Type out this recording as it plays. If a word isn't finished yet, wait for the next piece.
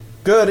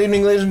Good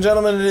evening, ladies and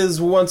gentlemen. It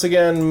is once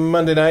again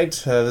Monday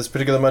night. This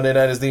particular Monday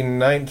night is the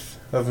 9th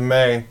of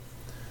May,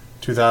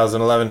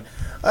 2011.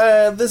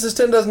 This is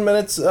 10 dozen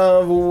minutes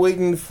of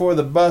waiting for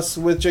the bus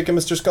with Jick and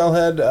Mr.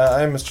 Skullhead.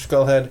 I'm Mr.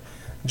 Skullhead.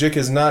 Jick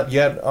is not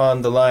yet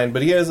on the line,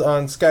 but he is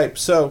on Skype,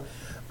 so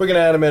we're going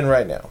to add him in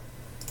right now.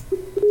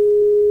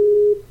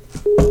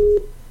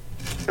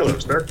 Hello,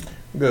 sir.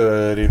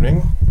 Good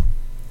evening.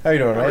 How you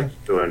doing, How man? are you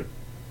doing?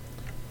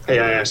 Hey,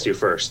 I asked you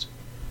first.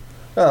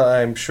 Well,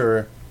 I'm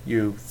sure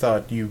you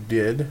thought you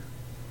did.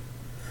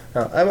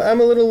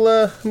 I'm a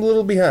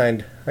little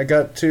behind. I've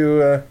got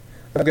to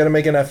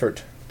make an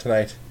effort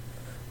tonight,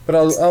 but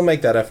I'll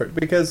make that effort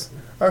because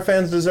our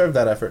fans deserve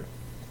that effort.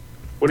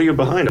 What are you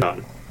behind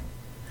on?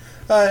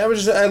 I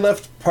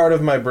left part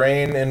of my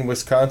brain in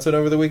Wisconsin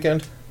over the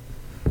weekend,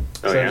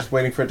 Oh, so yeah? I'm just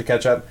waiting for it to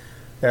catch up.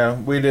 Yeah,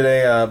 we did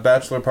a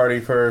bachelor party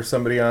for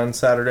somebody on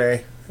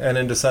Saturday and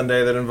into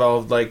Sunday that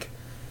involved like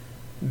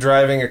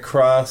driving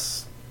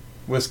across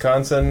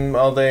Wisconsin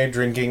all day,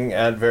 drinking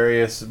at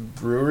various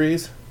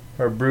breweries,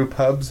 or brew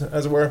pubs,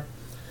 as it were.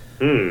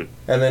 Hmm.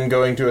 And then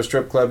going to a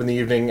strip club in the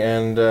evening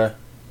and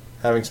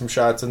having some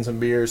shots and some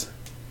beers.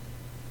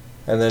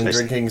 And then Nice.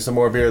 drinking some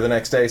more beer the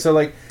next day. So,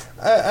 like,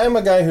 I'm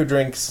a guy who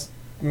drinks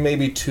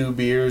maybe 2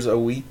 beers a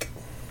week.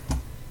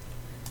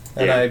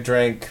 And Yeah. I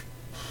drank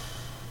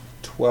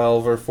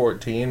 12 or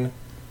 14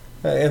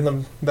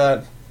 in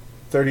that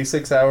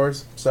 36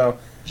 hours. So,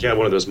 You got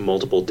one of those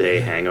multiple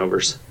day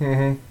hangovers.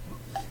 mm-hmm.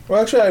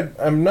 Well, actually,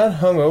 I'm not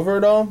hungover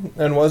at all,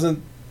 and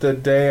wasn't the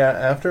day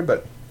after,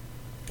 but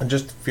I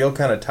just feel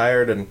kind of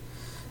tired, and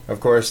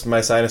of course,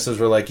 my sinuses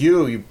were like,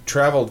 you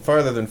traveled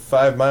farther than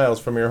 5 miles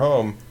from your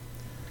home.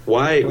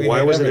 Why We was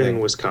hate it everything.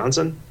 in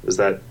Wisconsin? Is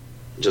that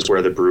just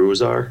where the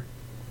brews are?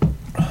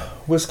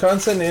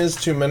 Wisconsin is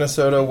to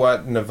Minnesota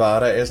what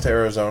Nevada is to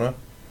Arizona.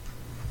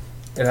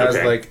 It has,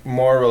 Okay. like,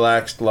 more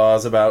relaxed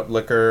laws about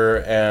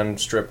liquor and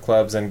strip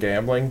clubs and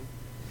gambling.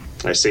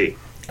 I see.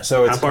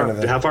 So it's How far?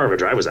 kind of How far of a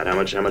drive was that? How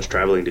much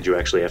traveling did you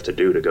actually have to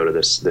do to go to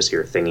this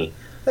here thingy?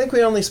 I think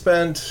we only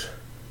spent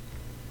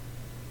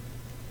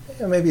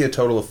maybe a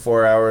total of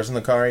 4 hours in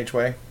the car each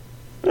way.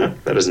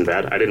 That isn't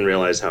bad. I didn't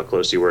realize how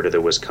close you were to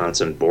the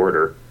Wisconsin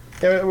border.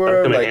 Yeah, we're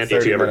That'd come in like handy if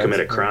 30 you ever minutes. commit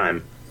a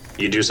crime.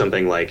 You do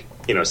something like,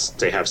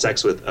 say have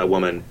sex with a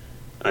woman.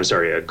 I'm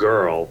sorry, a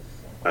girl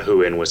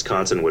who in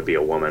Wisconsin would be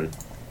a woman.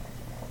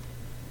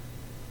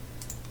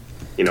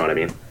 You know what I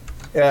mean?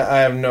 Yeah, I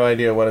have no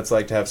idea what it's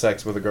like to have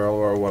sex with a girl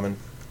or a woman.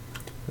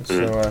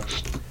 So,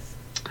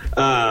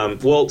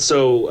 Tell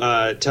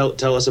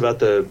us about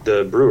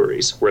the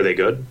breweries. Were they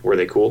good? Were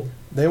they cool?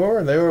 They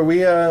were. We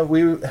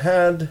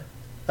had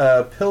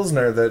a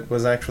Pilsner that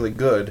was actually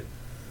good.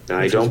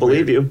 I Which don't is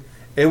believe weird. you.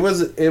 It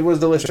was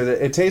delicious.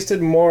 It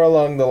tasted more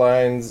along the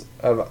lines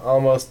of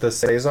almost the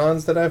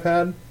Saisons that I've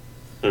had.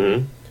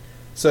 Mm-hmm.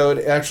 So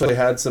it actually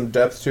had some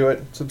depth to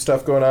it, some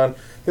stuff going on.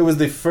 It was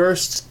the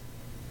first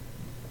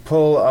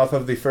pull off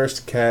of the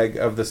first keg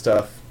of the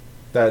stuff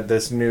that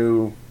this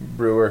new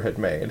brewer had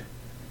made.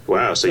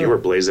 Wow, so you were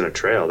blazing a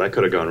trail. That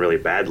could have gone really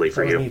badly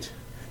for That was you. neat.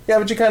 Yeah,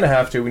 but you kind of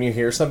have to when you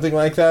hear something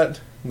like that.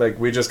 Like,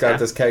 we just got Yeah.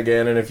 this keg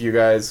in, and if you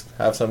guys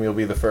have some, you'll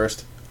be the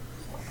first.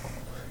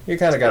 You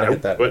kind of got to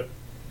hit that.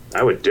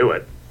 I would do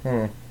it.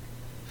 And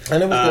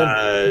it was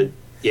good.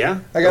 Yeah.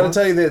 I got to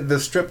tell you, the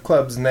strip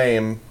club's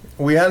name,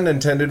 we hadn't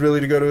intended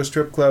really to go to a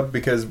strip club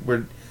because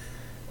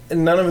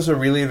none of us are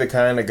really the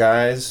kind of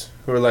guys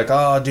who are like,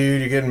 oh,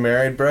 dude, you're getting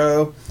married,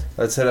 bro?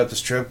 Let's hit up the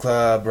strip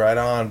club. Right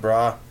on,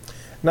 brah.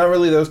 Not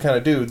really those kind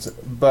of dudes,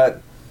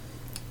 but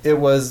it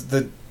was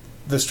the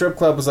strip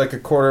club was like a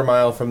quarter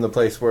mile from the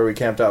place where we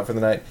camped out for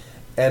the night,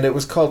 and it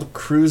was called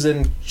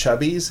Cruisin'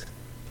 Chubbies,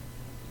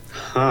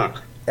 Huh.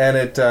 and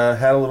it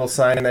had a little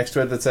sign next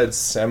to it that said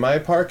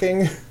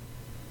semi-parking.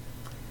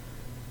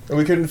 And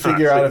we couldn't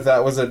figure out if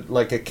that was a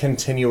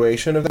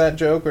continuation of that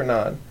joke or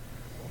not.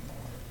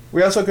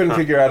 We also couldn't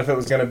figure out if it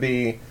was going to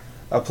be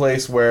a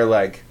place where,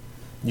 like,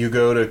 you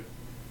go to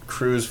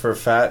cruise for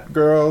fat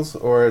girls,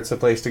 or it's a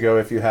place to go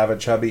if you have a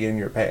chubby in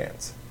your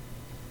pants.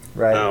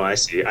 Right? Oh, I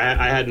see.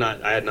 I had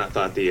not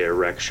thought the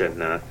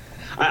erection.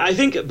 I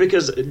think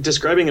because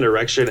describing an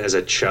erection as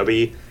a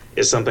chubby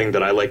is something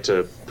that I like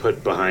to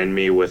put behind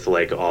me with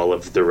like all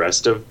of the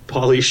rest of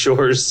Pauly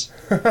Shore's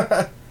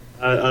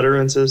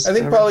utterances. I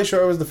think Pauly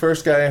Shore was the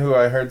first guy who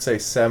I heard say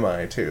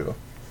semi, too.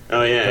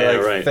 Oh yeah, Like, yeah,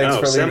 right. thanks oh,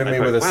 for leaving semi. me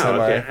with a wow, semi.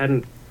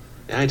 Okay.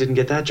 I didn't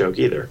get that joke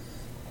either.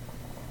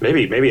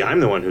 Maybe I'm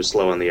the one who's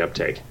slow on the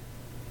uptake.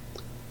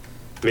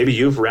 Maybe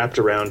you've wrapped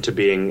around to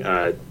being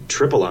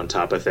triple on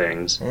top of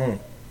things. Mm.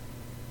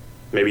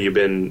 Maybe you've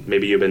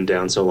been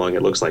down so long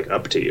it looks like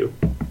up to you.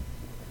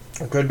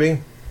 It could be.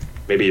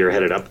 Maybe you're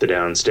headed up the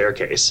down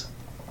staircase.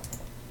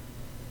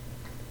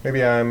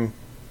 Maybe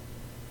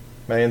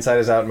my inside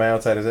is out, my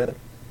outside is in.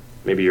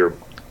 Maybe you're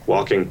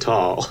walking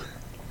tall.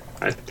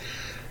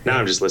 Now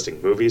I'm just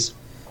listing movies.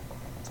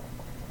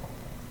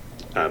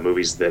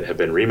 Movies that have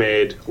been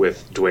remade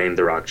with Dwayne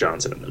 "The Rock"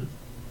 Johnson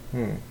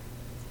in them.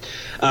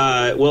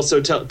 Well,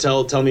 so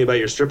tell me about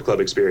your strip club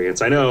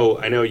experience. I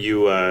know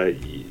you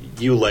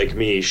you like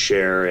me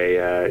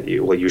share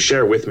you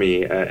share with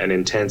me an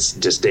intense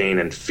disdain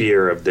and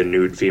fear of the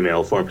nude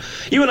female form.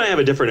 You and I have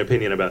a different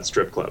opinion about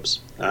strip clubs.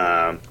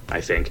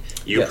 I think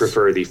you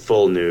prefer the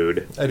full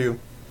nude. I do.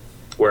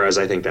 Whereas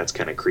I think that's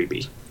kind of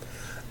creepy.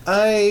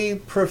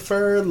 I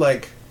prefer,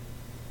 like,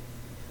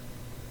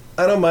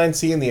 I don't mind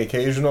seeing the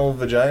occasional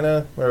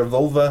vagina, or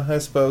vulva, I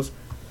suppose.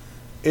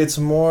 It's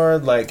more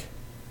like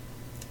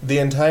the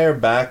entire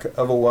back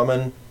of a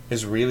woman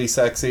is really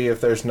sexy if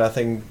there's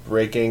nothing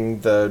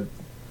breaking the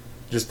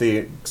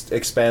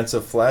expanse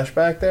of flesh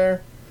back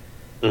there.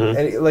 Mm-hmm.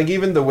 And, like,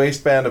 even the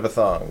waistband of a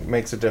thong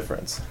makes a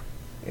difference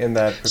in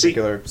that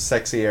particular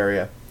sexy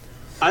area.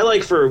 I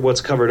like for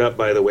what's covered up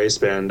by the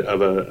waistband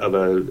of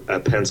a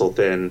pencil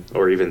thin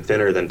or even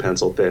thinner than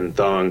pencil thin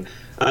thong.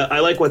 I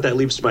like what that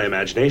leaves to my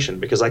imagination,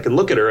 because I can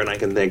look at her and I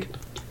can think,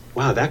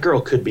 wow, that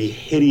girl could be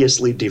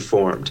hideously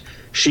deformed.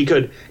 She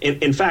could,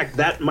 in fact,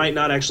 that might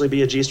not actually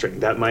be a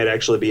G-string. That might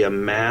actually be a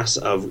mass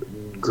of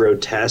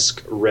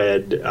grotesque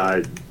red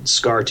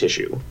scar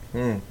tissue.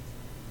 I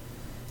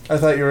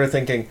thought you were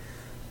thinking,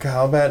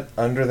 how about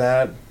under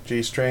that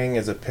G-string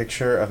is a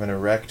picture of an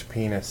erect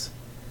penis?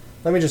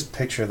 Let me just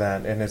picture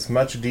that in as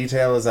much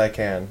detail as I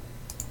can.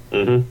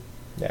 Mm-hmm.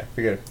 Yeah,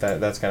 figure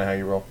that's kind of how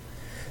you roll.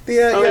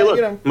 Hey,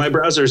 look, my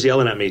browser's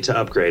yelling at me to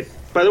upgrade.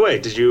 By the way,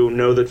 did you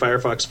know that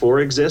Firefox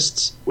 4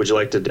 exists? Would you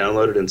like to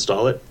download it and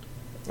install it?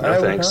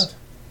 No, thanks. Would not.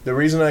 The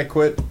reason I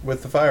quit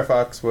with the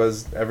Firefox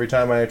was every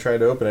time I tried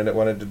to open it, it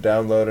wanted to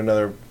download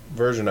another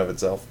version of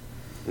itself.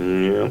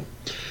 Yeah.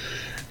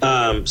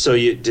 So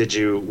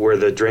were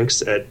the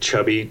drinks at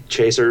Chubby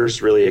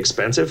Chasers really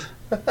expensive?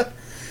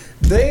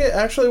 They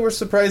actually were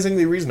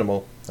surprisingly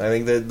reasonable. I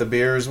think that the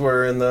beers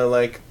were in the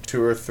 $2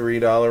 or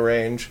 $3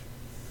 range.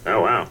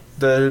 Oh wow!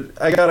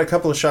 I got a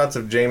couple of shots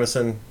of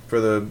Jameson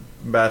for the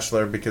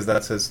Bachelor because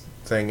that's his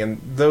thing,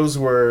 and those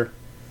were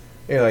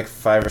 $5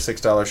 or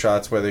 $6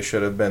 shots where they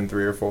should have been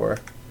 $3 or $4.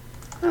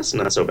 That's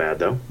not so bad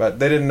though. But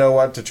they didn't know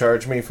what to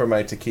charge me for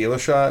my tequila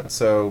shot,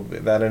 so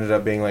that ended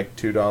up being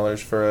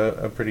 $2 for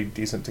a pretty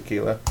decent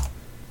tequila.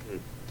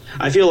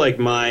 I feel like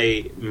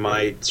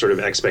my sort of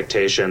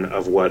expectation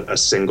of what a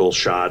single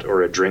shot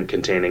or a drink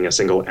containing a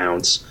single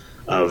ounce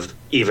of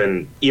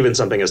even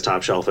something as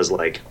top shelf as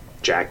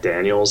Jack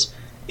Daniels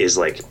is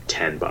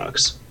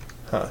 $10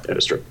 at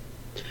a strip.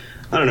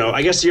 I don't know.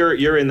 I guess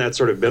you're in that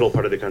sort of middle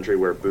part of the country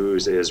where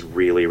booze is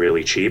really,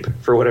 really cheap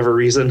for whatever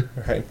reason.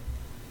 Right.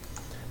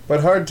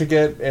 But hard to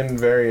get in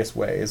various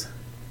ways.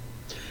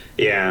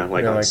 Yeah,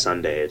 on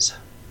Sundays.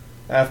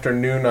 After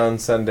noon on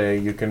Sunday,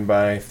 you can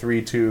buy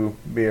 3-2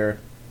 beer.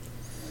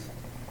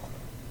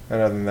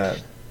 And other than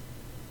that,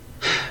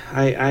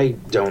 I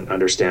don't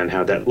understand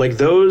how that...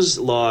 those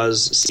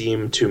laws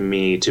seem to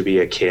me to be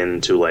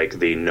akin to,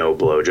 the no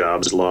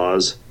blowjobs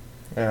laws.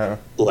 Uh-huh.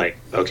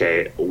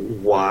 Okay,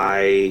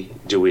 why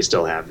do we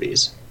still have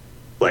these?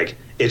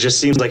 It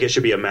just seems like it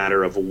should be a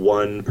matter of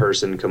one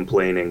person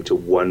complaining to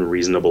one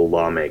reasonable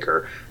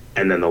lawmaker,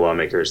 and then the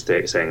lawmakers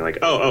saying,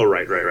 oh,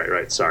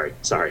 right,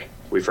 sorry,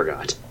 we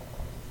forgot.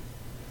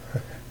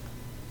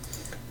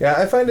 Yeah,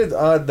 I find it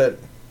odd that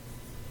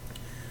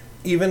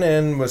even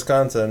in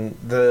Wisconsin,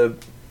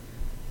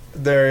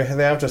 they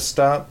have to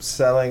stop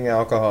selling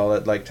alcohol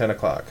at 10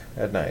 o'clock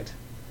at night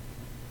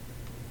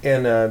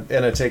in a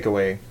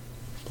takeaway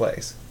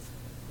place.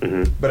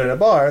 Mm-hmm. But in a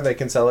bar, they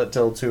can sell it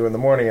till 2 in the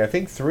morning. I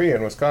think 3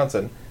 in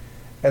Wisconsin,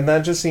 and that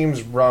just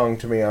seems wrong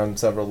to me on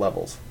several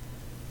levels.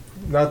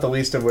 Not the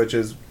least of which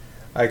is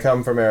I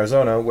come from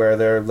Arizona, where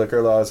their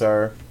liquor laws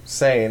are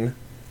sane,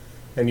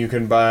 and you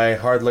can buy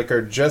hard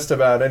liquor just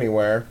about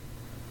anywhere,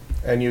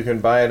 and you can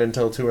buy it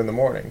until 2 in the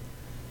morning.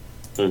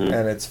 Mm-hmm.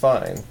 And it's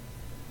fine.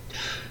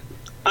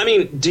 I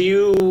mean, do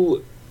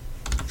you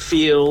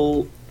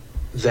feel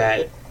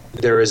that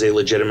there is a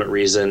legitimate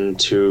reason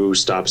to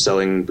stop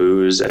selling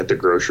booze at the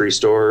grocery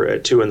store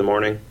at 2 in the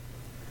morning?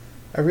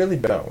 I really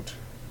don't.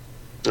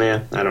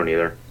 Yeah, I don't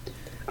either.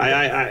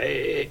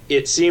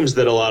 It seems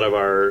that a lot of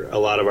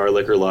our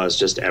liquor laws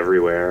just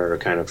everywhere are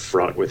kind of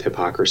fraught with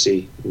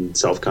hypocrisy and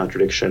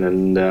self-contradiction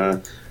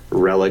and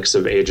relics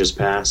of ages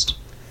past.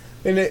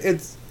 And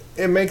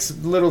it makes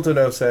little to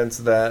no sense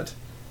that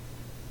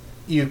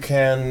you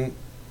can,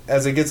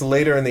 as it gets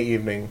later in the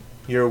evening,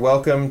 you're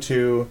welcome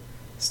to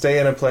stay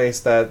in a place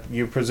that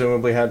you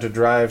presumably had to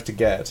drive to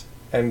get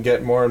and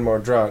get more and more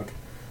drunk.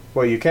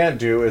 What you can't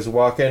do is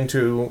walk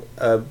into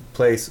a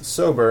place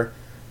sober,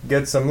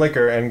 get some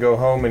liquor, and go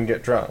home and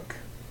get drunk.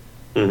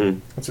 Mm-hmm.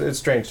 It's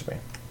strange to me.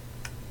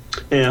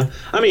 Yeah,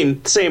 I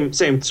mean, same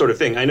sort of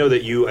thing. I know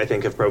that you, I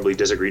think, have probably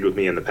disagreed with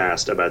me in the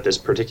past about this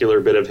particular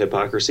bit of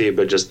hypocrisy,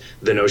 but just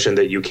the notion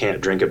that you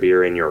can't drink a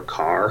beer in your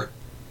car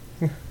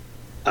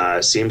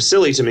seems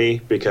silly to me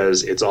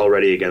because it's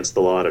already against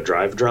the law to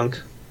drive drunk.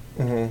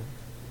 Mm-hmm.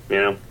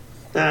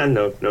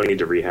 No need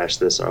to rehash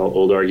this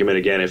old argument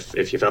again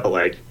if you felt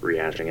like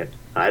rehashing it.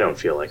 I don't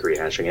feel like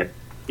rehashing it.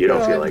 You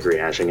don't feel like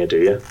rehashing it,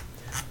 do you?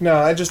 No,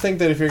 I just think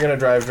that if you're going to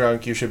drive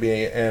drunk, you should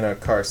be in a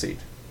car seat.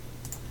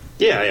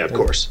 Yeah, of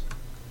course.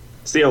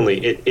 It's the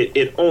only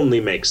it only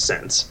makes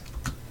sense.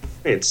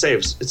 It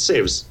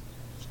saves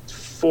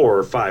 4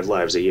 or 5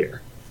 lives a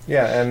year.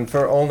 Yeah, and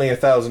for only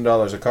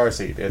 $1,000 a car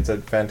seat, it's a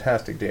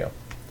fantastic deal.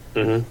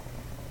 Mm-hmm.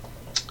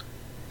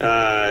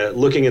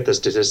 Looking at the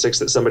statistics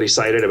that somebody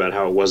cited about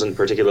how it wasn't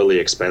particularly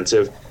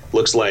expensive,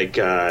 looks like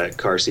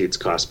car seats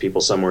cost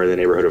people somewhere in the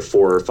neighborhood of $4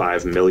 or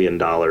 $5 million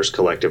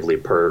collectively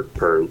per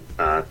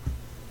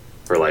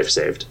life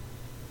saved.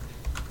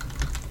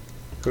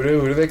 Who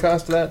do they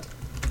cost that?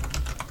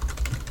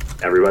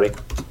 Everybody.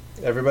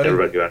 Everybody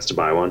who has to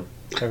buy one.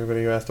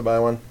 Everybody who has to buy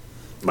one.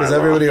 Because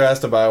everybody who has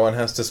to buy one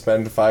has to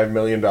spend $5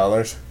 million.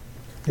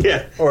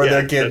 Yeah. Or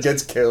their kid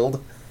gets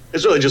killed.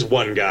 It's really just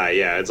one guy,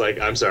 yeah. It's like,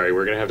 I'm sorry,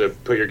 we're going to have to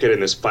put your kid in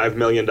this $5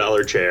 million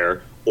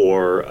chair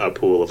or a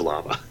pool of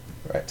lava.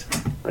 Right.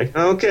 Like,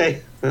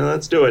 okay, well,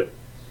 let's do it.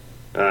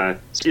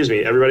 Excuse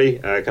me, everybody,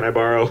 can I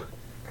borrow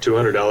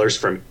 $200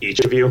 from each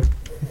of you?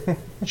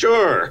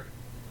 Sure.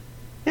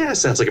 Yeah,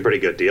 sounds like a pretty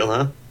good deal,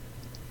 huh?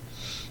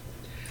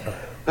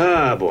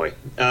 Ah, boy.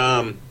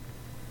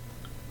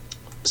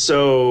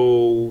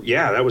 So,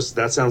 yeah,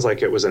 that sounds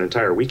like it was an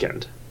entire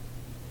weekend.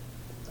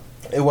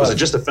 It was. Was it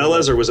just the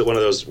fellas, or was it one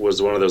of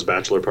those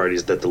bachelor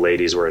parties that the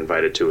ladies were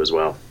invited to as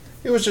well?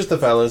 It was just the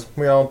fellas.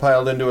 We all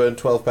piled into a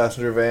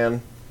 12-passenger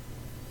van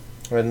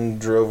and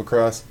drove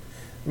across.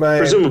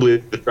 Presumably,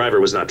 the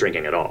driver was not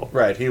drinking at all.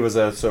 Right, he was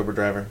a sober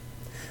driver.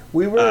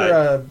 We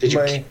were. Did you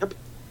camp?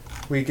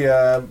 We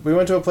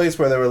went to a place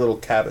where there were little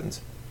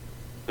cabins,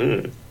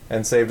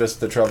 and saved us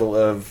the trouble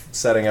of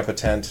setting up a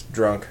tent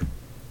drunk.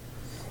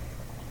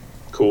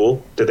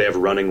 Cool. Did they have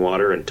running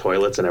water and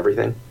toilets and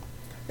everything?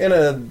 In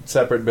a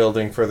separate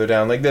building further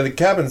down. Like, the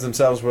cabins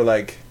themselves were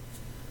like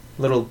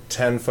little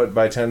 10-foot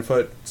by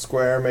 10-foot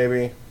square,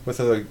 maybe, with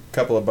a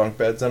couple of bunk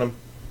beds in them.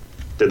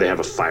 Did they have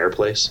a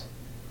fireplace?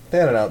 They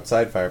had an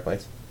outside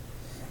fireplace.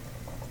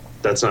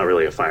 That's not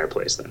really a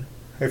fireplace, then.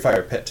 A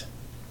fire pit.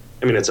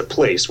 I mean, it's a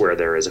place where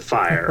there is a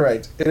fire.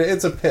 Right.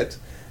 It's a pit.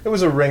 It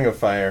was a ring of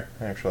fire,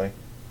 actually.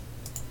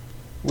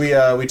 We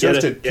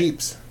toasted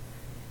peeps.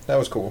 That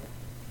was cool.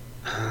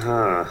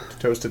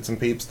 Toasted some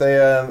peeps.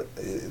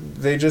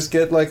 They just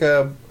get like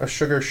a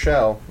sugar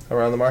shell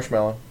around the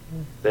marshmallow.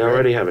 They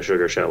already have a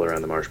sugar shell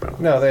around the marshmallow.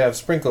 No, they have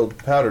sprinkled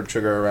powdered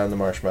sugar around the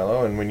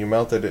marshmallow, and when you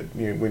melt it, it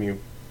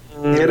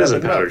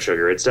isn't powdered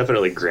sugar. It's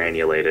definitely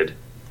granulated.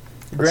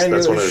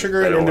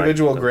 Sugar in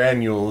individual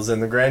granules,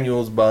 and the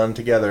granules bond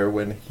together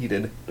when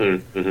heated.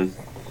 Mm-hmm.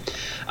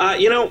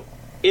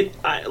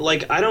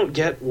 I don't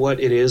get what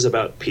it is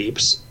about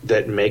Peeps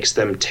that makes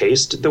them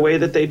taste the way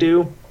that they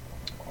do.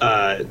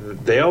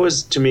 They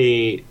always, to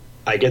me,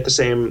 I get the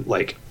same,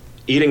 like,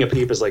 eating a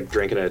Peep is like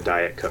drinking a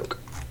Diet Coke.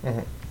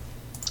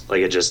 Mm-hmm.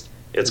 Like,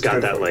 it's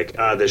got that, like,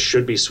 this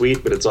should be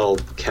sweet, but it's all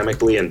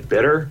chemically and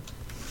bitter.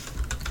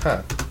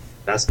 Huh.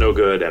 That's no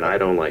good, and I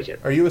don't like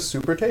it. Are you a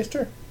super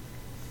taster?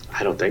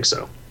 I don't think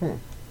so.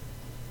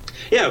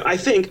 Yeah, I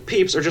think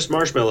Peeps are just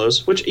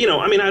marshmallows, which, I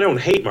don't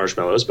hate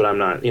marshmallows, but I'm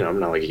not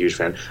like a huge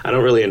fan. I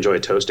don't really enjoy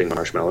toasting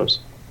marshmallows.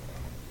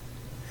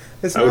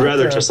 I would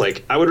rather take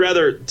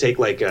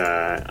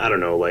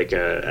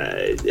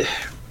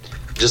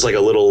just like a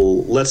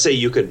little, let's say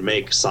you could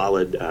make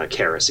solid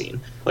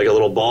kerosene, like a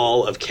little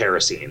ball of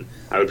kerosene.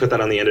 I would put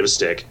that on the end of a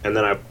stick, and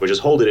then I would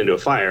just hold it into a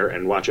fire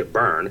and watch it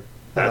burn.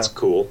 That's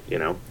cool,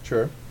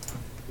 Sure.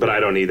 But I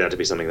don't need that to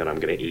be something that I'm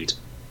going to eat.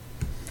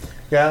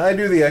 Yeah, I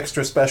do the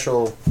extra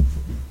special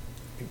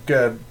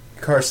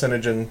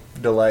carcinogen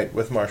delight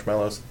with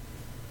marshmallows.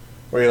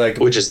 Where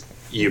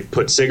you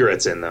put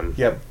cigarettes in them.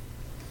 Yep.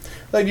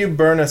 Like, you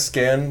burn a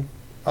skin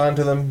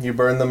onto them. You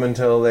burn them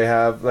until they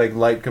have, like,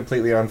 light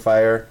completely on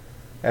fire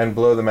and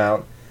blow them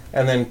out.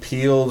 And then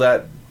peel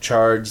that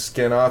charred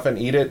skin off and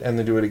eat it and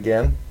then do it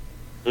again.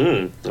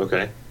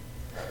 Okay.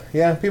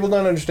 Yeah, people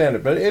don't understand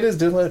it, but it is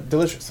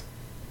delicious.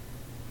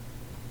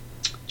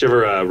 Did you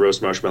ever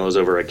roast marshmallows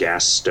over a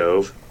gas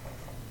stove?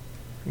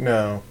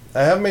 No.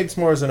 I have made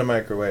s'mores in a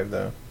microwave,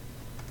 though.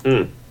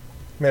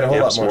 Made a whole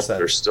lot more sense.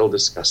 They're still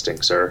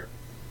disgusting, sir.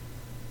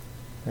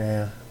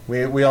 Yeah.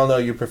 We all know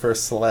you prefer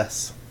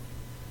Celeste.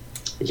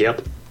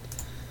 Yep.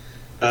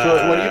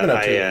 So what have you been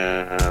up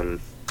to?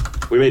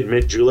 We made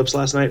mint juleps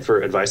last night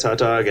for Advice Hot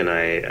Dog, and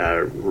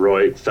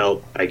Roy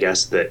felt, I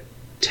guess, that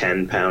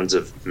 10 pounds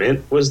of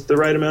mint was the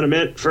right amount of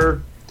mint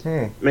for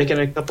making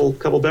a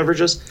couple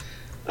beverages.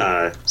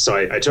 So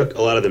I took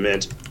a lot of the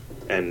mint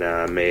and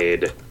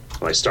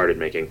I started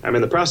making. I'm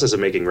in the process of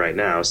making right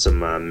now some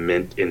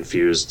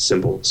mint-infused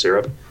simple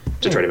syrup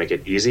to try to make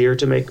it easier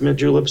to make mint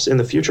juleps in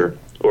the future,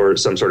 or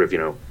some sort of,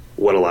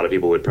 what a lot of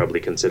people would probably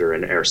consider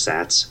an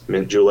ersatz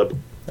mint julep.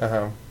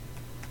 Uh-huh.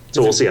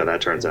 So we'll see how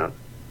that turns out.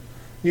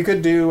 You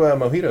could do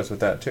mojitos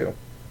with that, too.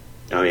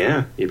 Oh,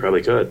 yeah, you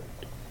probably could.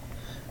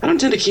 I don't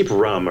tend to keep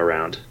rum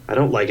around. I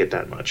don't like it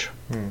that much.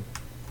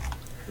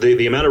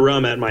 The amount of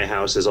rum at my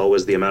house is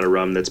always the amount of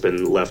rum that's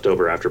been left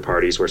over after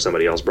parties where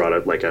somebody else brought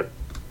up like a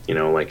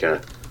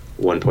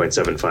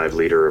 1.75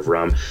 liter of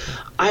rum.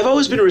 I've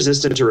always been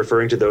resistant to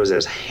referring to those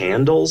as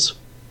handles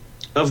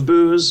of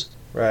booze.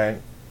 Right.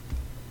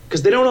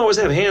 Because they don't always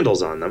have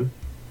handles on them,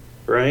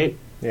 right?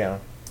 Yeah.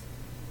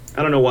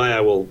 I don't know why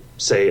I will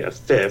say a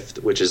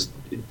fifth, which is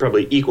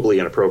probably equally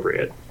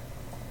inappropriate.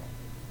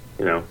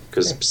 You know,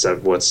 because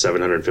what's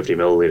 750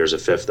 milliliters a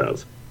fifth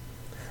of?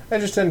 I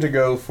just tend to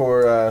go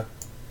for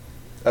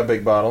a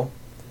big bottle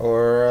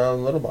or a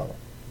little bottle.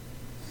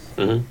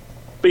 Mm-hmm.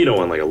 But you don't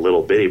want like a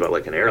little bitty, but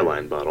like an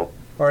airline bottle.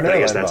 Or an airline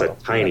I guess that's bottle.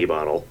 a tiny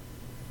bottle.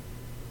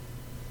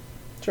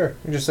 Sure,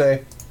 you just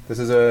say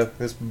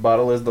this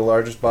bottle is the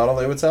largest bottle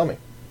they would sell me.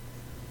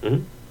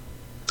 Mm-hmm.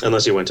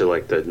 Unless you went to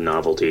like the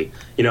novelty,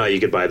 you know how you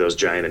could buy those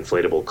giant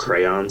inflatable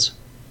crayons.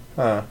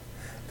 They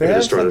Maybe have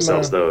the store some, that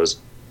sells those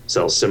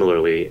sells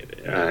similarly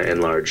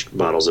enlarged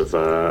bottles of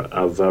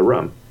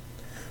rum.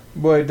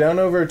 Boy, down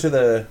over to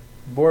the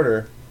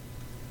border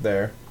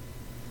there,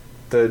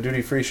 the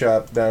duty-free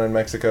shop down in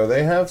Mexico,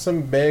 they have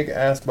some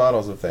big-ass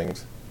bottles of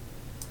things.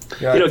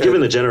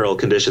 Given the general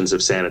conditions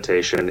of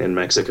sanitation in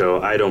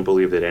Mexico, I don't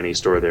believe that any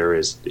store there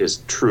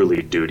is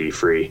truly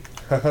duty-free.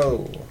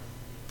 Oh.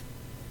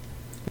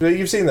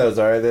 You've seen those,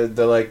 all right?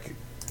 They're like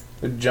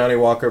the Johnny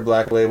Walker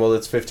Black Label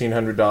that's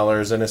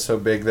 $1,500 and is so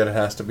big that it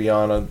has to be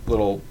on a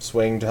little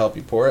swing to help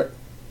you pour it.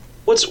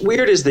 What's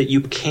weird is that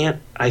you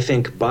can't, I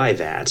think, buy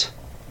that.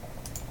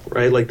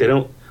 Right? Like, they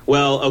don't...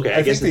 Well, okay,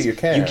 I guess think that you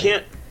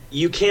can.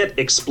 You can't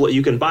exploit...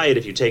 You can buy it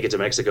if you take it to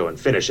Mexico and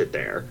finish it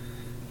there.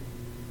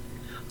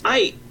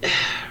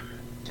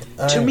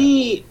 To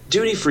me,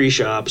 duty-free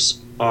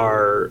shops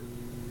are...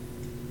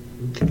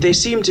 They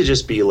seem to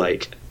just be,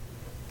 like,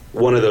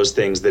 one of those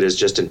things that is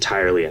just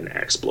entirely an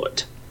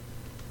exploit.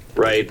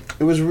 Right?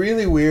 It was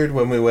really weird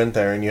when we went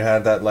there and you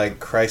had that, like,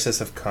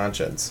 crisis of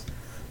conscience.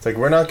 It's like,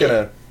 we're not going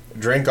to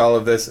drink all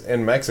of this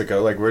in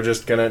Mexico. Like, we're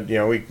just going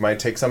to, we might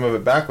take some of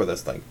it back with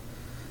us. Like,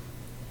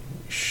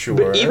 sure.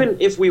 But even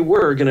if we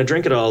were going to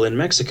drink it all in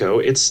Mexico,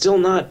 it's still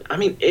not... I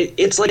mean,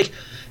 it's like,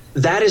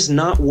 that is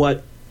not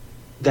what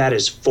that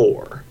is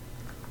for.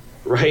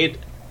 Right?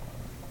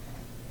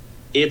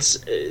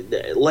 It's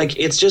like,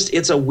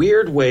 it's a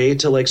weird way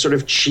to, like, sort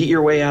of cheat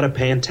your way out of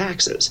paying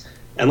taxes.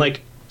 And,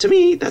 like, to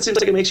me, that seems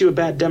like it makes you a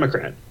bad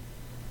Democrat.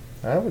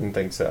 I wouldn't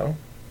think so.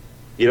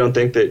 You don't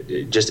think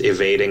that just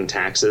evading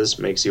taxes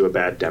makes you a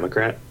bad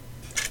Democrat?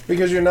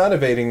 Because you're not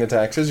evading the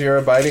taxes, you're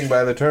abiding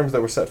by the terms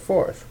that were set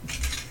forth.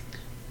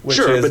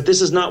 Sure, but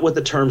this is not what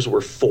the terms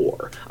were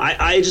for.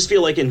 I just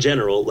feel like, in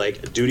general,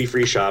 like,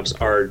 duty-free shops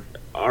are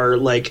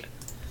like,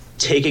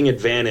 taking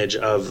advantage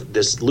of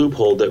this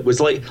loophole that was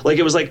like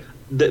it was like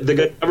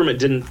the government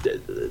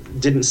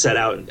didn't set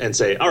out and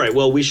say, all right,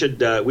 well, we should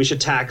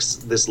tax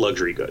this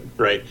luxury good,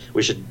 right?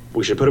 We should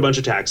put a bunch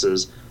of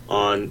taxes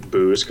on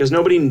booze because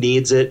nobody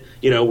needs it.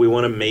 We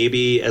want to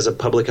maybe, as a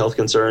public health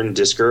concern,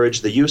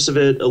 discourage the use of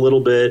it a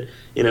little bit.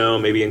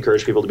 Maybe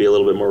encourage people to be a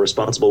little bit more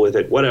responsible with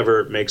it.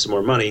 Whatever, make some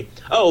more money.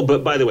 Oh,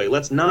 but by the way,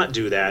 let's not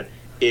do that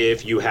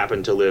if you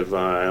happen to live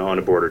on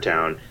a border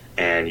town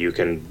and you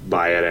can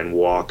buy it and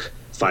walk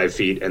 5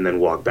 feet and then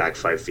walk back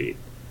 5 feet.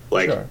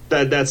 Like, sure.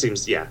 That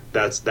seems,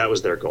 that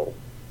was their goal.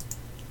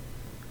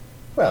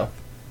 Well,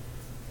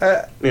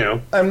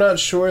 I'm not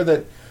sure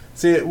that...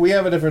 See, we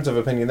have a difference of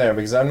opinion there,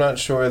 because I'm not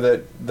sure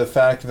that the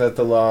fact that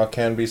the law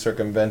can be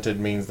circumvented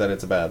means that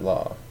it's a bad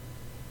law.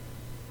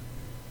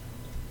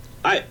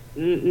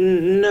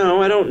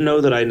 No, I don't know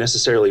that I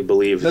necessarily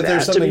believe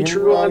that to be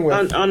true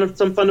on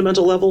some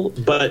fundamental level,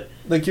 but...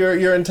 Like,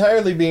 you're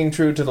entirely being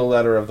true to the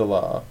letter of the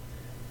law.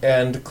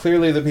 And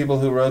clearly the people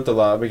who wrote the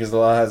law, because the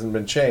law hasn't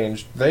been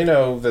changed, they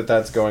know that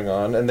that's going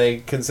on, and they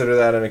consider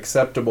that an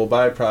acceptable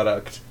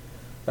byproduct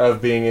of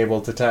being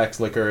able to tax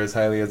liquor as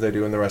highly as they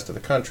do in the rest of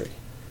the country.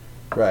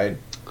 Right?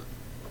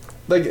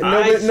 Like,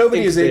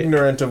 nobody is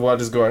ignorant of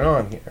what is going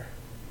on here.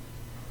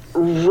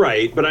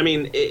 Right, but I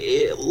mean,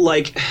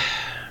 like,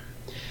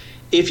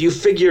 if you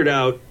figured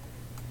out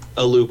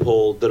a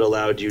loophole that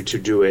allowed you to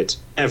do it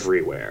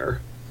everywhere,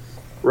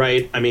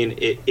 right? I mean,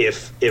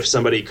 if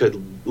somebody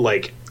could,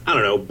 like... I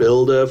don't know,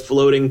 build a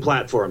floating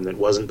platform that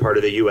wasn't part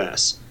of the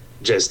U.S.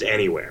 just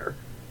anywhere,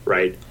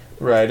 right?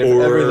 Right. If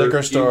every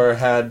liquor store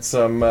had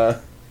some,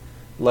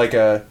 like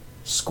a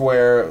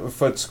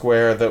foot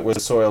square that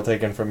was soil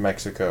taken from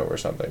Mexico or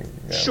something.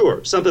 Yeah.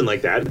 Sure, something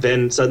like that.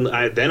 Then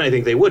I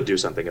think they would do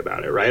something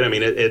about it, right? I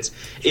mean,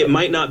 it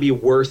might not be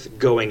worth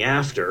going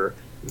after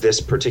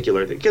this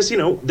particular thing because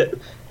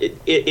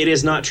it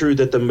is not true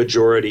that the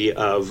majority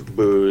of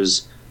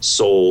booze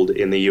sold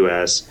in the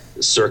U.S.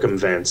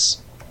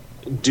 circumvents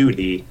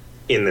duty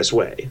in this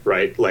way,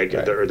 right? Like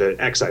right. The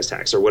excise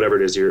tax or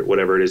whatever it is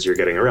you're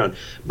getting around.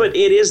 But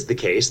it is the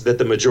case that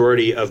the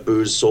majority of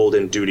booze sold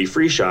in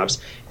duty-free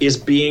shops is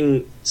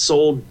being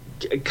sold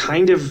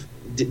kind of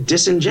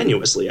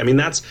disingenuously. I mean,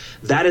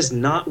 that is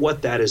not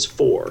what that is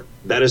for.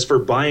 That is for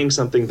buying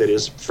something that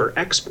is for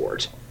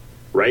export,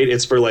 right?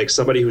 It's for like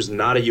somebody who's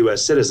not a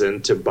U.S.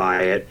 citizen to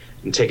buy it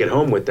and take it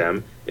home with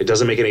them. It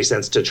doesn't make any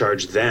sense to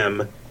charge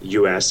them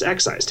U.S.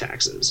 excise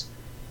taxes.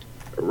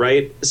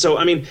 Right? So,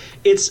 I mean,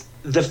 it's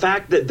the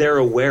fact that they're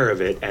aware of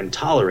it and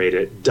tolerate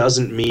it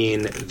doesn't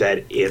mean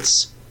that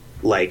it's,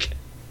 like,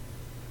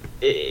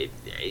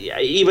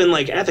 even,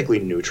 like, ethically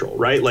neutral,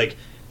 right? Like,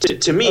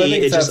 to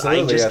me, I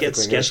just get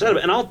sketched out of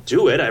it. And I'll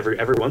do it every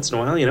once in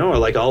a while, or,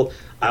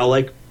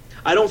 like,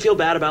 I don't feel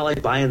bad about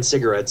like buying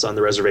cigarettes on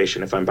the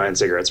reservation if I'm buying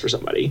cigarettes for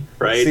somebody,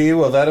 right? See,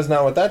 well, that is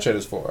not what that shit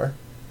is for,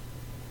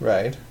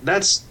 right?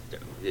 There's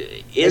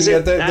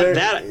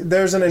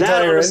an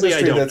entire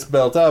industry that's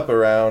built up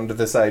around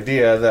this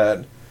idea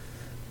that,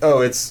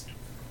 it's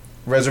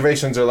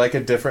reservations are like a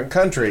different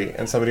country,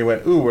 and somebody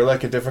went, ooh, we're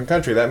like a different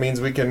country. That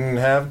means we can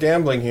have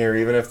gambling here,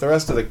 even if the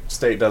rest of the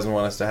state doesn't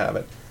want us to have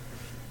it.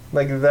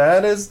 Like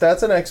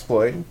that's an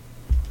exploit.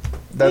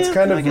 That's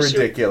kind of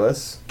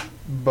ridiculous,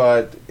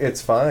 but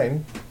it's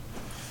fine.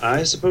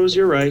 I suppose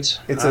you're right.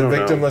 It's a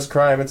victimless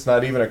crime. It's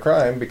not even a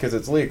crime because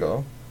it's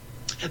legal.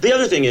 The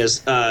other thing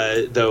is,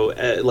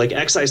 like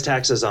excise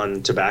taxes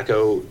on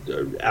tobacco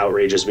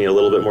outrages me a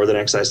little bit more than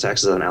excise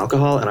taxes on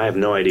alcohol, and I have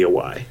no idea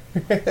why.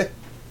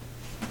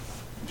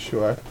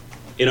 Sure.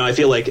 I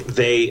feel like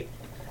they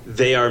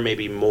are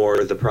maybe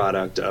more the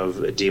product of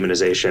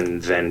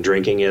demonization than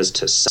drinking is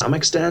to some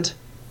extent.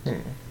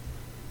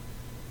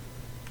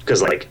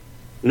 Because, like,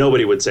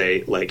 nobody would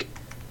say, like,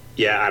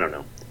 yeah, I don't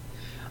know.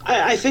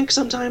 I think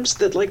sometimes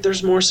that, like,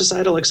 there's more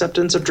societal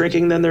acceptance of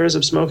drinking than there is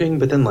of smoking,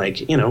 but then,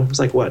 like, it's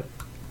like, what,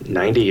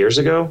 90 years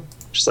ago?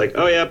 Just like,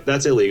 oh, yeah,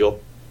 that's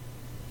illegal.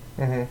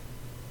 Mm-hmm.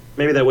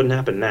 Maybe that wouldn't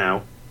happen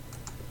now.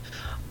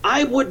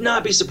 I would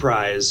not be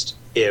surprised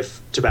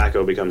if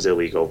tobacco becomes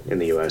illegal in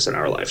the U.S. in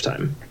our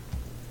lifetime.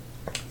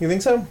 You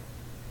think so?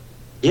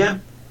 Yeah.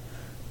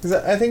 'Cause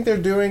I think they're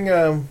doing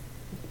a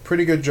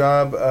pretty good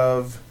job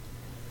of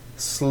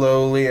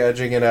slowly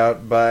edging it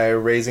out by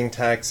raising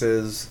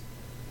taxes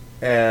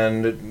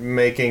and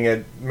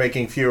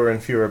making fewer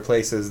and fewer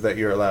places that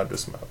you're allowed to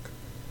smoke.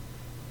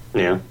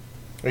 Yeah.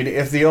 I mean,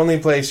 if the only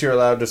place you're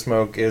allowed to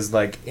smoke is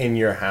like in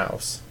your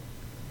house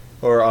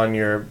or on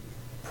your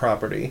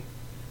property,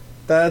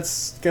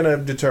 that's gonna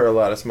deter a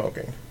lot of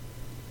smoking.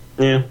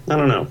 Yeah, I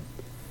don't know.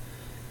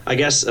 I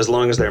guess as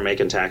long as they're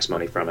making tax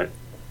money from it.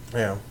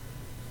 Yeah.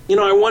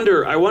 I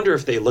wonder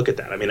if they look at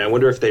that. I mean, I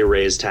wonder if they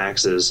raise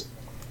taxes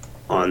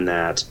on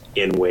that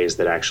in ways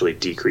that actually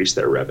decrease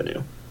their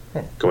revenue.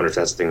 I wonder if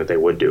that's the thing that they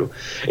would do.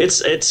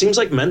 It seems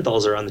like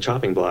menthols are on the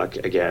chopping block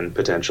again,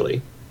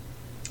 potentially.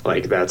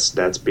 Like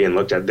that's being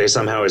looked at. They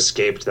somehow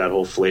escaped that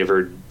whole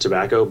flavored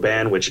tobacco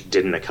ban, which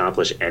didn't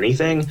accomplish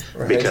anything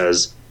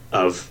because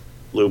of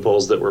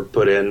loopholes that were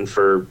put in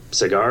for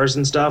cigars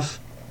and stuff.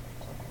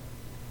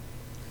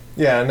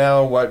 Yeah,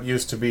 now what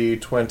used to be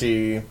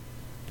 20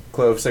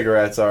 clove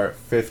cigarettes are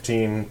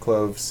 15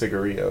 clove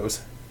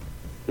cigarillos.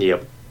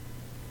 Yep.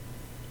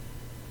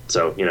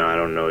 So, I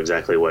don't know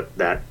exactly what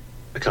that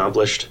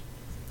accomplished.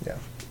 Yeah.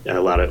 A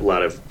lot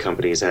of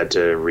companies had to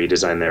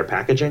redesign their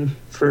packaging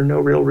for no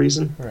real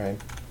reason. Right.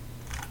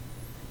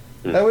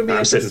 That would be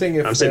interesting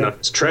if I'm sitting on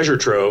this treasure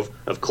trove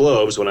of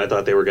cloves when I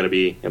thought they were going to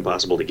be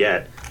impossible to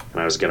get,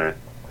 and I was gonna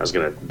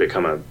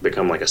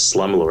become like a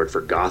slumlord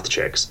for goth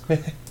chicks.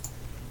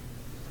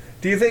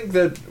 Do you think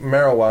that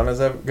marijuana is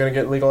going to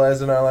get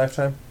legalized in our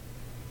lifetime?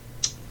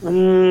 I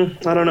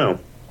don't know.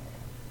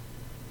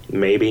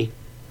 Maybe.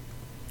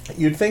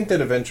 You'd think that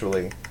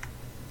eventually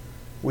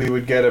we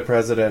would get a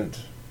president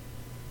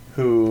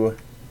who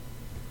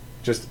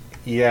just,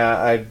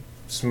 I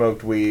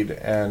smoked weed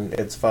and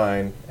it's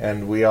fine,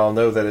 and we all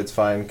know that it's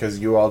fine because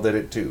you all did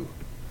it too.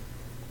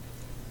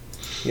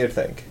 You'd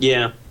think.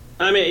 Yeah.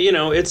 I mean,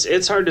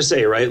 it's hard to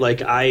say, right? Like,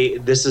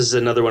 this is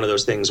another one of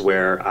those things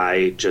where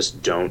I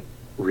just don't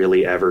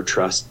really ever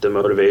trust the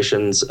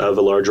motivations of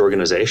a large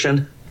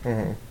organization.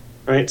 Mm-hmm.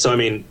 Right? So, I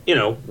mean,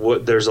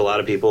 there's a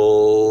lot of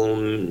people,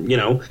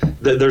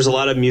 there's a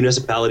lot of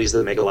municipalities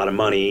that make a lot of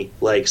money,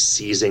 like,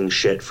 seizing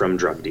shit from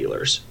drug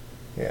dealers.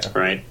 Yeah.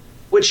 Right?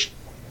 Which,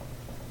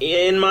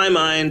 in my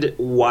mind,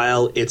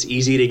 while it's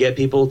easy to get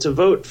people to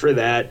vote for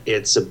that,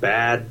 it's a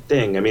bad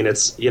thing. I mean,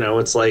 it's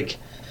like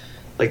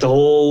the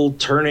whole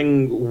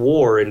turning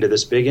war into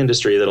this big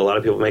industry that a lot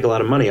of people make a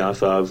lot of money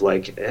off of.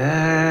 Like,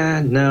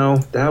 no,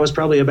 that was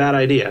probably a bad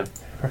idea.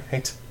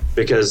 Right.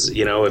 Because,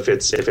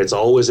 if it's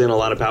always in a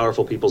lot of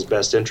powerful people's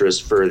best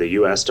interest for the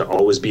U.S. to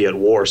always be at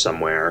war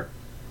somewhere,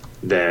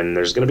 then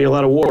there's going to be a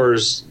lot of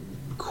wars,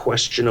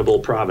 questionable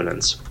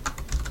provenance.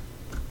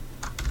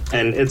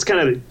 And it's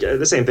kind of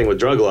the same thing with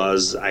drug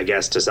laws, I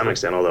guess, to some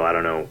extent, although I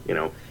don't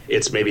know,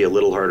 it's maybe a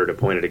little harder to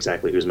point at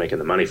exactly who's making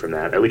the money from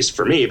that, at least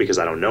for me, because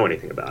I don't know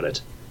anything about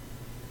it.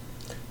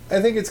 I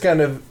think it's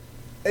kind of,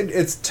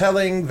 it's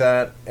telling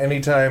that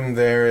anytime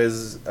there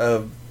is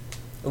a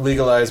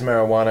legalized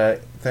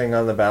marijuana thing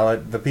on the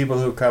ballot, the people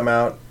who come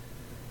out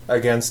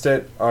against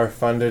it are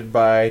funded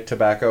by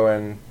tobacco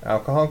and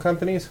alcohol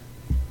companies.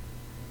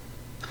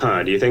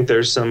 Do you think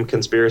there's some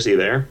conspiracy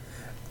there?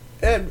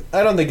 And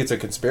I don't think it's a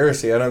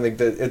conspiracy. I don't think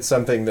that it's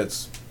something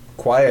that's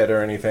quiet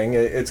or anything.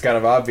 It's kind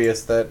of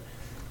obvious that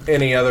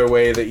any other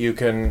way that you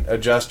can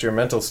adjust your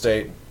mental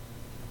state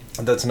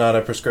that's not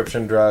a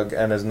prescription drug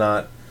and is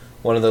not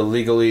one of the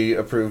legally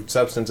approved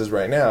substances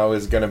right now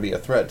is going to be a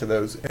threat to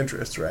those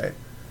interests, right?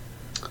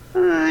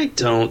 I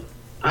don't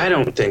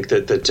think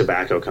that the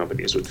tobacco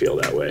companies would feel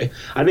that way.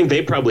 I think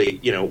they probably,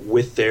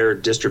 with their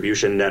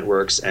distribution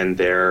networks and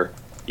their,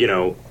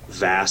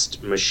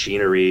 vast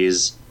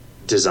machineries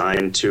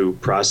designed to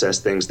process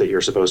things that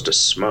you're supposed to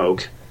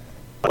smoke,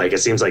 like, it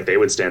seems like they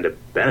would stand to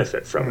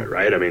benefit from it,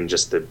 right? I mean,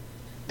 just the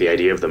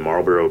idea of the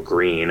Marlboro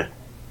Green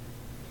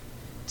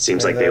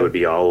seems like they would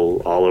be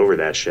all over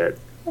that shit.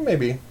 Well,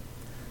 maybe.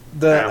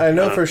 I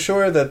know for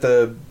sure that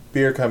the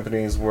beer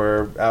companies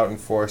were out in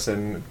force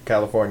in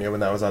California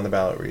when that was on the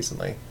ballot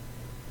recently.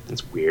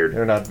 It's weird.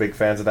 They're not big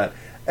fans of that.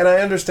 And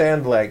I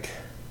understand, like,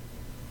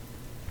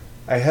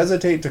 I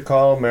hesitate to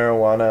call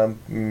marijuana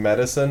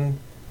medicine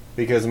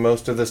because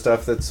most of the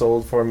stuff that's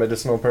sold for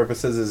medicinal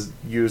purposes is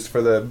used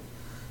for the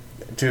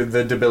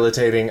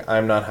debilitating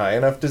I'm not high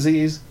enough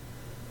disease.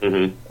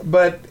 Mm-hmm.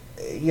 But,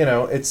 you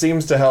know, it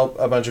seems to help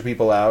a bunch of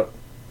people out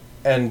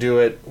and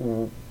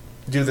do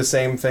the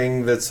same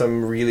thing that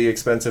some really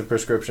expensive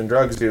prescription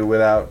drugs do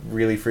without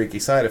really freaky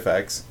side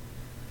effects.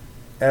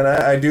 And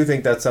I do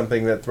think that's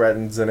something that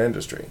threatens an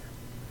industry.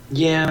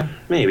 Yeah,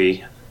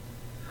 maybe.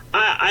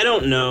 I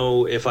don't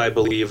know if I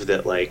believe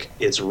that, like,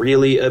 it's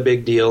really a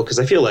big deal, because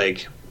I feel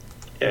like,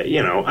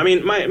 you know, I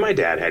mean, my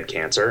dad had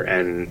cancer,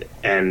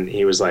 and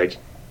he was like,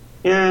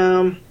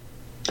 yeah,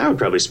 I would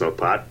probably smoke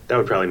pot. That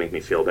would probably make me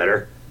feel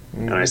better.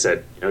 Mm. And I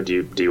said, you know,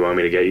 do you want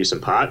me to get you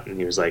some pot? And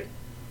he was like,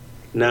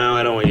 no,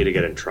 I don't want you to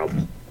get in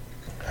trouble.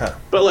 Huh.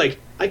 But, like,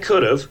 I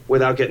could have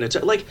without getting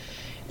into, like,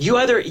 you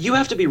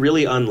have to be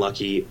really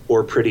unlucky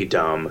or pretty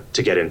dumb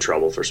to get in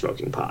trouble for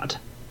smoking pot.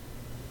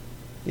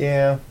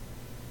 Yeah.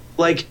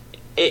 Like,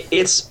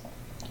 it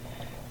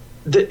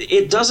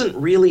doesn't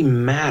really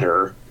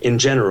matter in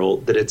general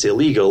that it's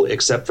illegal,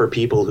 except for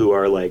people who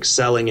are, like,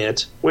 selling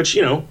it, which,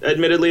 you know,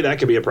 admittedly that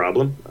could be a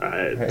problem.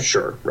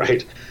 Sure,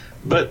 right?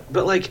 But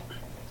like,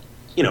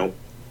 you know,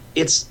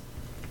 it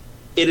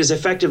is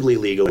effectively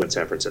legal in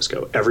San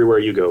Francisco. Everywhere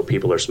you go,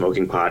 people are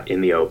smoking pot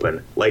in the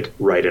open, like,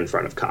 right in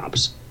front of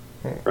cops,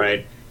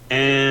 right?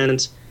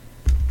 And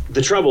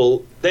the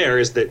trouble there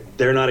is that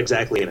they're not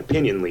exactly an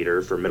opinion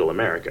leader for middle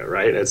America,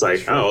 right? It's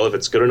like, oh, well, if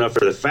it's good enough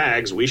for the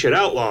fags, we should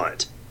outlaw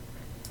it.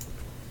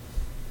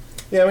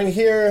 Yeah, I mean,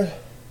 here,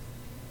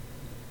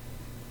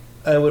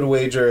 I would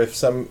wager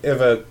if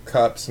a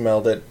cop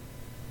smelled it,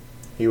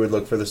 he would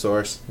look for the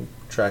source,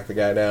 track the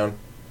guy down.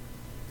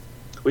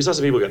 We saw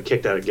some people get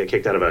kicked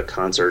out of a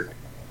concert.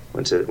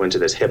 Went to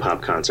this hip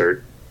hop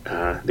concert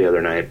the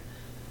other night.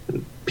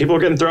 People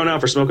were getting thrown out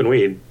for smoking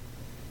weed.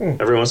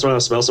 Every once in a while,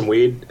 I'll smell some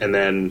weed, and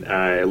then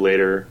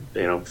later,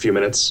 you know, a few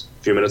minutes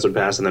would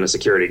pass, and then a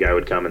security guy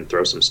would come and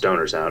throw some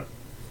stoners out.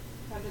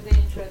 How did they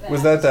enjoy that?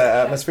 Was that the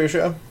Atmosphere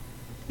show?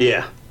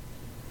 Yeah.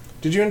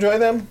 Did you enjoy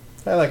them?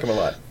 I like them a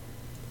lot.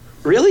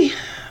 Really?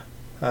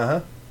 Uh-huh.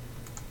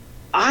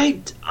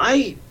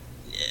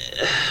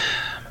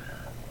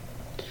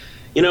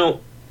 You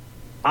know,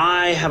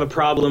 I have a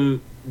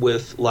problem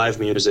with live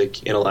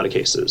music in a lot of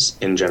cases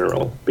in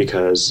general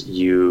because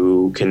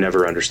you can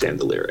never understand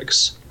the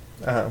lyrics.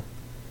 Uh-huh.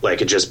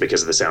 Like, just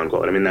because of the sound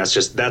quality. I mean,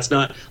 that's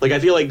not, like, I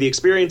feel like the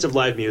experience of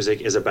live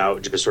music is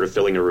about just sort of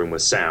filling a room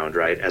with sound,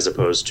 right? As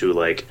opposed to,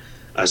 like,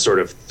 a sort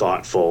of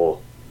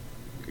thoughtful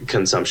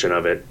consumption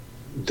of it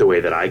the way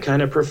that I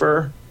kind of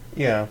prefer.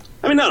 Yeah.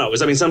 I mean, not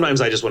always. I mean,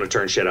 sometimes I just want to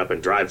turn shit up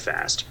and drive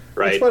fast,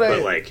 right?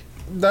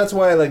 That's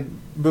why, like,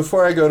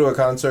 before I go to a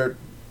concert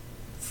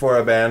for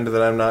a band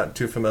that I'm not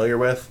too familiar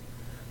with,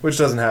 which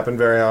doesn't happen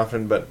very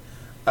often, but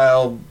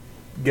I'll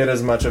get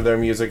as much of their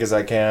music as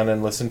I can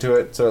and listen to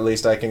it, so at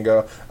least I can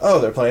go, oh,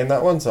 they're playing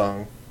that one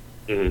song.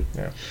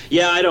 Mm-hmm.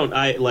 Yeah,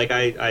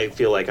 I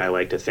feel like I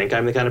like to think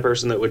I'm the kind of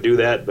person that would do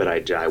that, but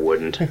I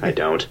wouldn't. I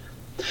don't.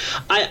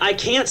 I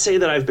can't say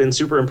that I've been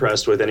super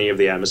impressed with any of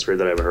the Atmosphere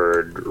that I've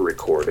heard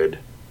recorded.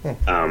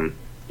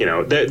 You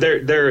know,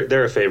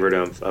 they're a favorite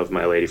of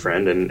my lady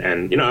friend,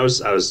 and you know, I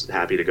was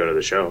happy to go to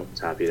the show. I was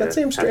happy that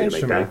seems strange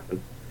to me.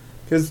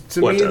 Because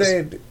to me,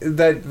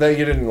 that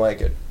you didn't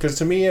like it. Because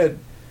to me,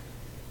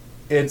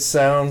 it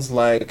sounds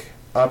like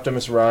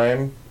Optimus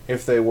Rhyme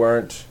if they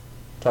weren't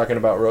talking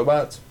about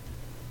robots.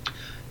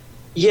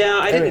 Yeah,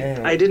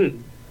 I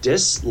didn't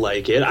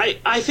dislike it.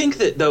 I think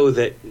that, though,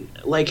 that,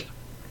 like,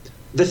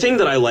 the thing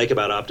that I like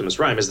about Optimus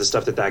Rhyme is the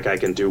stuff that guy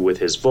can do with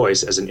his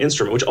voice as an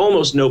instrument, which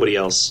almost nobody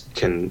else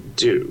can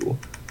do.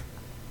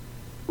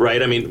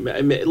 Right? I mean,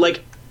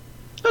 like,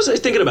 I was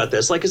thinking about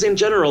this, like, because in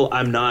general,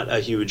 I'm not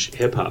a huge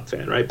hip-hop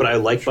fan, right? But I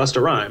like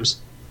Busta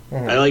Rhymes.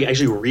 Mm-hmm. I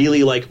actually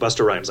really like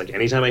Busta Rhymes. Like,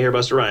 anytime I hear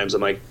Busta Rhymes,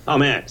 I'm like, oh,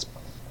 man, it's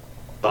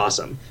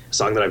awesome. A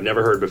song that I've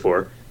never heard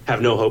before.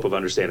 Have no hope of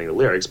understanding the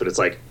lyrics, but it's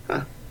like,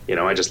 huh, you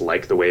know, I just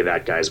like the way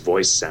that guy's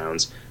voice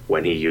sounds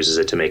when he uses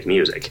it to make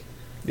music.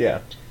 Yeah.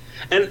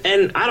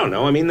 And I don't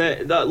know. I mean,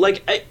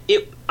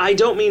 I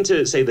don't mean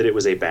to say that it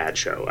was a bad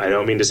show. I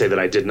don't mean to say that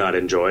I did not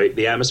enjoy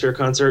the Atmosphere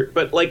concert,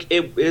 but, like,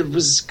 it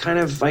was kind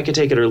of, I could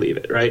take it or leave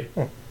it, right?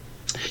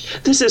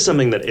 This is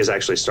something that is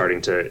actually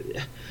starting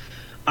to...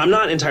 I'm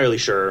not entirely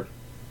sure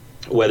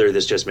whether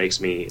this just makes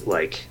me,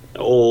 like,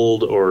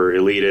 old or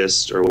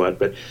elitist or what,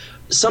 but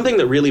something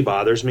that really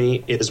bothers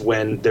me is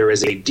when there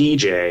is a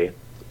DJ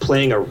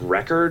playing a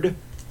record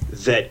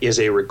that is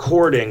a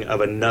recording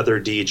of another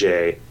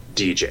DJ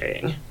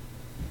DJing.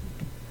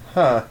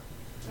 Huh.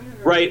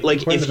 Right?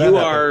 Like, if you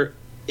are...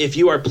 if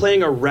you are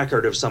playing a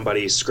record of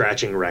somebody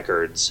scratching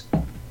records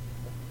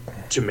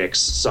to mix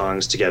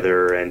songs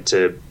together and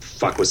to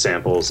fuck with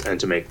samples and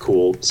to make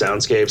cool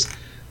soundscapes,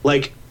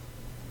 like,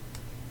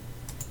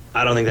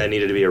 I don't think that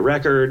needed to be a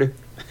record,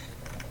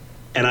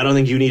 and I don't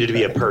think you needed to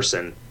be a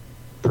person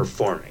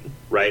performing,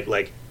 right?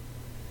 Like,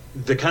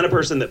 the kind of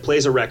person that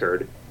plays a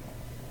record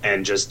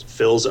and just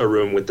fills a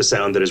room with the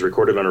sound that is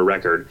recorded on a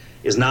record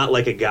is not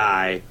like a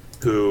guy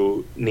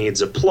who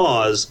needs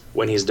applause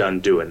when he's done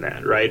doing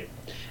that, right?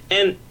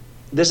 And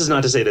this is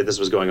not to say that this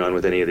was going on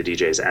with any of the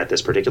DJs at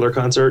this particular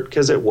concert,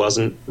 because it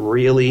wasn't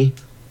really,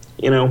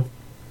 you know.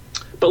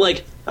 But,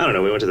 like, I don't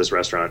know, we went to this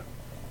restaurant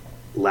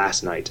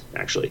last night,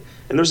 actually,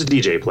 and there was a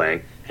DJ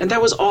playing, and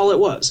that was all it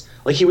was.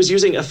 Like, he was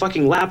using a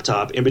fucking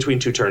laptop in between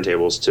two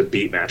turntables to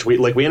beat match. We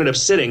ended up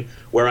sitting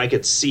where I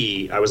could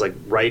see, I was, like,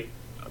 right,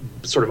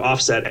 sort of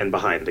offset and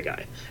behind the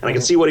guy, and I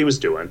could see what he was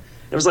doing.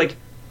 And it was like,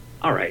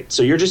 all right,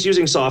 so you're just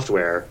using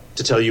software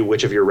to tell you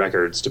which of your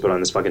records to put on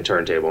this fucking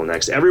turntable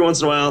next. Every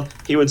once in a while,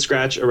 he would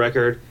scratch a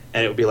record,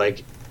 and it would be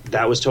like,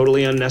 that was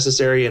totally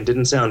unnecessary and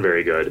didn't sound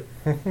very good.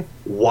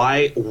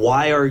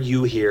 Why are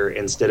you here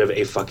instead of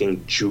a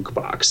fucking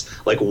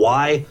jukebox? Like,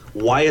 why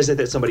is it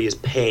that somebody is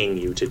paying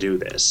you to do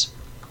this?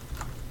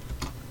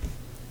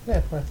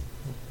 Yeah.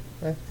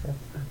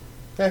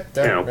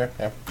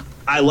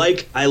 I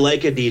like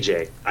a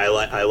DJ.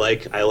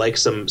 I like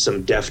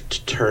some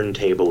deft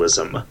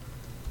turntablism.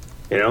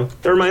 You know,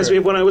 that reminds me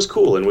of when I was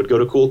cool and would go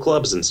to cool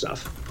clubs and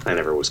stuff. I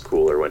never was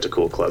cool or went to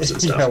cool clubs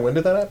and stuff. Yeah, when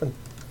did that happen?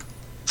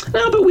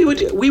 No, but we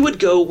would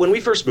go when we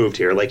first moved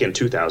here, like in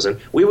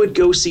 2000. We would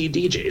go see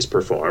DJs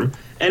perform,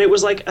 and it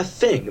was like a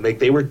thing. Like,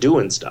 they were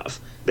doing stuff,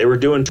 they were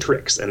doing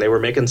tricks, and they were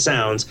making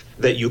sounds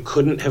that you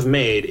couldn't have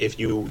made if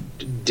you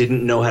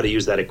didn't know how to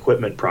use that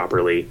equipment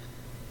properly,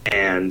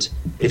 and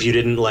if you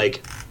didn't,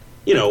 like,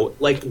 you know,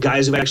 like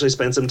guys who've actually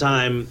spent some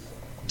time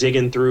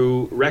digging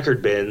through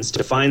record bins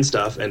to find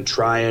stuff and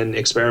try and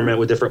experiment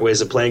with different ways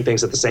of playing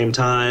things at the same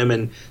time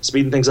and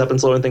speeding things up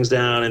and slowing things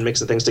down and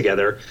mixing things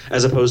together,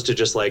 as opposed to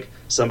just like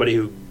somebody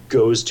who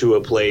goes to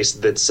a place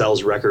that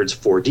sells records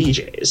for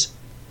DJs.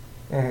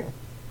 Mm-hmm.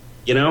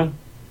 You know?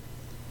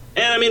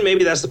 And I mean,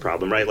 maybe that's the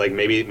problem, right? Like,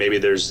 maybe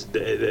there's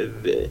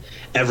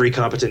every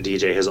competent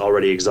DJ has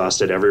already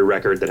exhausted every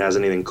record that has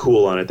anything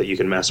cool on it that you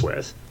can mess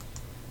with.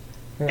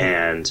 Mm-hmm.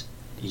 And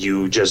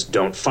you just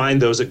don't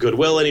find those at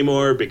Goodwill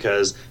anymore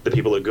because the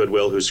people at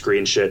Goodwill who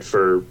screen shit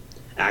for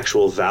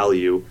actual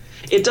value.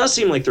 It does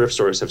seem like thrift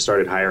stores have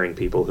started hiring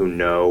people who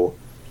know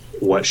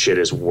what shit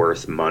is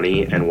worth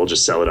money and will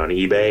just sell it on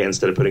eBay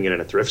instead of putting it in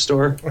a thrift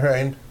store.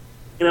 Right.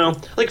 You know,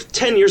 like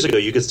 10 years ago,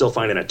 you could still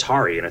find an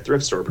Atari in a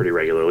thrift store pretty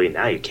regularly.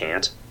 Now you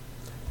can't.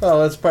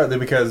 Well, that's partly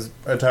because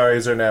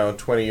Ataris are now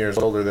 20 years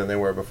older than they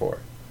were before.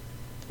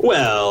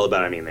 Well,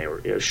 but I mean, they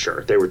were,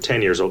 sure, they were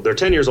 10 years old. They're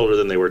 10 years older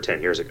than they were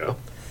 10 years ago.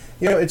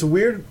 You know, it's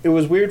weird. It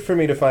was weird for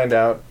me to find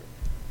out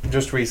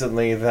just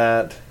recently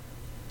that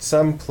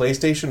some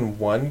PlayStation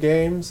 1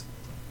 games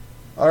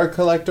are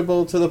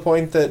collectible to the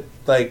point that,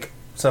 like,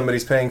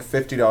 somebody's paying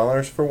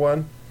 $50 for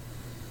one.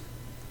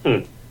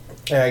 Hmm.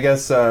 And I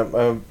guess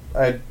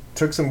I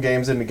took some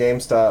games into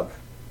GameStop,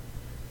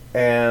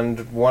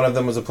 and one of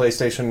them was a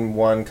PlayStation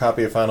 1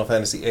 copy of Final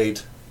Fantasy VIII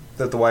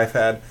that the wife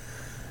had.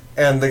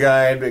 And the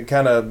guy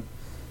kind of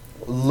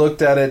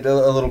looked at it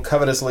a little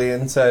covetously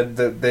and said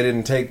that they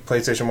didn't take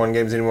PlayStation 1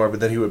 games anymore, but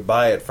that he would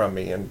buy it from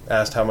me, and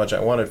asked how much I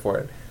wanted for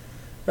it.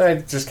 And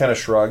I just kind of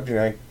shrugged. You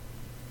know, I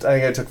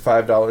think I took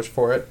 $5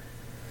 for it.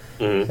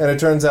 Mm-hmm. And it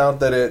turns out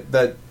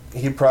that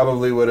he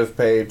probably would have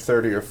paid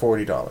 $30 or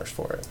 $40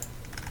 for it.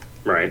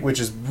 Right. Which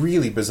is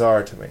really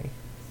bizarre to me.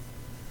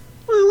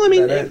 Well, I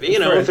mean,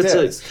 if it's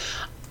disc.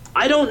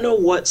 I don't know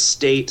what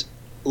state,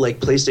 like,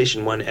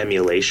 PlayStation 1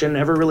 emulation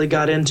ever really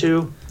got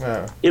into.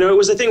 Oh. You know, it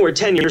was a thing where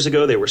 10 years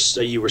ago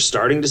you were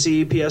starting to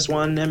see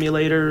PS1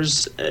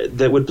 emulators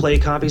that would play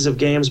copies of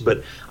games,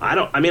 but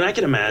I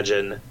can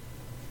imagine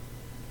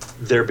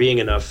there being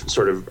enough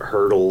sort of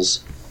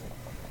hurdles.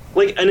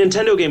 Like, a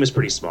Nintendo game is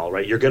pretty small,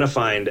 right? You're going to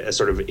find a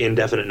sort of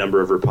indefinite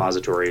number of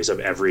repositories of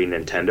every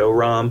Nintendo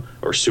ROM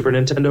or Super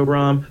Nintendo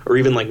ROM, or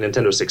even, like,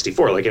 Nintendo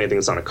 64. Like, anything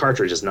that's on a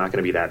cartridge is not going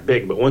to be that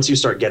big. But once you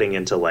start getting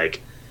into,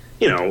 like,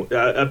 you know,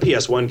 a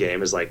PS1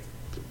 game is, like,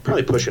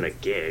 probably pushing a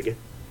gig.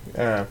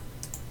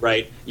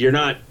 Right? You're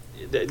not...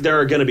 There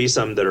are going to be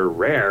some that are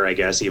rare, I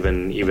guess,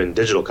 even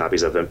digital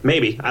copies of them.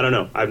 Maybe. I don't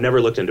know. I've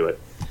never looked into it.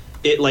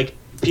 It, like...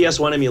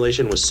 PS1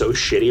 emulation was so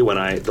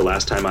shitty the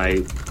last time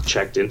I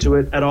checked into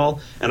it at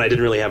all, and I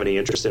didn't really have any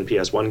interest in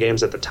PS1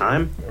 games at the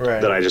time, right,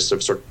 that I just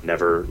have sort of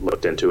never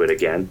looked into it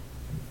again.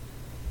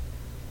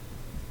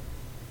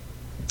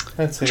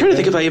 I'm trying to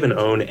think if I even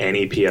own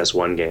any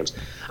PS1 games.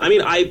 I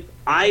mean,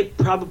 I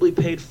probably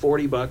paid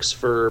 $40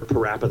 for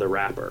Parappa the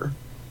Rapper.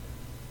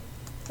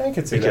 I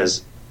could see that.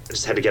 Because I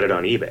just had to get it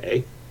on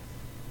eBay.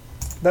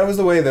 That was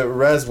the way that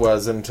Rez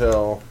was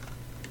until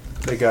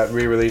they got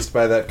re-released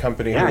by that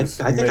company. Yeah, I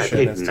think I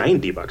paid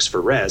 $90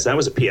 for Rez. That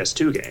was a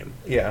PS2 game.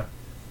 Yeah.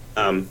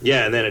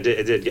 Yeah, and then it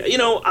did. You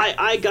know,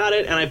 I got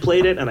it and I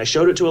played it and I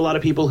showed it to a lot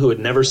of people who had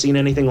never seen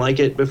anything like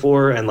it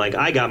before, and like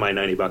I got my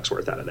 $90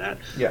 worth out of that.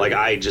 Yeah. Like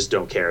I just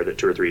don't care that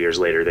 2 or 3 years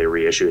later they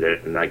reissued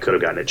it and I could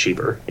have gotten it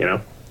cheaper. You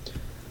know.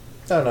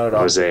 No, not at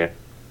all. It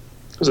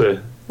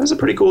was a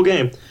pretty cool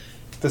game.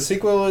 The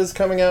sequel is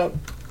coming out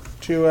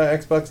to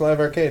Xbox Live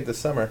Arcade this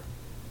summer.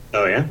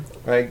 Oh yeah.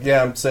 Like,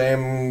 yeah,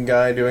 same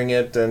guy doing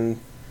it, and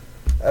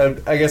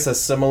I guess a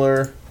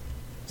similar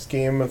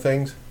scheme of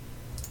things.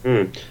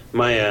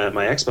 My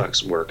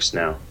Xbox works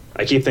now.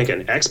 I keep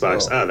thinking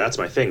Xbox. That's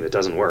my thing that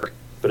doesn't work,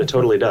 but it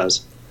totally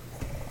does.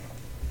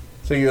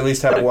 So you at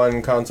least have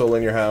one console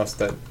in your house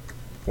that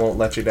won't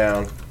let you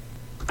down.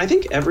 I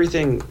think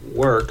everything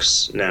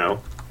works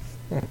now.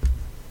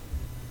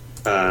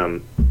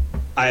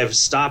 I have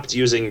stopped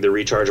using the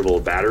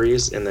rechargeable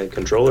batteries in the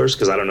controllers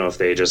because I don't know if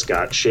they just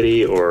got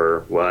shitty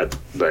or what,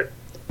 but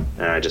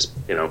I'm just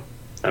going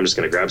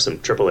to grab some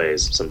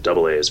AAAs, some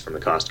AA's from the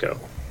Costco.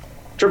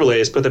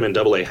 AAA's, put them in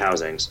AA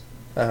housings.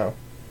 Oh.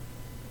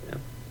 Yeah.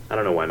 I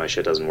don't know why my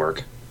shit doesn't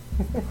work.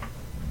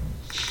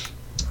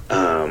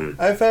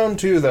 I found,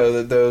 too, though,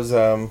 that those,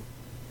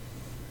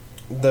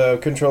 the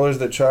controllers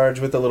that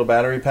charge with the little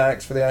battery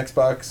packs for the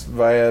Xbox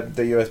via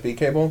the USB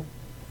cable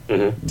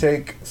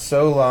take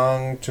so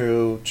long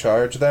to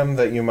charge them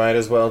that you might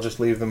as well just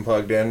leave them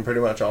plugged in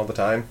pretty much all the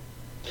time.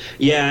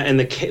 Yeah, and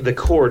the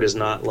cord is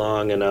not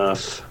long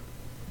enough.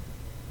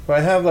 Well,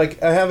 I have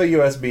a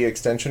USB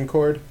extension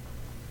cord,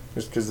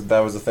 just because that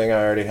was the thing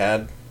I already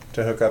had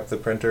to hook up the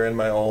printer in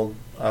my old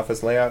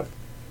office layout.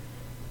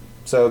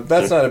 So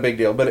that's not a big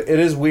deal, but it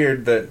is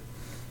weird that...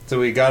 So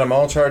we got them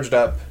all charged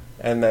up,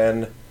 and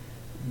then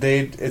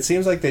it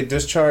seems like they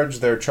discharge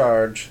their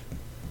charge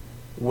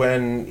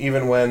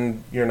even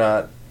when you're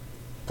not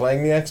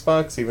playing the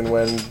Xbox, even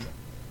when...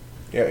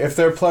 if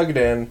they're plugged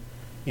in,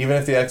 even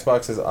if the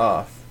Xbox is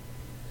off,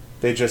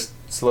 they just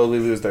slowly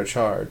lose their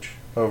charge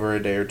over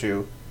a day or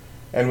two.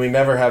 And we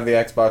never have the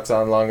Xbox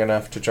on long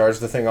enough to charge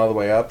the thing all the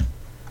way up.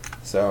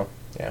 So,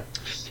 yeah.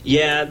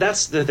 Yeah,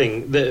 that's the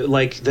thing. The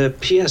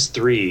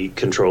PS3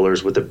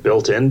 controllers with the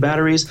built-in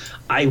batteries,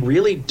 I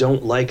really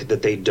don't like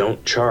that they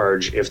don't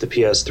charge if the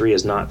PS3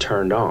 is not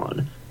turned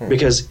on.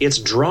 Because it's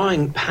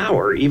drawing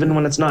power even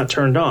when it's not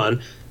turned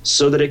on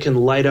so that it can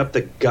light up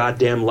the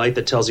goddamn light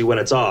that tells you when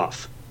it's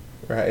off.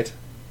 Right.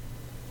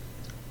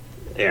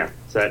 Yeah.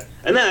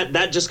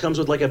 That just comes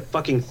with like a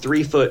fucking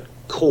 3-foot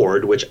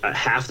cord, which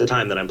half the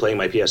time that I'm playing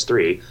my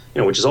PS3,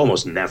 which is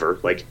almost never,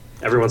 like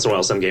every once in a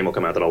while some game will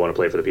come out that I'll want to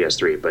play for the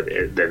PS3, but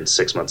then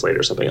 6 months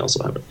later something else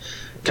will happen.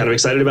 Kind of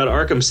excited about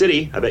Arkham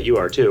City. I bet you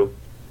are too.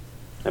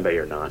 I bet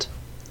you're not,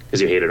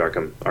 because you hated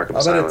Arkham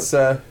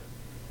Asylum.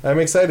 I'm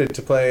excited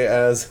to play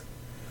as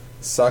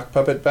sock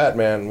puppet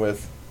Batman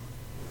with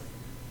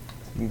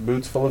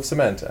boots full of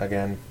cement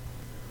again.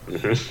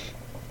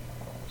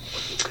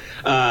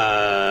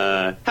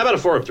 How about a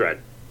forum thread?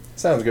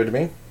 Sounds good to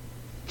me.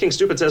 King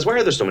Stupid says, why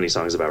are there so many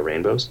songs about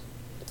rainbows?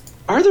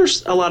 Are there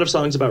a lot of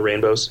songs about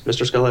rainbows,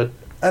 Mr. Skullhead?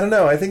 I don't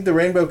know. I think the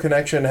Rainbow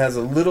Connection has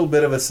a little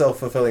bit of a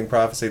self-fulfilling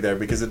prophecy there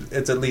because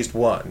it's at least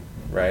one,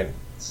 right?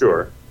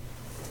 Sure.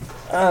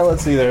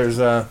 Let's see. There's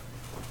the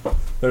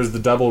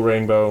Double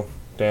Rainbow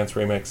Dance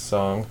Remix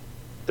song.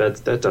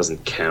 That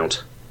doesn't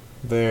count.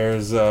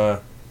 There's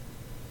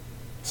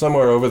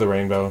Somewhere Over the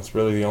Rainbow. It's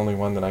really the only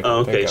one that I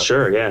can think of. Okay,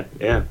 sure, yeah.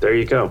 There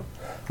you go.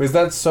 Because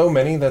that's so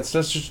many. That's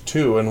just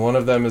two, and one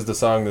of them is the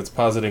song that's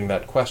positing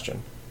that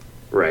question.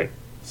 Right.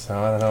 So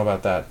I don't know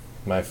about that,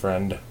 my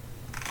friend.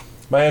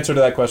 My answer to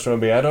that question would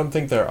be, I don't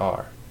think there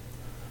are.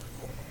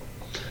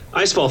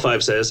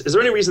 Icefall5 says, is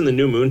there any reason the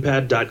new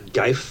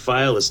moonpad.gif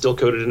file is still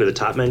coded into the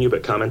top menu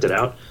but commented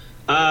out?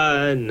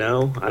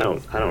 No, I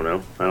don't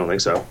know. I don't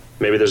think so.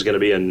 Maybe there's going to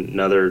be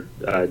another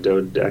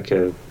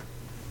dodecasphere.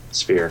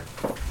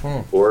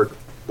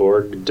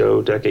 Borg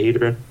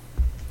dodecahedron?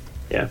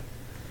 Yeah.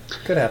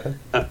 Could happen.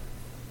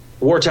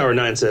 War Tower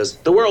 9 says,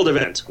 the World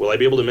event. Will I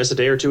be able to miss a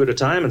day or two at a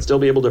time and still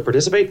be able to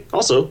participate?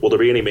 Also, will there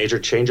be any major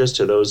changes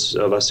to those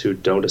of us who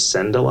don't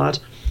ascend a lot?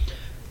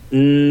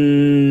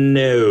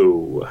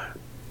 No.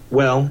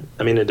 Well,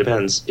 I mean, it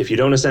depends. If you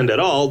don't ascend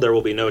at all, there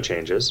will be no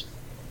changes.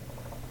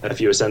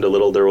 If you ascend a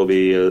little, there will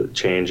be a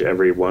change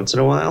every once in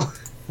a while.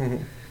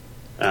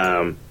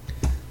 The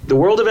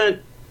World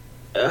event...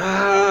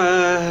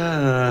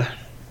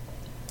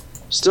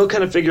 still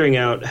kind of figuring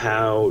out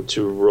how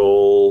to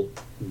roll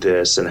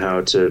this and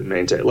how to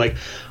maintain. Like,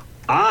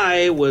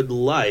 I would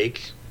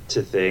like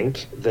to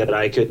think that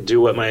I could do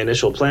what my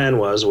initial plan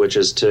was, which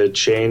is to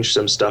change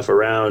some stuff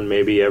around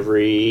maybe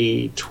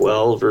every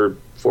 12 or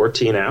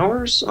 14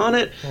 hours on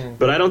it.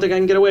 But I don't think I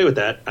can get away with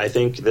that. I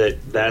think that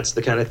that's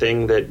the kind of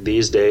thing that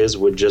these days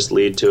would just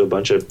lead to a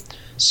bunch of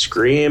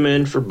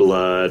screaming for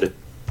blood.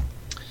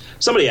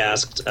 Somebody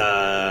asked, and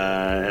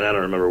I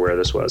don't remember where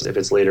this was, if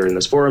it's later in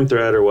this forum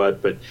thread or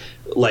what, but,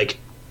 like,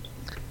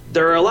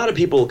 there are a lot of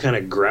people kind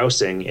of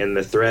grousing in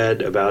the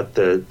thread about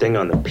the thing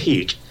on the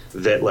peak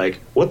that,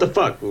 like, what the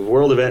fuck,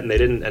 world event, and they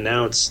didn't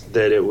announce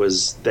that it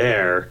was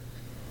there.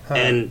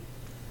 And,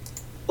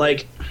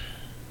 like,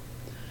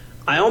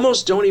 I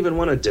almost don't even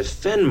want to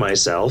defend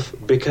myself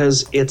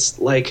because it's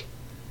like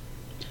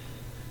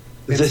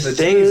the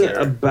thing teaser.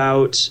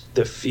 about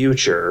the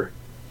future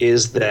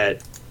is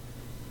that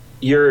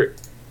you're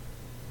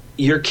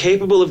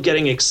capable of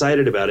getting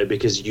excited about it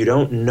because you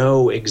don't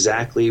know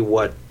exactly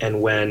what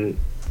and when,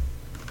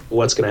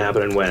 what's going to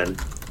happen and when,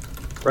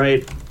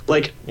 right?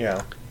 Like,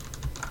 Yeah.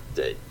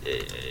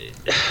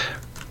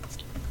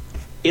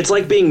 It's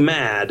like being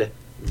mad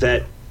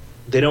that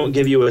they don't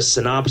give you a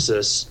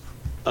synopsis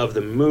of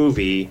the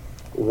movie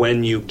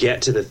when you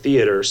get to the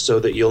theater so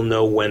that you'll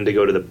know when to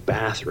go to the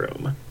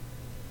bathroom.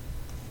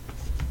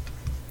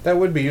 That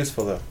would be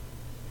useful, though.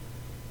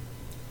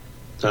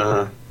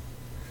 Uh-huh.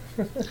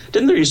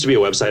 Didn't there used to be a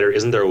website, or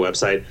isn't there a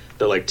website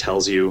that like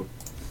tells you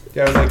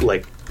Yeah, it was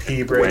like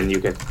pee break. when you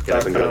can get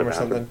up and go to the or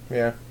bathroom? something.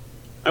 Yeah.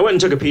 I went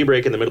and took a pee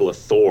break in the middle of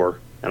Thor,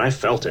 and I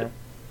felt it.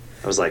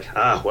 I was like,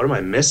 what am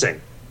I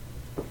missing?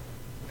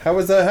 How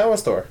was that? How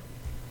was Thor?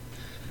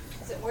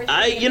 Is it worth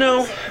You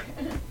know,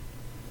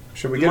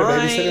 Should we get a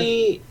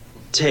babysitter? my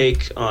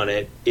take on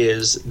it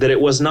is that it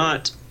was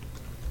not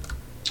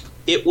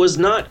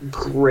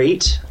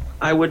great,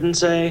 I wouldn't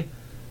say,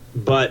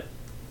 but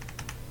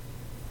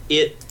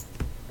I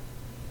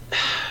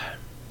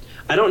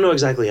don't know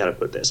exactly how to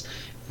put this.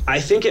 I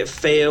think it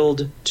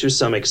failed to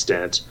some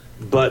extent,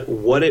 but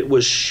what it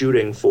was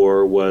shooting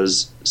for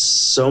was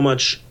so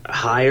much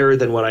higher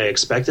than what I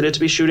expected it to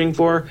be shooting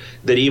for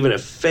that even a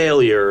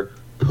failure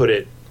put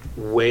it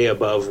way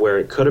above where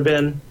it could have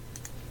been.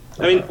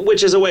 I mean,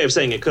 which is a way of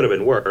saying it could have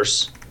been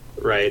worse,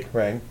 right?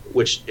 Right.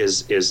 Which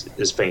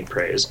is faint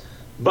praise.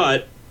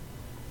 But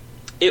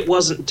it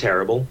wasn't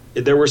terrible.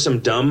 There were some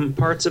dumb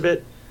parts of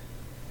it.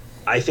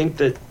 I think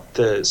that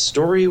the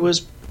story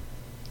was...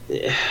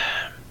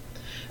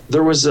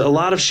 There was a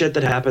lot of shit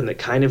that happened that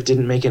kind of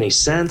didn't make any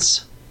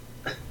sense.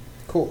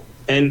 Cool.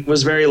 And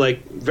was very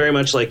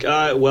much like,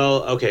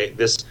 well, okay,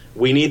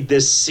 we need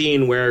this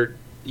scene where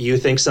you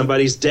think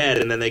somebody's dead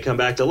and then they come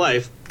back to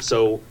life,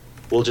 so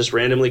we'll just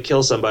randomly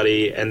kill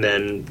somebody and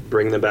then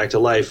bring them back to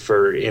life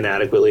for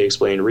inadequately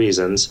explained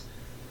reasons,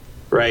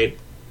 right?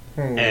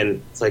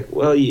 And it's like,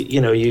 well,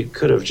 you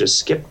could have just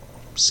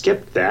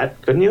skipped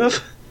that, couldn't you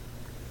have?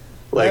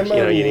 Like, I'm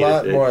a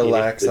lot more you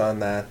lax on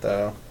that,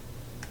 though.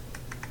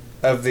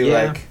 Of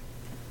the,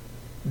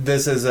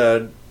 this is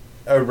a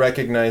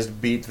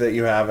recognized beat that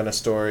you have in a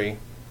story,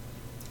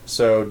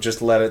 so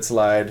just let it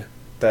slide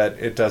that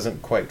it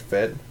doesn't quite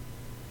fit.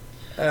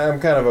 I'm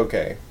kind of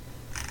okay.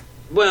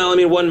 Well, I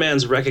mean, one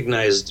man's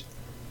recognized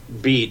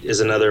beat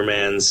is another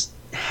man's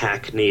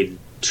hackneyed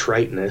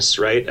triteness,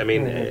 right? I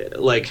mean,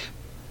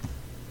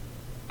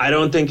 I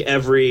don't think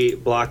every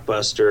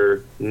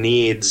blockbuster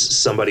needs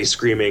somebody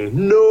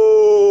screaming,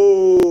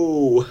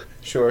 "No!"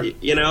 Sure.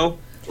 You know?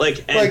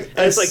 And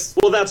it's like,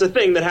 well, that's a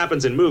thing that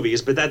happens in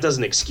movies, but that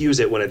doesn't excuse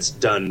it when it's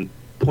done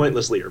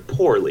pointlessly or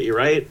poorly,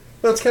 right?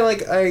 Well, it's kind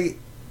of like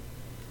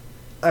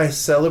I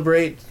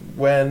celebrate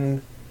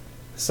when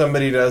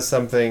somebody does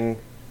something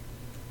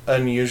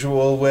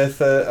unusual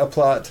with a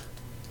plot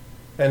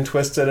and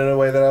twist it in a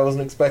way that I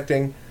wasn't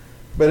expecting.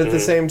 But at the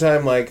same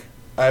time, like,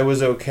 I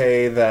was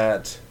okay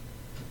that,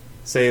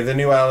 say, the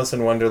new Alice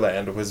in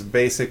Wonderland was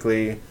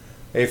basically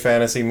a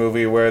fantasy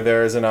movie where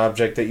there is an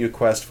object that you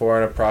quest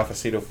for and a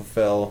prophecy to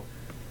fulfill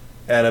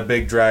and a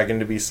big dragon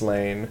to be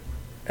slain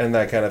and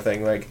that kind of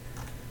thing. Like,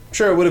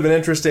 sure, it would have been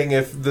interesting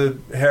if the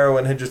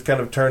heroine had just kind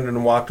of turned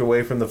and walked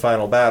away from the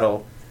final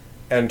battle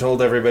and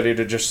told everybody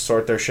to just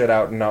sort their shit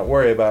out and not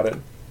worry about it.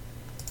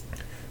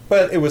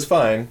 But it was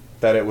fine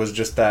that it was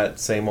just that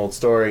same old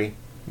story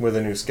with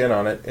a new skin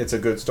on it. It's a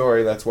good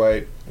story, that's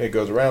why it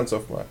goes around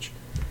so much.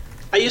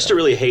 I used to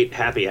really hate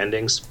happy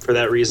endings for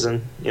that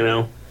reason, you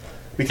know?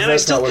 Because and I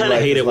still kind of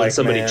hate it when like,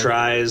 somebody man.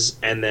 tries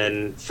and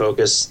then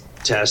focus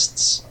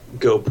tests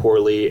go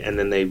poorly and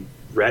then they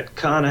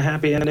retcon a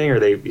happy ending, or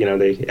they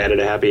edit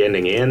a happy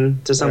ending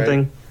in to something.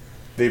 Right.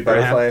 The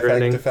butterfly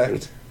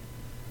effect.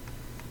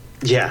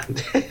 Yeah.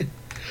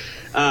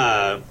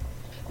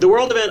 The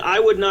World event, I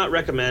would not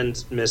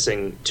recommend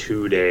missing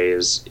 2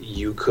 days.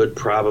 You could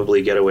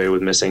probably get away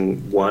with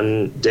missing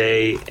 1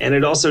 day, and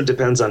it also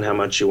depends on how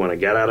much you want to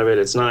get out of it.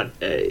 It's not...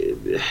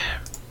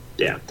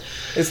 yeah.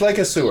 It's like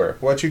a sewer.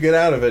 What you get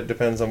out of it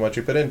depends on what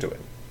you put into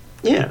it.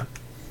 Yeah.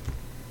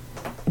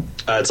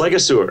 It's like a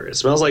sewer. It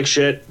smells like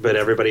shit, but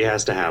everybody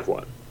has to have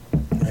one.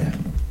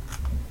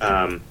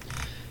 Yeah.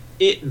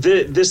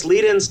 This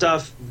lead-in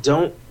stuff,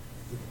 don't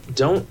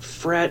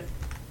fret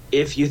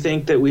if you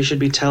think that we should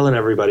be telling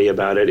everybody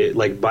about it.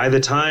 Like, by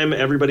the time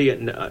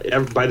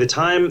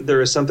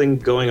there is something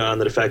going on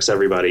that affects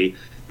everybody,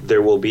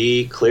 there will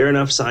be clear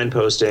enough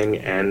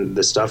signposting, and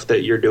the stuff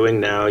that you're doing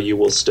now, you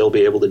will still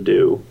be able to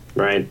do,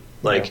 right?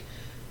 Like,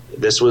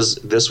 this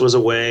was a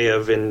way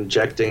of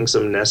injecting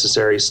some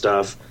necessary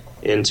stuff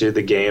into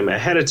the game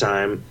ahead of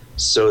time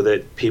so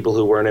that people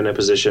who weren't in a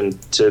position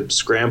to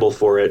scramble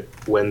for it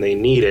when they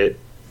need it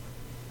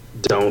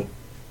don't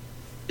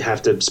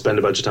have to spend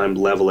a bunch of time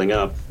leveling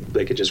up.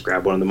 They could just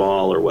grab one in the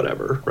mall or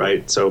whatever,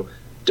 right? So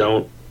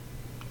don't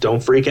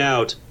freak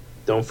out.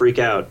 Don't freak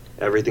out.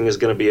 Everything is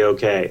going to be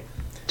okay.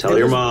 Tell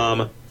your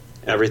mom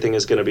everything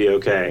is going to be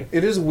okay.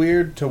 It is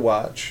weird to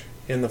watch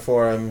in the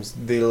forums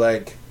the,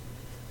 like,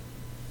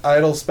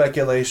 idle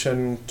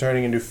speculation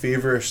turning into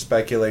feverish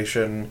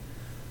speculation,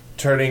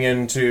 turning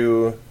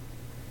into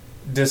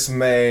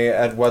dismay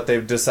at what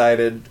they've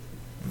decided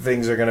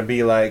things are going to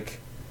be like,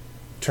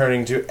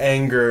 turning to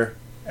anger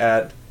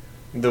at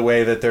the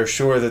way that they're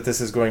sure that this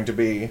is going to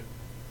be,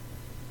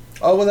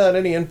 all without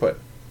any input.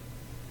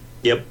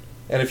 Yep.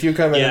 And if you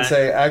come in and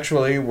say,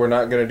 actually, we're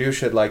not going to do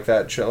shit like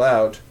that, chill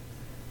out,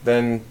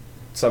 then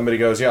somebody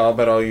goes, yeah, I'll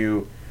bet all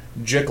you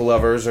Jick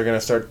lovers are going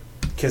to start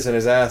kissing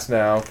his ass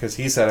now because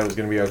he said it was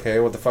going to be okay.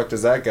 What the fuck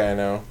does that guy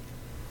know?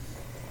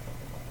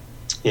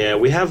 Yeah,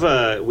 we have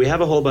a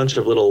whole bunch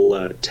of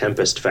little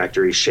Tempest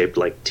factories shaped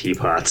like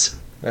teapots,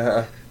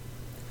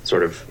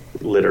 sort of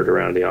littered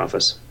around the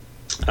office.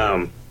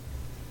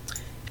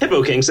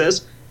 Hippo King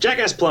says,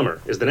 Jackass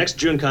Plumber, is the next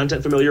June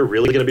content familiar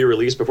really going to be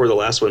released before the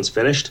last one's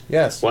finished?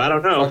 Yes. Well, I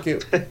don't know. Fuck you.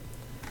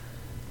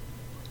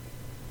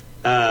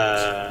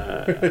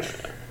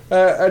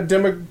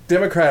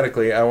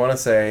 Democratically, I want to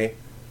say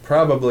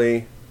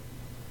probably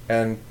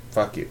and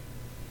fuck you.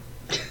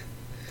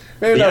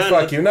 Maybe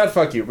not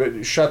fuck you,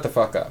 but shut the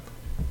fuck up.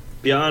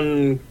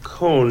 Beyond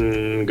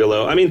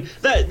Congolo. I mean,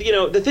 that, you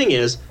know, the thing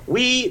is,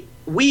 we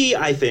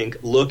I think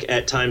look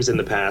at times in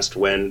the past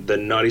when the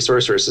Naughty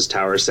Sorceress's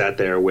tower sat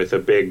there with a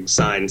big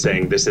sign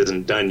saying this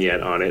isn't done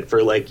yet on it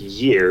for like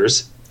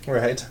years.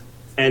 Right.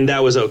 And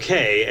that was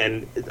okay,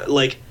 and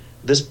like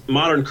this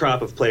modern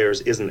crop of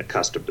players isn't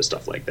accustomed to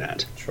stuff like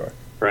that. Sure.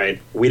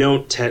 Right? We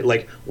don't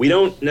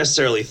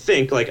necessarily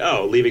think like,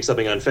 oh, leaving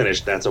something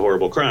unfinished, that's a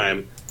horrible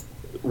crime.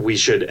 We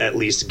should at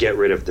least get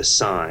rid of the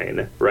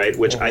sign, right?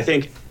 Which I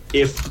think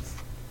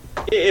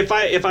if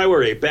I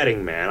were a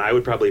betting man, I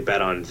would probably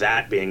bet on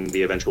that being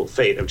the eventual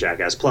fate of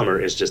Jackass Plumber,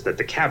 is just that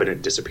the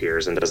cabinet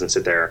disappears and doesn't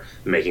sit there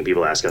making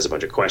people ask us a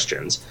bunch of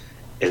questions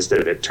instead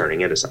of it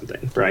turning into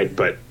something, right?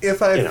 But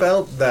if I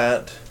felt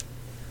that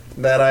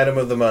item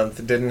of the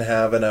month didn't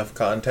have enough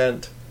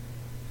content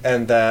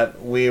and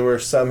that we were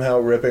somehow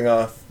ripping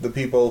off the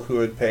people who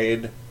had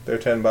paid their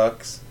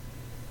 $10,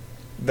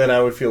 then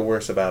I would feel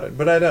worse about it.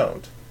 But I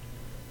don't.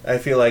 I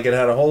feel like it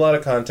had a whole lot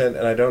of content,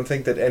 and I don't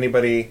think that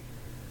anybody's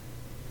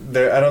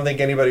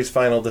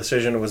final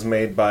decision was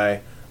made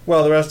by,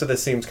 well, the rest of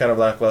this seems kind of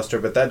lackluster,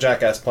 but that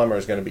Jackass Plumber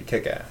is going to be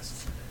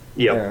kick-ass.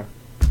 Yep. Yeah.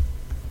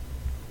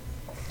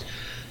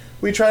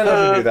 We try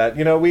not to do that.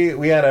 You know,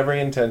 we had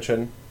every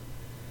intention.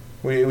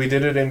 We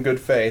did it in good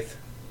faith.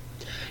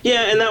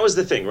 Yeah, and that was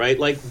the thing, right?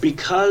 Like,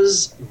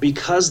 because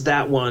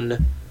that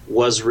one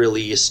was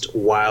released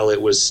while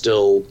it was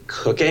still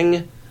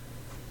cooking,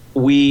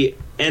 we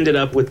ended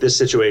up with this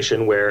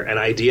situation where an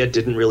idea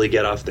didn't really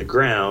get off the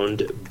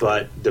ground,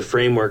 but the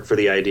framework for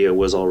the idea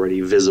was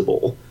already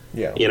visible.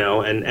 Yeah. You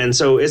know, and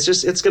so it's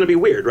going to be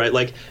weird, right?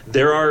 Like,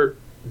 there are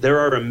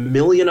a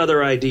million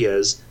other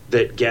ideas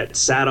that get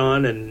sat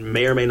on and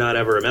may or may not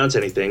ever amount to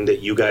anything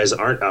that you guys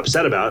aren't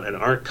upset about and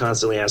aren't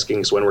constantly asking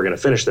us when we're going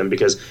to finish them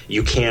because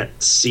you can't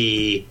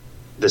see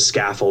the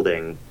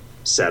scaffolding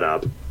set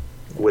up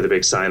with a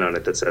big sign on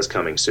it that says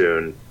coming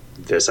soon,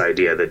 this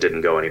idea that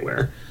didn't go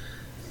anywhere.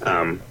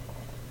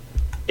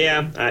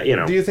 You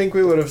know. Do you think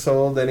we would have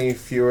sold any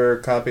fewer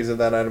copies of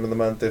that item of the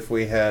month if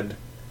we had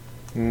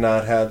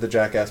not had the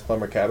Jackass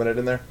Plumber cabinet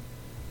in there?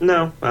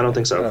 No, I don't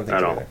think so. I don't think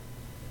at so all. Either.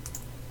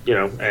 You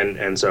know,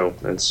 and so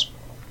it's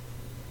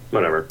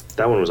whatever.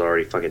 That one was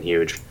already fucking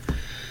huge.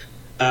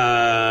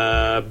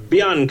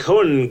 Beyond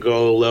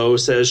Congolo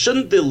says,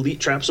 shouldn't the elite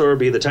Trapsaur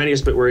be the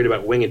tiniest bit worried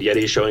about winged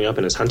Yeti showing up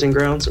in his hunting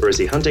grounds, or is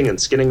he hunting and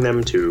skinning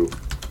them too?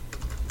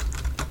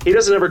 He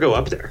doesn't ever go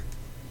up there.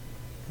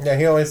 Yeah,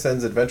 he always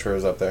sends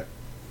adventurers up there.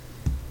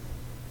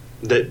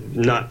 That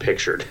not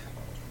pictured.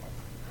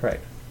 Right.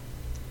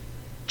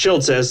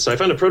 Chilled says, so I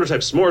found a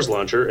prototype s'mores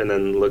launcher, and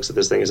then looks at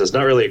this thing and says,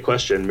 not really a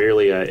question,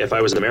 merely if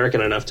I was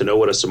American enough to know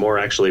what a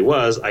s'more actually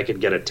was, I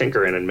could get a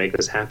tinker in and make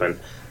this happen.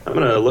 I'm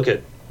going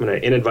to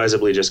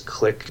inadvisably just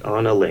click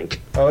on a link.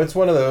 Oh, it's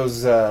one of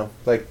those,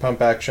 like,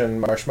 pump-action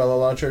marshmallow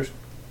launchers.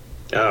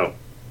 Oh.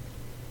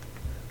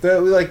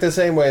 They're like the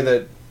same way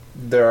that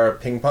there are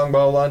ping-pong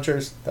ball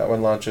launchers. That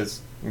one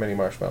launches mini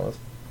marshmallows.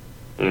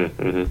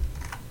 Mm-hmm.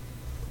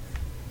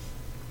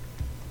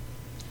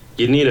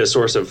 You need a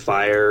source of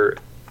fire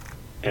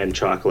and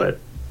chocolate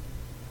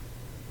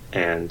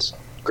and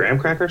graham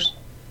crackers?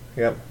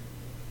 Yep.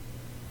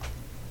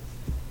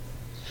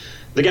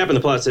 The Gap in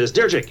the Plot says,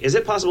 Dear Chick, is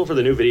it possible for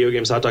the new Video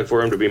Games Hot Dog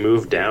Forum to be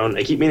moved down?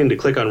 I keep meaning to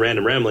click on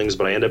Random Ramblings,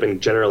 but I end up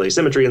in General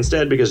Asymmetry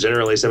instead because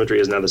General Asymmetry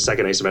is now the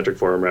second asymmetric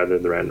forum rather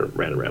than the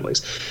Random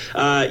Ramblings.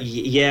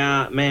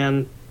 Yeah,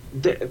 man.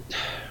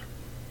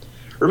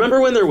 Remember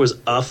when there was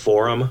a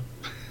forum?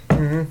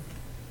 Mm-hmm.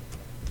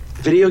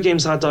 Video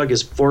Games Hot Dog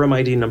is forum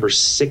ID number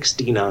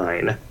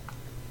 69.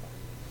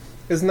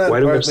 Isn't that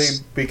partly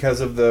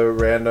because of the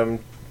random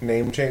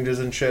name changes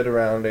and shit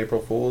around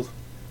April Fool's?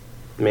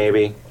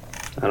 Maybe.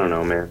 I don't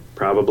know, man.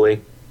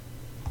 Probably.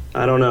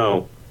 I don't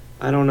know,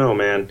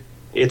 man.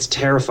 It's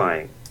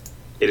terrifying.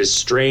 It is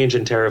strange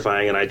and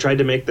terrifying, and I tried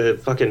to make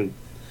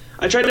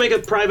I tried to make a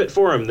private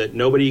forum that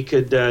nobody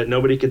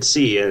could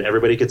see and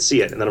everybody could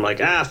see it. And then I'm like,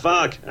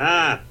 fuck.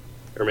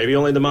 Or maybe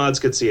only the mods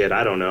could see it.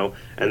 I don't know.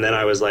 And then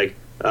I was like,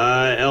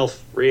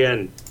 Elf,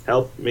 Rian,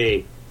 help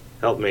me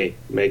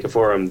make a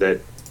forum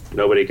that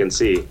nobody can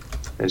see.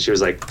 And she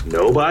was like,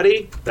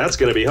 nobody? That's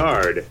going to be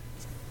hard.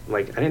 I'm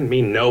like, I didn't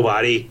mean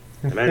nobody.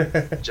 I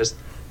meant just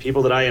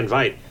people that I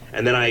invite.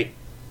 And then I,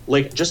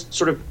 just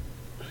sort of,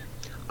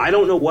 I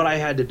don't know what I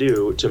had to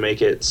do to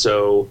make it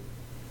so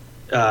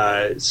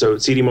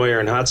CD Moyer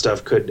and Hot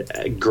Stuff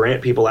could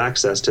grant people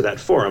access to that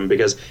forum,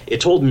 because it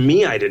told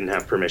me I didn't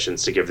have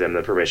permissions to give them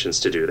the permissions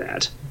to do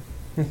that.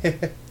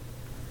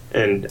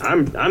 And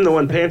I'm the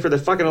one paying for the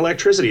fucking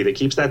electricity that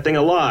keeps that thing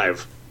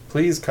alive.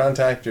 Please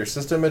contact your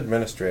system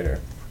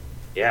administrator.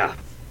 Yeah.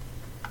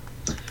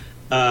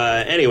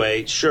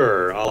 Anyway,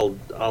 sure,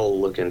 I'll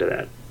look into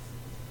that.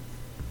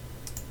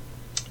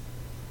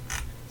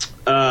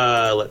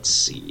 Let's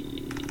see.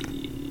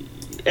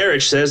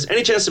 Erich says,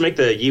 any chance to make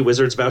the Ye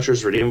Wizards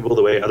vouchers redeemable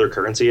the way other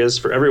currency is?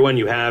 For every one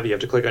you have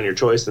to click on your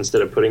choice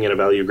instead of putting in a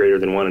value greater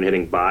than 1 and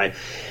hitting buy.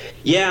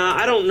 Yeah,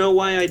 I don't know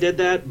why I did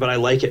that, but I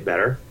like it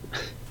better.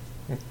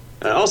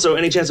 Also,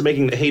 any chance of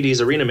making the Hades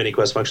Arena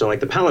mini-quest function like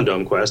the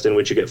Palindome quest, in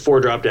which you get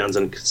 4 drop-downs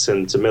and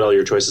submit all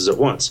your choices at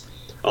once?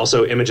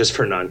 Also, images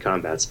for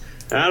non-combats.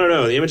 I don't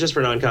know, the images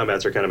for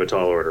non-combats are kind of a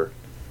tall order.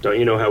 Don't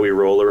you know how we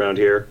roll around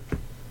here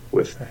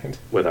with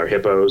our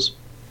hippos?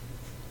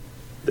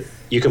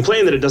 You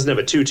complain that it doesn't have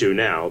a tutu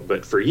now,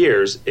 but for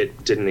years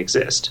it didn't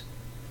exist.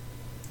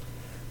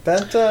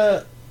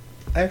 That,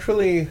 I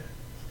actually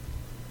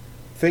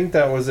think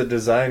that was a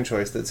design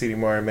choice that CD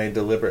Moyer made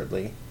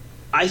deliberately.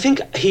 I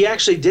think he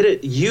actually did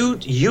it.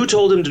 You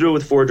told him to do it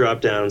with 4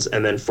 drop-downs,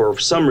 and then for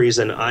some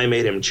reason I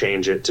made him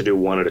change it to do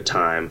 1 at a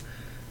time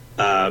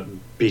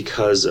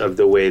because of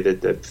the way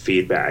that the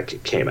feedback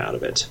came out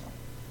of it.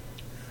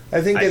 I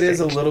think it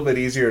is a little bit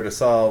easier to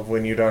solve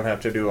when you don't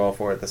have to do all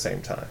 4 at the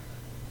same time.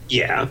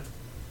 Yeah.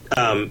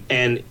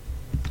 And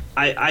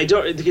I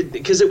don't,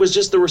 because it was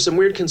just, there were some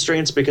weird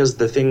constraints because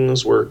the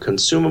things were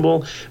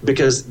consumable,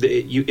 because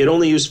it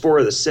only used 4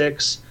 of the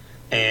 6,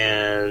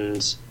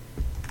 and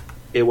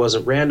it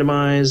wasn't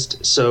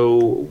randomized,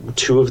 so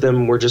 2 of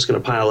them were just going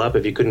to pile up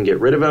if you couldn't get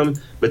rid of them,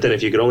 but then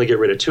if you could only get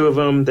rid of 2 of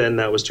them, then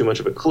that was too much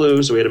of a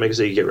clue, so we had to make it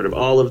so you get rid of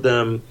all of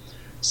them.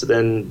 So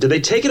then, did they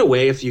take it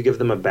away if you give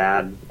them a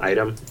bad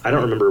item? I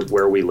don't remember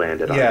where we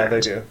landed on that. Yeah, they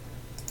do.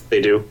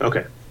 They do?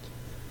 Okay.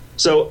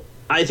 So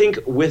I think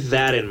with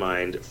that in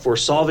mind, for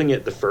solving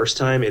it the first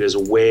time, it is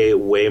way,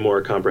 way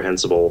more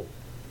comprehensible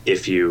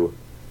if you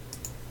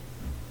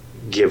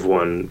give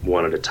one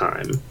at a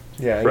time.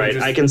 Yeah, right.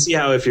 I can see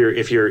how if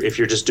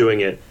you're just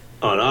doing it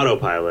on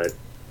autopilot,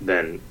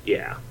 then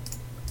yeah,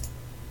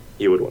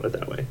 you would want it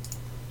that way.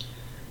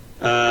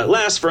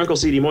 Last, for Uncle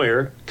CD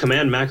Moyer,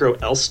 command macro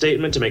else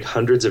statement to make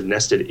hundreds of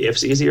nested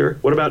ifs easier.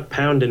 What about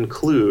pound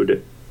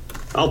include?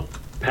 I'll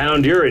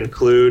pound your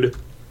include.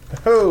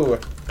 Oh.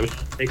 I mean,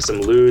 take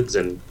some lewds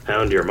and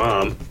pound your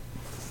mom.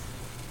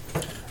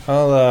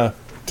 I'll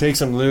take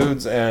some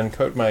lewds and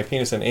coat my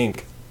penis in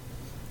ink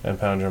and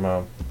pound your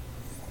mom.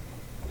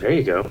 There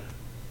you go.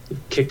 You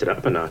kicked it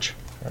up a notch.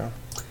 Yeah.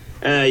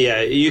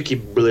 Yuki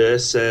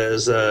Bliss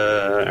says,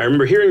 I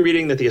remember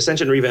reading that the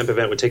Ascension revamp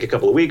event would take a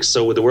couple of weeks,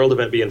 so would the World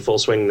event be in full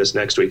swing this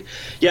next week?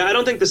 Yeah, I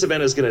don't think this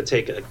event is going to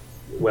take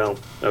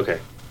okay.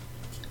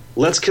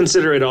 Let's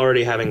consider it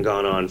already having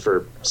gone on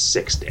for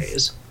 6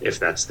 days, if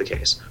that's the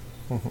case.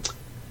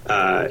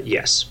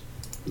 Yes,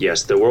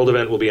 the World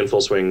event will be in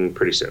full swing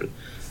pretty soon.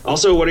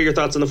 Also, what are your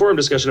thoughts on the forum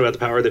discussion about the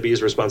power that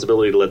B's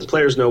responsibility to let the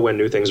players know when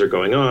new things are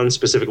going on,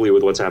 specifically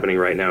with what's happening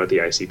right now at the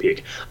IC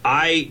Peak?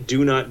 I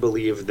do not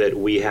believe that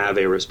we have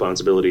a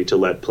responsibility to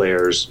let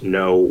players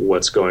know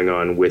what's going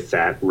on with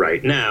that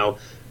right now,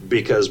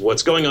 because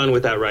what's going on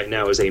with that right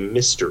now is a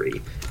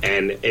mystery,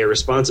 and a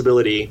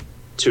responsibility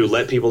to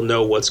let people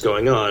know what's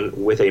going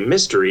on with a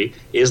mystery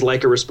is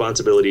like a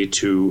responsibility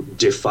to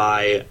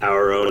defy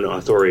our own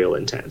authorial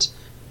intent,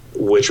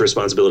 which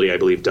responsibility I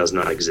believe does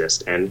not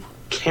exist and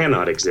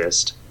cannot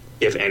exist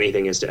if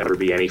anything is to ever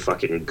be any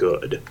fucking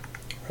good.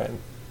 Right.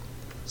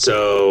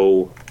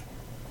 So,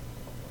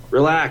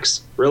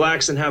 relax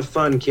and have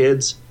fun,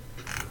 kids.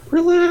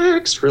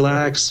 Relax.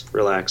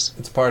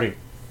 It's a party.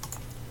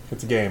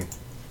 It's a game. You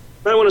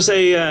might want to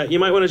say, you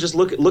might want to just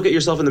look at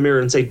yourself in the mirror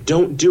and say,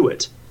 don't do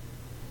it.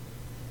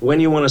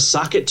 When you want to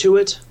sock it to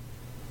it.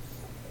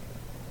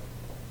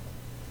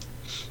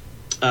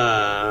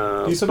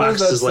 Do you suppose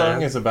that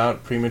song is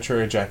about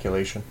premature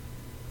ejaculation?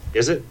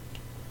 Is it?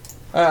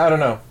 I don't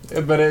know.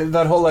 But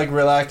that whole,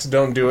 relax,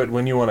 don't do it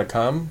when you want to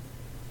come?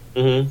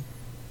 Mm-hmm.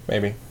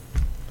 Maybe.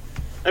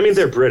 I mean,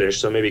 they're British,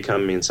 so maybe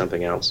come means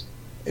something else.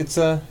 It's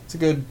a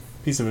good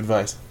piece of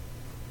advice.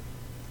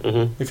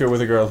 Mm-hmm. If you're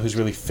with a girl who's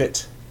really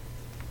fit.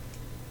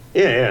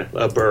 Yeah.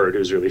 A bird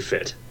who's really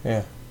fit.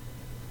 Yeah.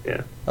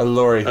 Yeah. A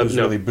lorry who's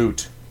really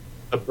boot.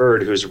 A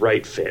bird who's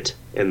right fit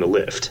in the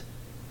lift.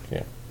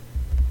 Yeah.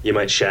 You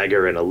might shag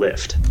her in a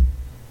lift.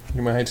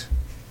 You might.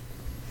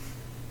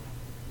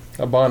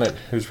 A bonnet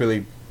who's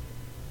really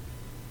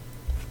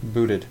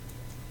booted.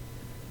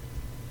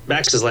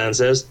 Max's Land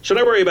says, should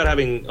I worry about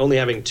only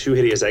having 2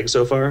 hideous eggs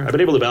so far? I've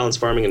been able to balance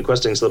farming and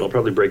questing so that I'll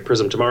probably break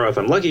Prism tomorrow if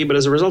I'm lucky, but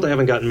as a result I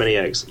haven't gotten many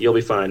eggs. You'll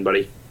be fine,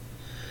 buddy.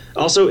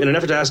 Also, in an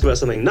effort to ask about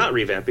something not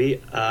revampy,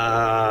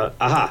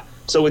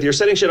 so with your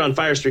setting shit on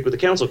fire streak with the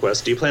council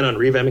quest, do you plan on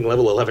revamping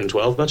level 11,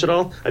 12 much at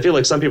all? I feel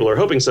like some people are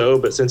hoping so,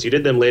 but since you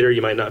did them later,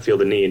 you might not feel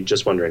the need.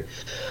 Just wondering.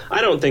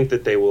 I don't think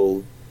that they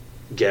will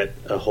get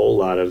a whole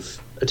lot of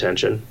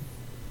attention.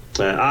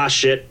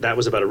 Shit, that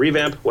was about a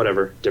revamp.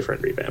 Whatever,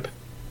 different revamp.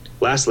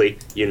 Lastly,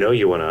 you know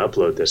you want to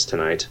upload this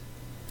tonight.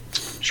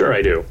 Sure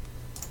I do.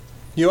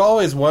 You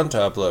always want to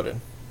upload it.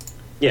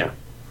 Yeah.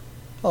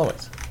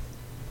 Always.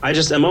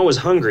 I'm always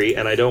hungry,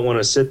 and I don't want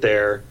to sit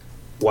there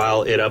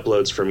while it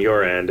uploads from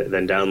your end,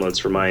 then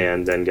downloads from my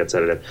end, then gets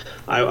edited.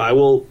 I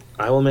will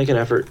make an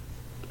effort.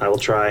 I will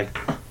try.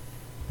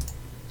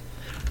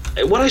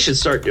 What I should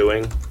start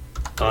doing,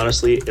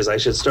 honestly, is I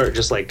should start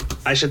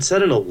I should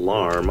set an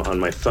alarm on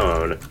my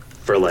phone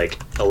for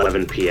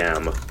 11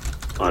 p.m.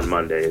 on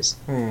Mondays.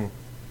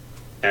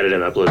 Edit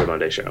and upload the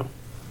Monday show.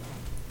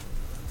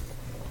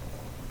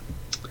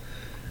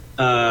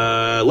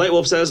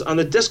 Lightwolf says, on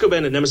the Disco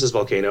Bandit Nemesis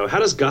Volcano, how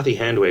does Gothy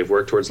Handwave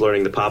work towards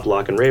learning the pop,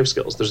 lock, and rave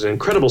skills? There's an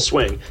incredible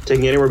swing,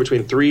 taking anywhere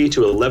between 3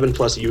 to 11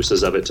 plus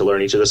uses of it to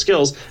learn each of the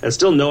skills, and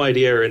still no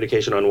idea or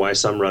indication on why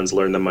some runs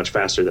learn them much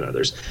faster than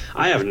others.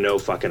 I have no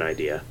fucking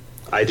idea.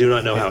 I do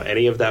not know how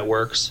any of that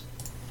works,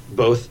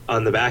 both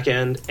on the back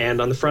end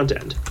and on the front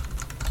end.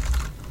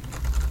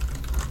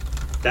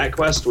 That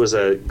quest was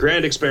a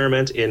grand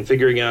experiment in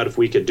figuring out if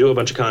we could do a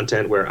bunch of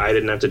content where I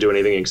didn't have to do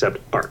anything except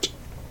art.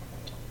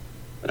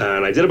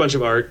 And I did a bunch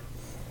of art,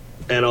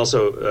 and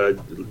also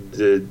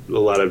did a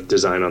lot of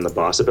design on the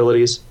boss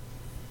abilities,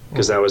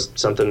 because that was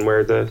something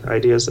where the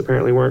ideas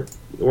apparently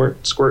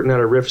weren't squirting out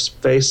of Riff's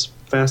face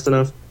fast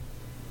enough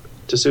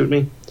to suit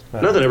me.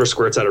 Nothing ever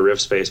squirts out of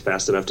Riff's face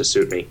fast enough to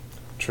suit me.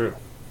 True.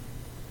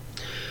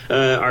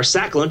 Our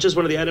sack lunch is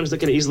one of the items that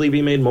can easily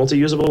be made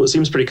multi-usable. It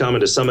seems pretty common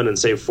to summon and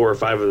save 4 or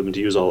 5 of them to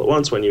use all at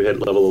once when you hit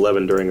level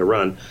 11 during a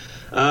run.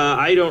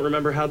 I don't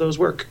remember how those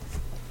work,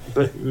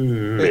 but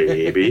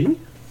maybe.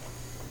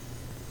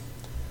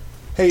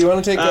 Hey, you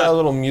want to take a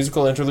little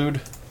musical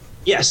interlude?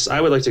 Yes, I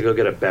would like to go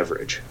get a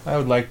beverage. I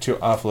would like to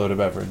offload a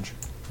beverage.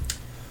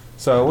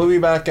 So we'll be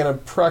back in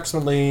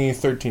approximately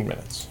 13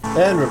 minutes.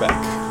 And we're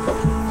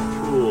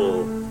back.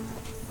 Cool.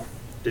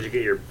 Did you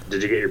get your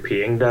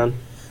peeing done?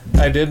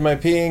 I did my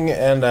peeing,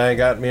 and I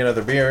got me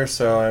another beer,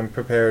 so I'm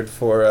prepared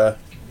for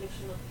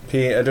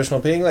additional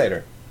peeing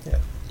later. Yeah.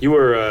 You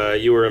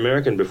were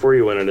American before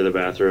you went into the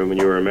bathroom, and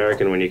you were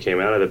American when you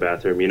came out of the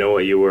bathroom. You know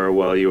what you were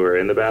while you were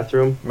in the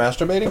bathroom?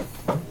 Masturbating?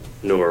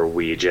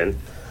 Norwegian.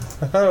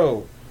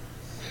 Oh.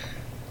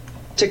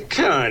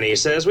 Takani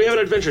says, we have an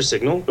adventure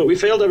signal, but we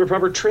failed to have a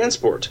proper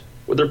transport.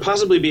 Would there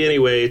possibly be any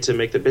way to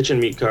make the bitchin'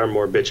 meat car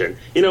more bitchin'?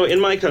 You know, in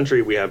my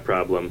country we have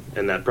problem,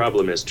 and that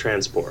problem is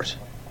transport.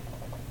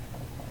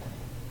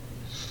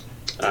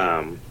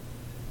 A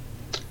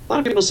lot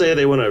of people say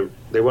they want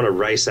to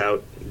rice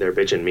out their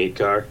bitchin' meat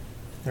car.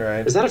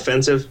 Right. Is that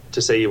offensive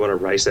to say you want to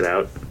rice it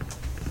out?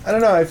 I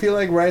don't know. I feel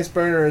like rice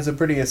burner is a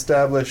pretty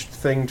established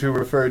thing to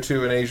refer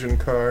to an Asian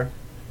car.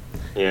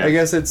 Yeah. I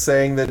guess it's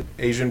saying that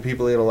Asian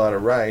people eat a lot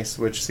of rice,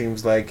 which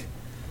seems like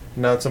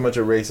not so much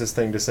a racist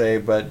thing to say,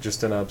 but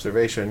just an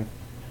observation.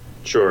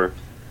 Sure.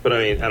 But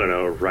I mean, I don't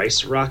know, a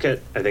rice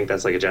rocket? I think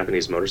that's like a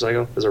Japanese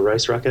motorcycle, is a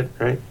rice rocket,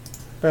 right?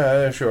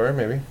 Sure,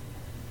 maybe.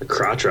 A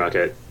crotch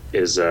rocket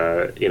is,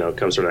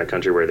 comes from that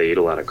country where they eat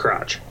a lot of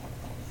crotch.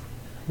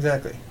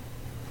 Exactly.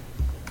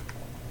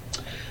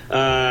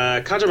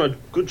 Kajima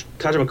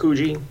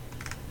Kuji.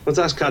 Let's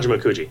ask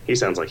Kajima Kuji. He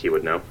sounds like he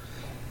would know.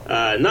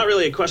 Not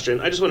really a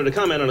question. I just wanted to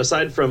comment on,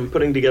 aside from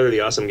putting together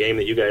the awesome game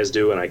that you guys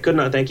do, and I could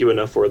not thank you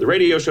enough for, the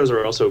radio shows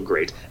are also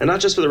great. And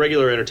not just for the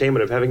regular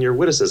entertainment of having your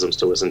witticisms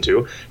to listen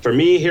to. For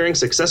me, hearing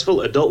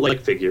successful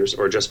adult-like figures,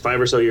 or just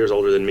 5 or so years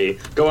older than me,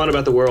 go on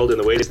about the world in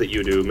the ways that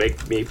you do, make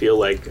things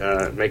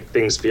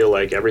feel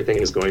like everything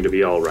is going to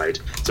be all right.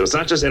 So it's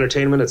not just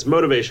entertainment, it's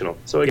motivational.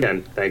 So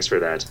again, thanks for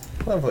that.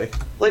 Lovely.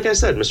 Like I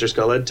said, Mr.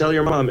 Skullhead, tell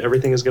your mom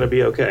everything is going to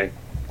be okay.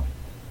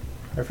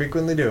 I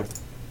frequently do.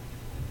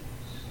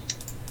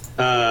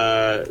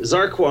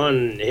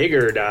 Zarquan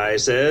Higgerdai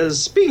says,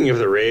 speaking of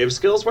the rave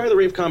skills, why are the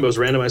rave combos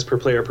randomized per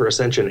player per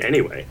ascension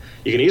anyway?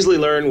 You can easily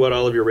learn what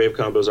all of your rave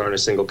combos are in a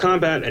single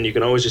combat, and you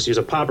can always just use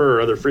a popper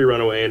or other free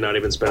runaway and not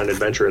even spend an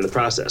adventure in the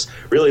process.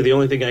 Really, the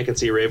only thing I can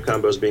see rave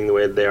combos being the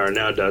way that they are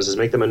now does is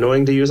make them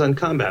annoying to use on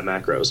combat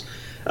macros.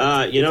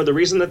 The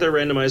reason that they're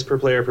randomized per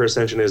player per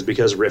ascension is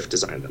because Riff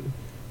designed them.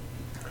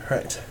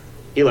 Right.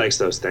 He likes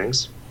those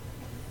things.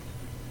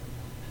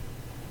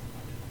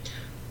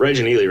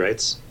 Regin Ely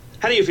writes,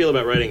 how do you feel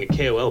about writing a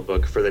KoL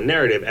book for the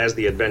narrative as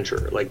the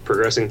adventure, like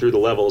progressing through the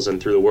levels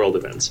and through the world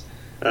events?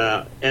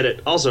 Edit.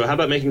 Also, how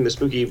about making the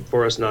Spooky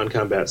Forest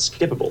non-combat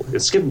skippable?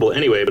 It's skippable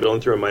anyway, but only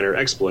through a minor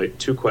exploit.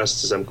 2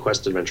 quests to some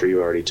quest adventure you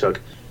already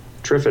took.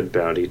 Triffid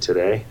bounty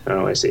today.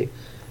 Oh, I see.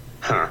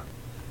 Huh.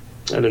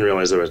 I didn't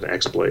realize there was an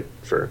exploit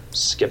for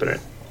skipping it.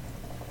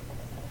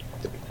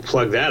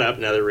 plug that up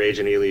now that Rage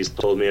and Ely's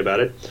told me about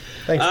it.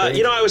 Thanks,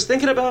 Rage. I was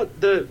thinking about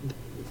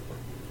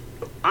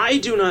I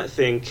do not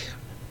think,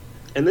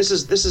 and this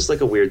is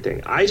like a weird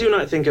thing, I do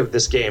not think of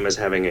this game as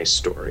having a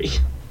story.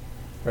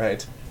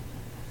 Right.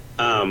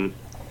 And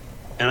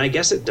I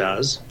guess it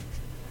does.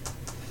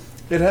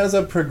 It has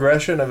a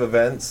progression of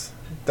events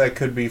that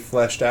could be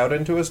fleshed out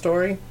into a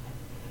story.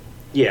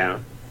 Yeah.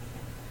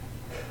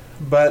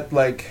 But,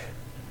 like...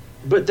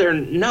 But they're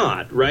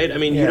not, right? I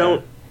mean,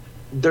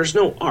 there's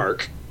no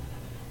arc.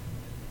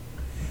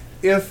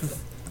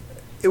 If...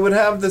 It would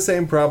have the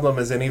same problem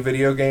as any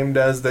video game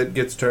does that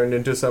gets turned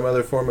into some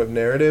other form of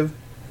narrative.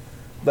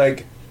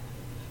 Like,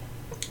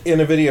 in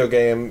a video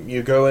game,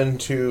 you go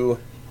into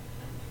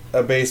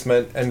a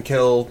basement and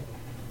kill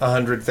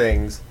 100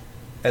 things,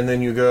 and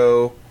then you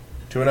go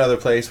to another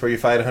place where you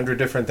fight 100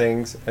 different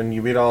things, and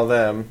you beat all of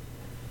them.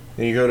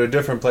 Then you go to a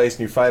different place,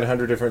 and you fight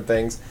 100 different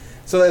things.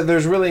 So that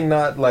there's really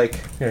not, like,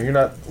 you're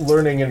not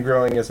learning and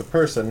growing as a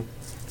person,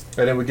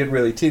 and it would get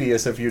really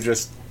tedious if you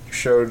just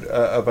showed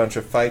a bunch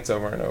of fights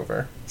over and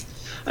over.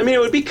 I mean,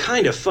 it would be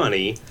kind of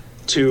funny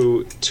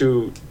to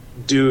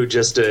do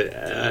just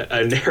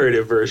a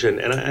narrative version,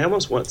 and I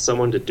almost want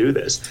someone to do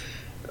this.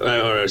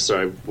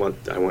 Sorry,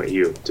 I want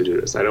you to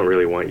do this. I don't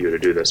really want you to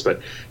do this, but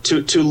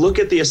to look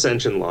at the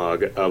ascension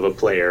log of a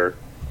player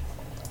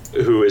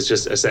who is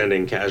just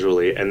ascending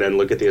casually, and then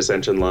look at the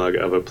ascension log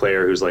of a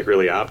player who's like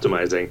really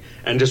optimizing,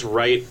 and just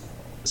write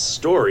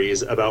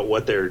stories about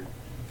what they're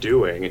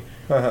doing.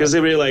 Because they'd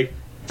be like,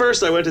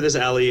 first I went to this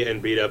alley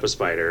and beat up a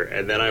spider,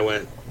 and then I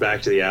went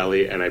back to the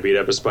alley and I beat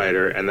up a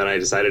spider, and then I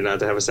decided not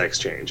to have a sex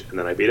change, and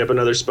then I beat up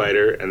another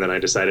spider, and then I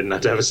decided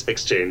not to have a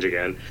sex change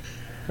again.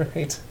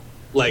 Right.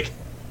 Like,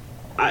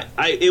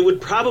 it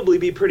would probably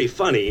be pretty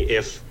funny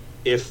if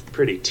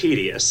pretty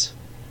tedious.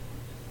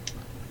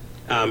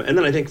 And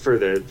then I think for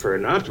an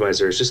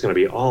optimizer, it's just going to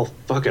be all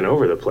fucking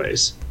over the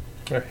place.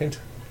 Right.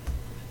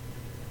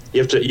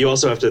 You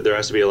also have to. There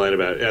has to be a line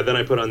about. Then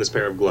I put on this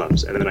pair of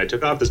gloves, and then I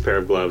took off this pair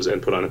of gloves and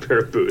put on a pair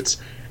of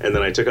boots, and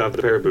then I took off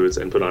the pair of boots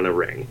and put on a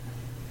ring.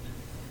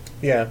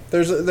 Yeah,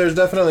 there's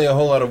definitely a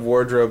whole lot of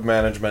wardrobe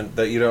management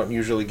that you don't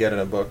usually get in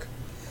a book.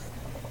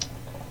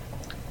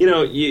 You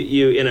know,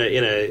 you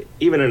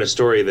even in a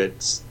story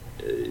that's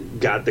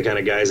got the kind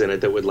of guys in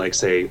it that would, like,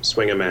 say,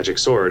 swing a magic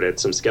sword at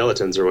some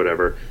skeletons or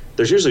whatever,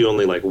 there's usually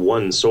only like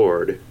one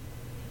sword.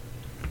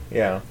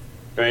 Yeah.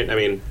 Right? I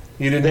mean,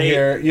 you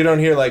don't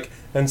hear like,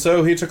 and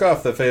so he took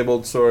off the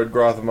fabled sword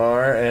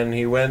Grothmar, and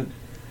he went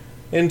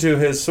into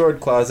his sword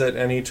closet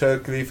and he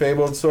took the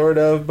fabled sword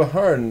of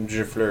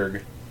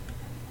Baharnjiflurg.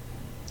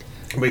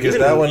 Because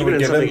that one would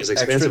give him as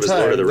expensive as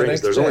Lord of the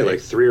Rings, there's only like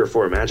 3 or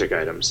 4 magic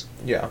items.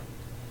 Yeah.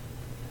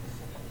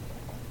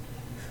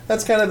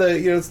 That's kind of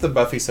it's the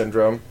Buffy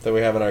syndrome that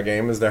we have in our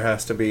game, is there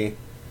have to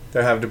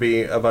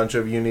be a bunch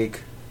of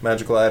unique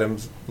magical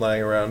items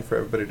lying around for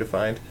everybody to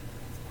find.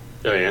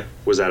 Oh yeah?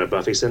 Was that a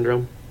Buffy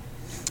syndrome?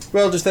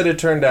 Well, just that it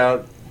turned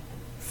out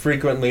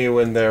frequently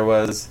when there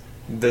was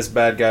this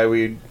bad guy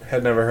we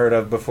had never heard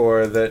of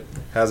before that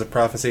has a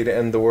prophecy to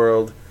end the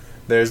world,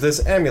 there's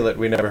this amulet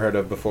we never heard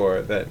of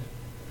before that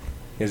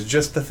is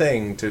just the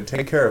thing to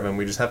take care of him.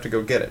 We just have to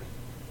go get it.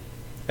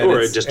 And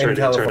or it turns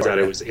out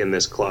it was in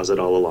this closet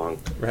all along.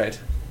 Right.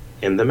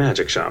 In the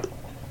magic shop.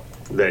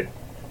 That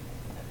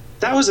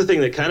was the thing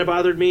that kind of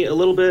bothered me a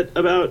little bit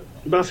about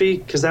Buffy,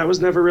 because that was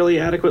never really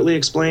adequately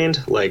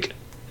explained. Like,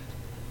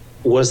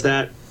 was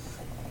that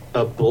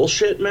a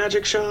bullshit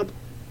magic shop?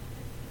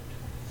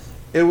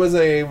 It was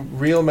a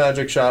real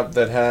magic shop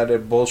that had a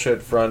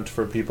bullshit front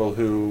for people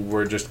who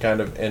were just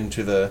kind of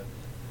into the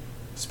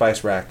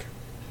spice rack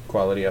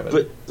quality of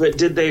it. But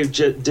did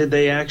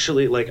they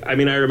actually, like, I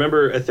mean, I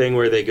remember a thing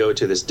where they go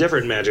to this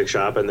different magic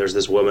shop and there's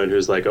this woman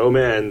who's like, oh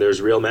man,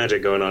 there's real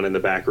magic going on in the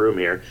back room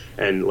here,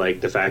 and like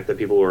the fact that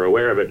people were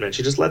aware of it meant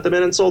she just let them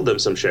in and sold them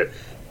some shit.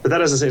 But that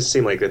doesn't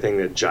seem like the thing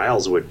that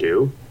Giles would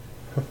do.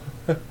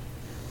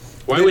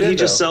 Why would he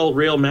just sell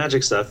real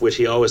magic stuff, which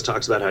he always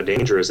talks about how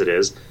dangerous it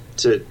is,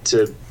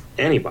 to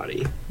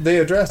anybody? They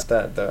addressed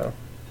that, though.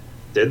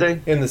 Did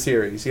they? In the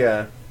series,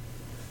 yeah.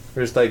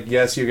 They're just like,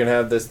 yes, you can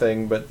have this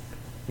thing, but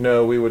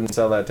no, we wouldn't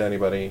sell that to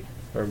anybody.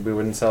 Or we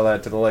wouldn't sell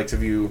that to the likes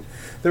of you.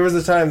 There was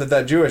a time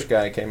that Jewish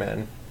guy came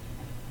in.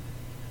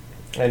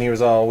 And he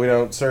was all, we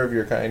don't serve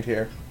your kind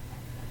here.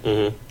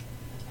 Mm-hmm.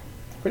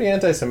 Pretty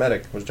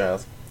anti-Semitic was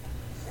Giles.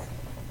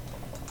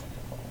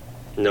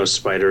 No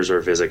spiders or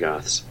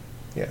Visigoths.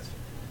 Yes.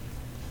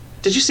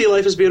 Did you see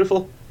Life is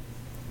Beautiful?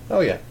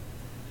 Oh, yeah.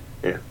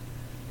 Yeah.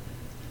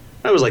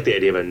 I was like the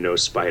idea of a no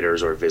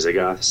spiders or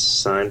Visigoths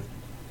sign.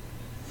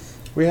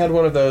 We had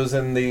one of those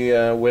in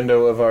the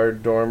window of our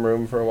dorm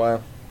room for a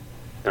while.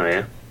 Oh,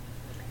 yeah?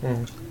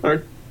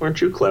 Mm.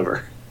 Aren't you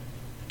clever?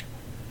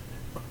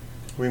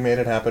 We made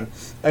it happen.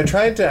 I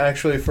tried to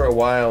actually, for a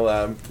while,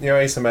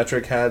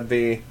 Asymmetric had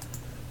the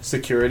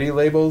security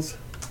labels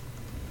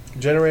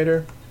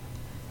generator.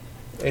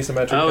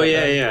 Asymmetric. Oh,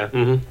 yeah.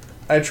 Mm-hmm.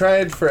 I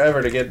tried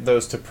forever to get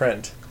those to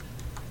print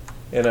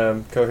in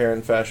a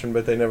coherent fashion,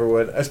 but they never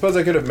would. I suppose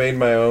I could have made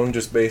my own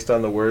just based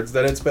on the words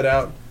that it spit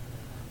out,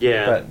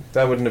 Yeah, But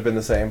that wouldn't have been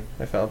the same,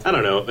 I felt. I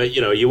don't know.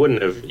 You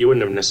wouldn't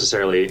have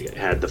necessarily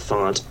had the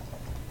font.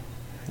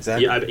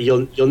 Exactly.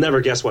 You'll never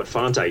guess what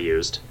font I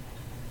used.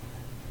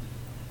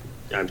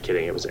 I'm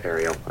kidding. It was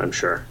Arial. I'm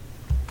sure.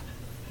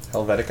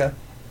 Helvetica?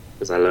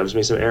 Because I loves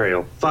me some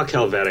Arial. Fuck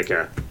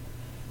Helvetica.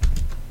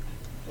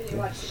 Did you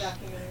watch the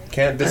documentary?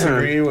 Can't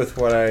disagree with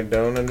what I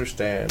don't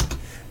understand.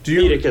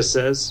 Medica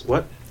says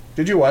what?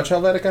 Did you watch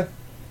Helvetica?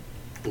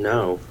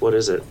 No. What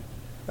is it?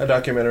 A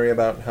documentary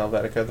about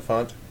Helvetica, the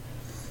font.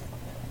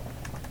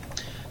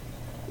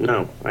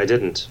 No, I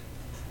didn't.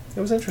 It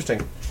was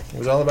interesting. It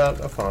was all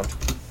about a font.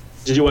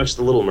 Did you watch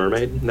The Little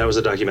Mermaid? That was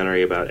a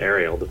documentary about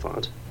Arial, the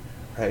font.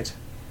 Right.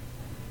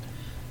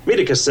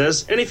 Medica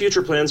says, any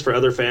future plans for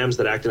other FAMs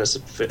that act in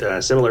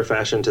a similar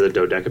fashion to the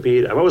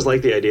dodecapede? I've always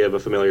liked the idea of a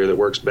familiar that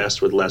works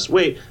best with less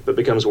weight, but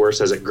becomes worse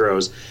as it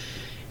grows.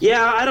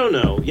 Yeah, I don't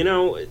know.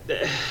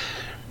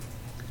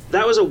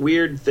 That was a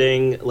weird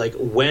thing. Like,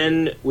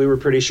 when we were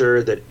pretty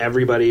sure that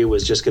everybody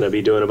was just going to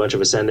be doing a bunch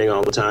of ascending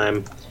all the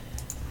time,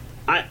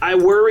 I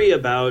worry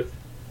about,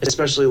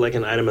 especially like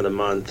an item of the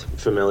month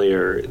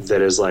familiar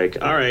that is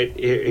like, all right,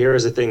 here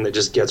is a thing that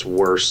just gets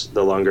worse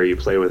the longer you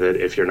play with it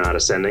if you're not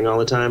ascending all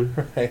the time.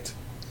 Right.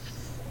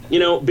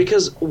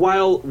 Because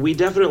while we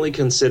definitely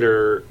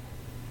consider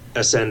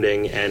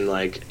ascending and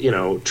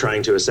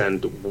trying to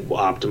ascend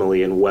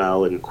optimally and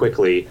well and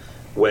quickly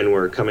when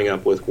we're coming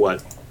up with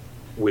what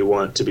we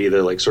want to be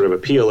the sort of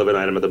appeal of an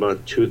item of the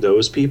month to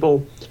those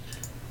people,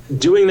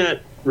 doing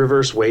that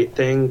reverse weight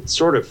thing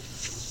sort of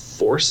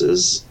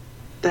forces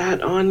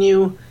that on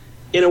you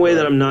in a way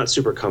that I'm not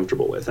super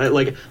comfortable with.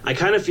 I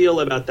kind of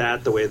feel about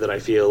that the way that I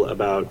feel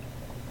about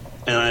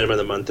an item of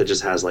the month that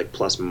just has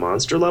plus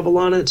monster level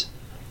on it.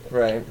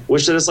 Right.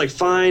 Which then is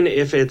fine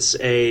if it's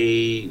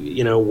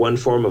a one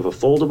form of a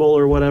foldable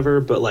or whatever,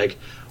 but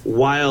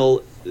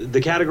while the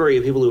category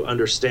of people who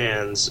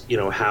understands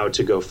how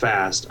to go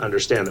fast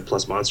understand that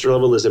plus monster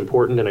level is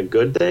important and a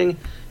good thing,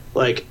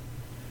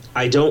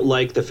 I don't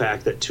like the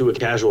fact that to a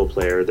casual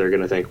player they're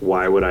going to think,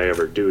 why would I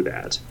ever do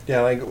that?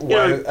 Yeah,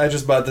 why I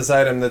just bought this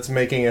item that's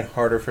making it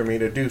harder for me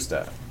to do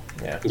stuff.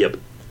 Yeah. Yep.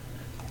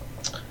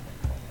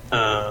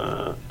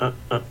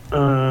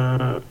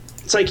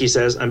 Psyche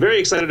says, I'm very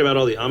excited about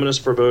all the ominous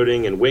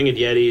foreboding and winged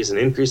yetis and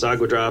increased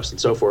agua drops and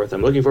so forth.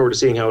 I'm looking forward to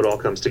seeing how it all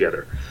comes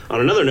together. On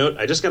another note,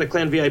 I just got a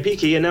clan VIP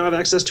key and now have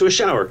access to a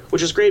shower,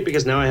 which is great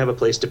because now I have a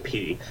place to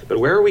pee. But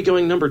where are we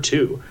going number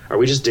 2? Are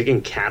we just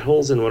digging cat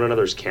holes in one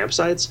another's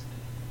campsites?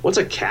 What's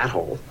a cat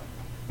hole?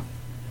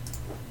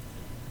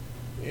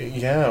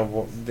 Yeah,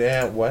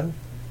 what?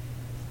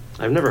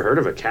 I've never heard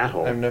of a cat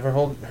hole. I've never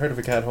heard of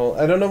a cat hole.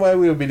 I don't know why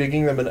we would be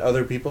digging them in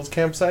other people's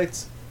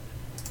campsites.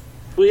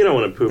 Well, you don't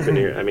want to poop in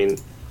here.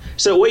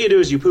 So what you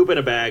do is you poop in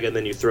a bag and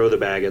then you throw the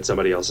bag at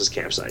somebody else's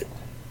campsite.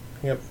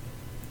 Yep.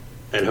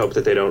 And hope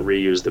that they don't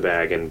reuse the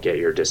bag and get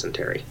your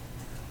dysentery.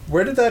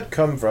 Where did that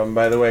come from,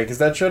 by the way? Because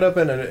that showed up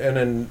in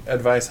an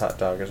advice hot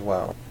dog as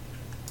well.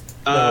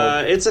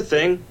 It's a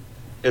thing.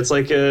 It's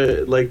like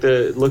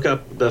the look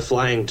up the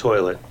flying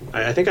toilet.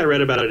 I think I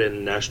read about it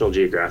in National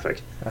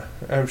Geographic.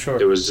 I'm sure.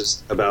 It was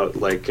just about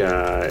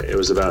it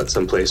was about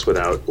some place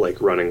without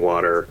running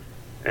water,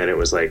 and it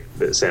was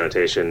the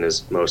sanitation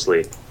is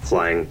mostly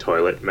flying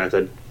toilet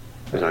method.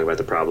 They talk about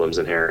the problems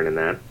inherent in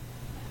that.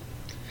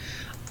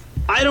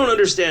 I don't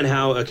understand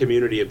how a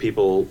community of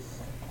people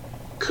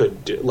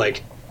could do,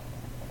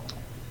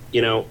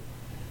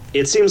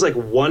 it seems like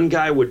one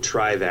guy would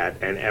try that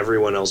and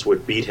everyone else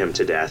would beat him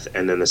to death,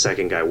 and then the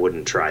second guy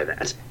wouldn't try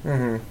that.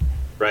 Mm-hmm.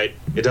 Right?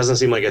 It doesn't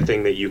seem like a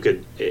thing that you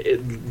could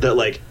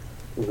that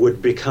would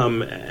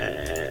become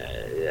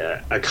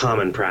a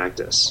common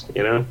practice.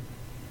 Yeah.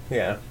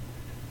 I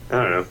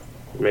don't know.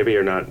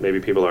 Maybe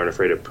people aren't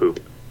afraid of poop.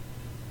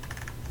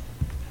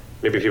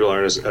 Maybe people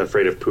aren't as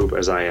afraid of poop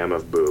as I am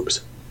of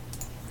boobs.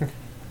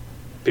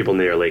 People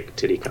near Lake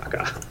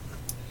Titicaca.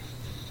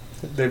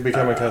 They've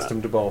become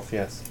accustomed to both,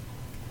 yes.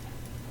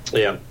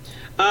 Yeah.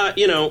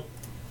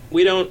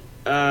 We don't...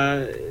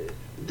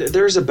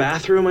 there's a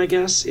bathroom, I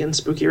guess, in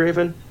Spooky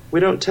Raven. We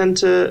don't tend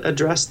to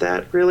address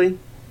that, really.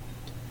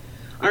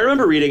 I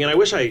remember reading, and I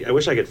wish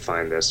I could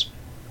find this.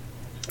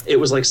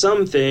 It was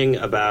something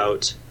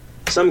about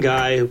some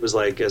guy who was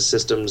a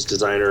systems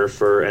designer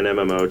for an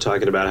MMO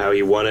talking about how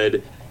he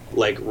wanted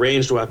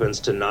ranged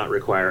weapons to not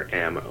require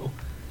ammo.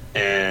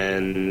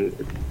 And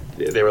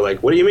they were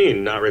like, what do you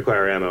mean not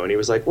require ammo? And he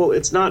was like, well,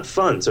 it's not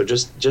fun, so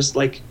just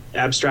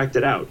abstract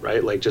it out,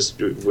 right? We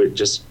don't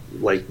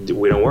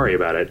worry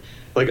about it.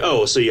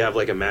 Oh, so you have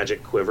a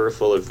magic quiver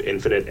full of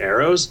infinite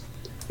arrows?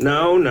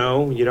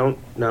 No, you don't.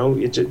 No,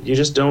 you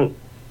just don't.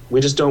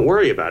 We just don't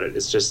worry about it.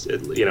 It's just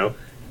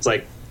it's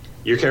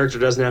your character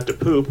doesn't have to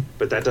poop,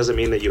 but that doesn't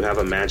mean that you have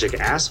a magic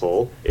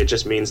asshole. It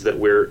just means that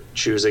we're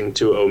choosing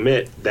to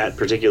omit that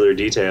particular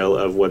detail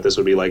of what this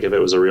would be like if it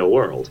was a real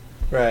world.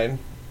 Right.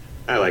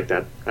 I like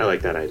that. I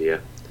like that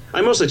idea. I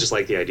mostly just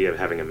like the idea of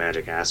having a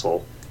magic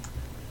asshole.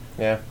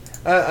 Yeah.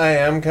 I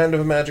am kind of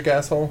a magic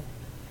asshole.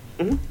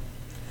 Mm-hmm.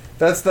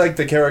 That's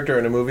the character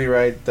in a movie,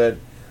 right? That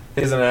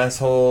is an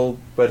asshole,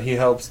 but he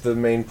helps the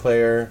main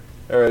player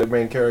or the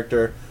main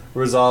character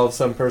resolve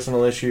some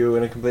personal issue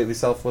in a completely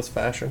selfless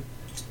fashion.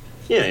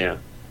 Yeah.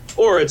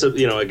 Or it's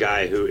a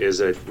guy who is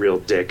a real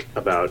dick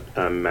about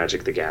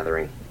Magic the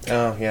Gathering.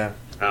 Oh, yeah.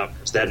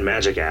 It's that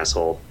magic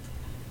asshole.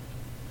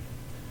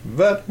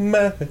 The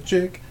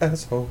magic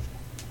asshole.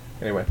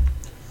 Anyway.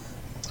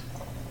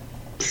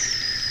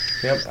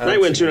 Yep.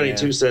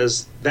 Nightwind292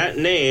 says, that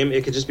name,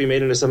 it could just be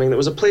made into something that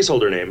was a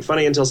placeholder name.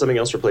 Funny until something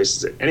else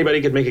replaces it.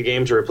 Anybody could make a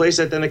game to replace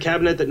it, then a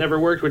cabinet that never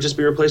worked would just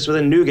be replaced with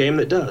a new game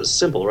that does.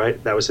 Simple,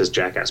 right? That was his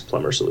Jackass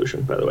Plumber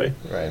solution, by the way.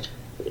 Right.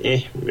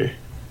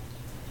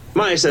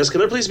 Maya says, can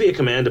there please be a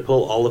command to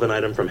pull all of an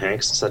item from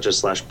Hanks, such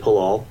as /pull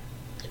all?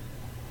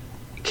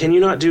 Can you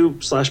not do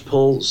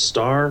 /pull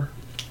star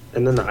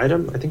and then the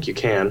item? I think you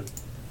can.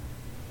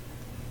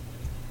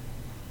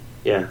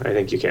 Yeah, I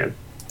think you can.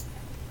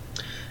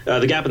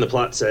 The Gap in the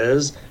Plot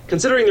says,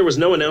 considering there was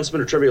no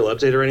announcement or trivial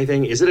update or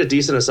anything, is it a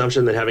decent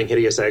assumption that having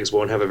hideous eggs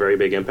won't have a very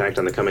big impact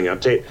on the coming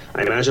update?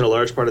 I imagine a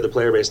large part of the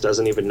player base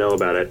doesn't even know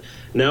about it.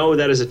 No,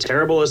 that is a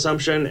terrible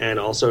assumption and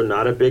also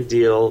not a big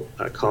deal.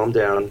 Calm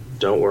down.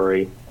 Don't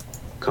worry.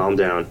 Calm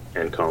down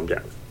and calm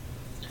down.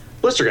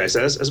 Blister Guy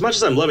says, as much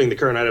as I'm loving the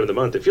current item of the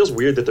month, it feels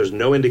weird that there's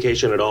no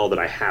indication at all that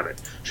I have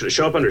it. Should it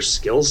show up under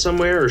skills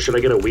somewhere, or should I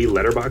get a wee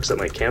letterbox at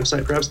my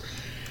campsite, perhaps?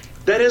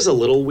 That is a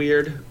little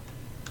weird,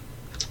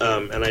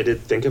 and I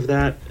did think of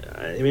that.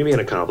 Maybe an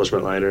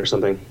accomplishment line or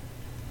something.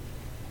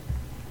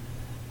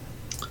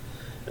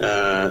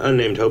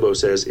 Unnamed Hobo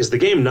says, is the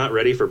game not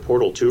ready for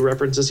Portal 2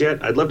 references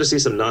yet? I'd love to see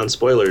some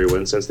non-spoilery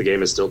ones, since the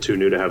game is still too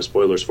new to have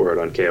spoilers for it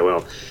on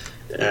KoL.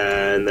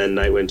 And then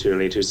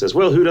Nightwind292 says,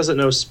 well, who doesn't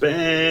know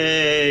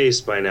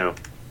space by now?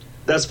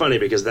 That's funny,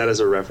 because that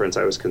is a reference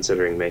I was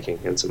considering making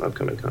in some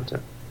upcoming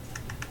content.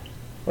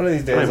 One of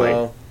these days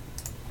I'll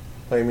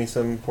play me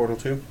some Portal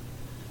 2.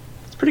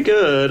 It's pretty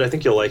good. I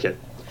think you'll like it.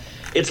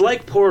 It's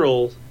like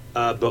Portal,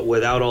 but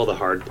without all the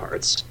hard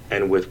parts,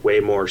 and with way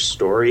more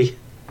story,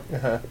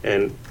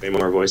 and way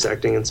more voice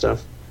acting and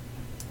stuff.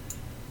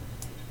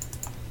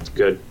 It's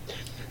good.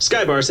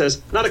 Skybar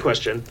says, not a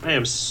question. I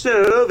am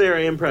so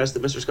very impressed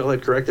that Mr.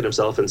 Skullhead corrected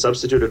himself and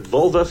substituted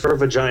vulva for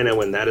vagina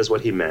when that is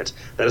what he meant.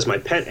 That is my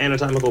pet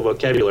anatomical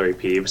vocabulary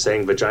peeve,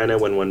 saying vagina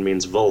when one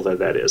means vulva,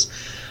 that is.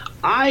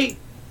 I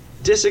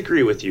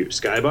disagree with you,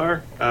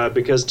 Skybar,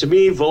 because to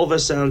me, vulva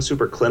sounds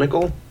super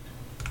clinical.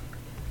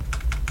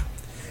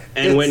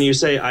 And when you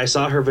say, I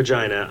saw her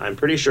vagina, I'm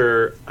pretty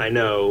sure I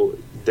know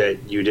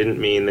that you didn't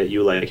mean that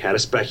you, had a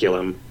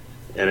speculum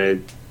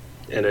and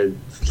a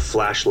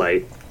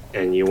flashlight,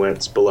 and you went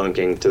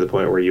spelunking to the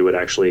point where you would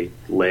actually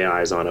lay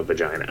eyes on a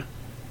vagina,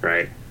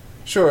 right?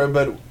 Sure,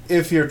 but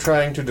if you're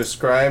trying to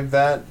describe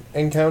that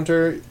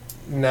encounter,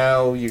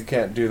 now you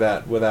can't do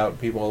that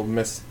without people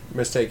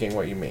mistaking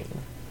what you mean.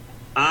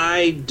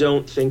 I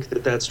don't think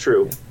that that's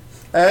true.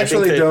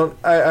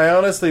 I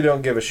honestly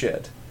don't give a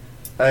shit.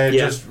 I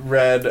just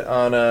read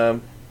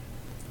on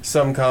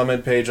some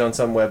comment page on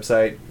some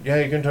website,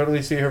 yeah, you can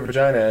totally see her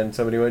vagina, and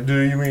somebody went, do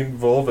you mean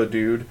vulva,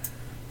 dude?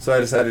 So I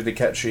decided to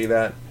catch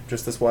that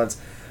just this once.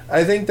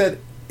 I think that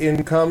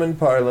in common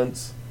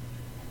parlance,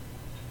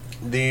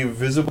 the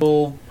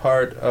visible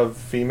part of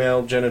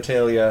female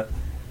genitalia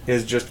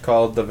is just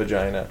called the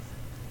vagina,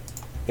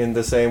 in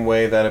the same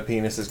way that a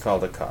penis is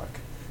called a cock.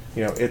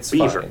 It's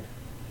beaver. Fine.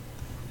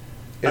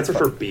 I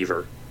prefer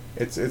beaver.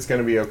 It's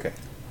going to be okay.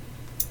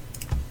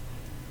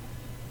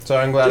 So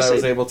I'm glad I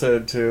was able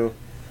to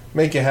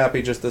make you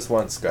happy just this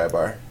once,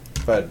 Skybar.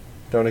 But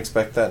don't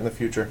expect that in the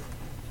future.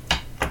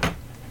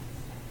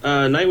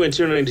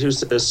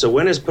 Nightwind292 says, so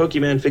when is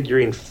Pokemon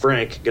figurine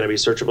Frank going to be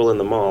searchable in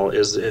the mall?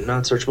 Is it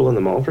not searchable in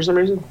the mall for some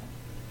reason?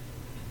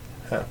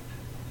 Huh.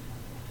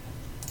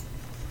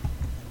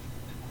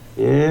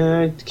 Yeah,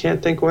 I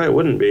can't think why it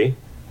wouldn't be.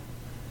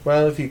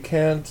 Well, if you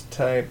can't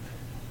type...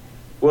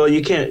 Well,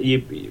 you can't...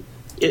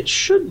 It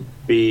should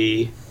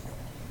be...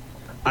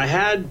 I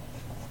had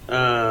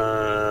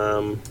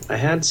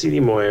CD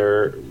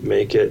Moyer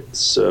make it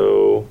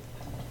so...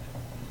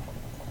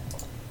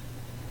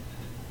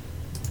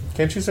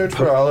 Can't you search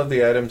for all of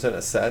the items in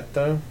a set,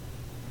 though?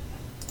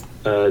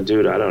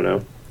 Dude, I don't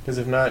know. Because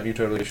if not, you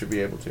totally should be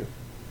able to.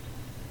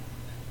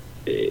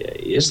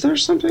 Is there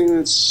something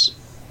that's...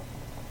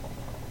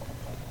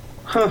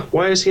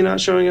 why is he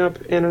not showing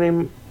up in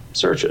any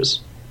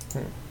searches?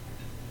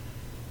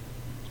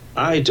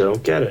 I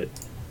don't get it.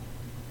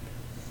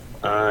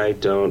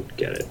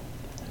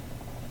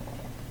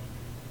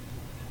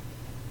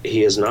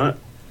 He is not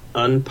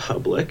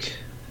unpublic.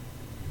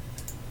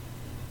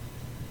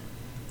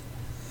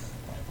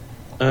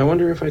 I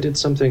wonder if I did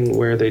something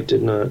where they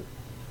did not...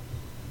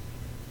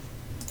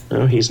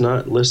 No, he's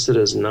not listed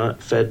as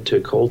not fed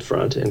to Cold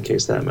Front, in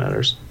case that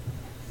matters.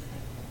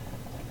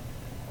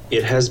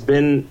 It has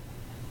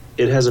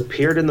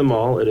appeared in the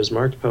mall. It is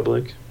marked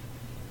public.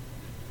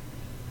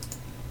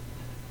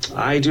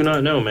 I do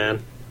not know,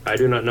 man. I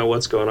do not know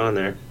what's going on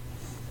there.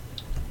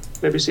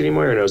 Maybe CD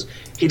Moyer knows.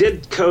 He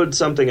did code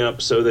something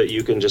up so that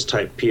you can just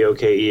type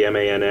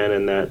POKEMANN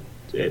and that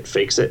it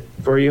fakes it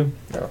for you.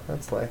 Oh,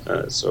 that's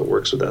nice. So it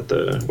works without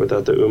the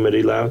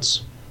umity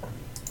louts.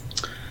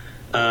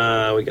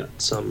 We got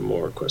some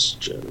more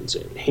questions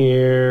in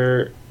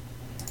here.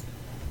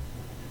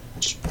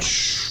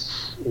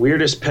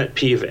 Weirdest pet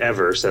peeve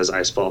ever, says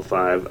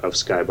Icefall5 of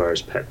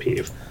Skybar's pet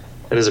peeve.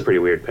 That is a pretty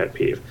weird pet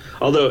peeve.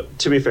 Although,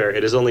 to be fair,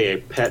 it is only a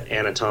pet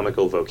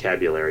anatomical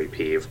vocabulary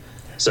peeve.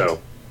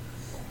 So,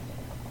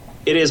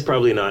 it is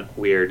probably not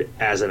weird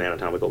as an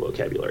anatomical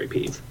vocabulary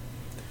peeve.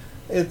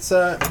 It's,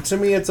 to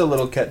me, it's a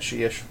little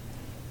catchy-ish.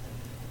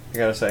 I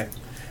gotta say.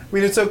 I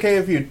mean, it's okay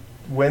if you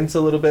wince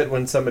a little bit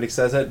when somebody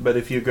says it, but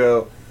if you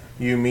go,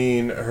 you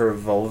mean her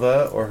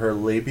vulva or her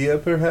labia,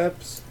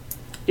 perhaps?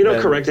 You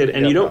don't correct it,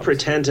 and you don't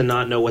problems. pretend to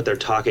not know what they're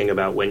talking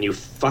about when you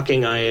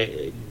fucking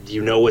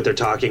you know what they're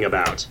talking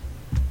about.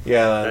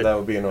 Yeah, that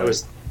would be annoying.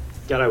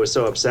 I was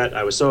so upset.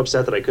 I was so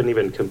upset that I couldn't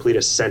even complete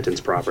a sentence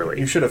properly.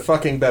 You should have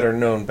fucking better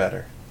known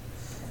better.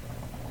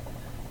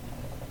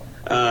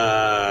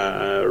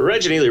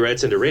 Reg Neely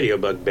writes into Radio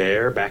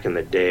Bugbear back in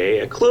the day.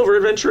 A Clover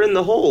adventure in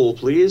the hole,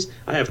 please.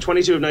 I have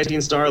 22 of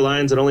 19 star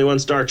lines and only one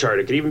star chart.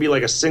 It could even be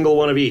like a single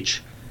one of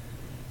each.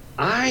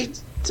 I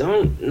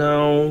don't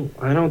know.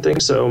 I don't think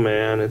so,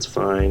 man. It's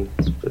fine.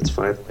 It's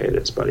fine the way it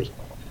is, buddy.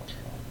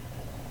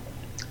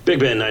 Big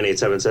Ben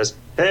 987 says,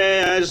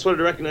 hey, I just wanted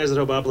to recognize that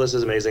Hobopolis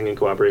is amazing and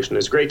cooperation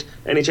is great.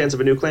 Any chance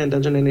of a new clan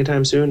dungeon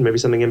anytime soon? Maybe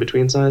something in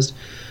between sized?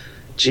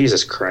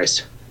 Jesus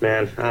Christ.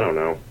 Man, I don't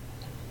know.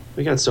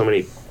 We got so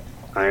many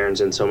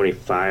irons and so many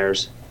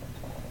fires.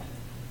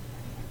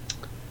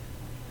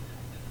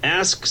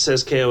 Ask,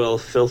 says KoL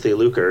Filthy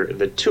Lucre,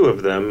 the two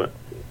of them...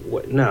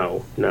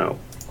 No.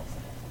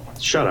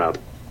 Shut up.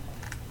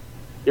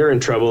 You're in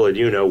trouble and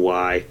you know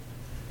why.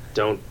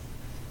 Don't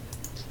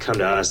come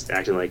to us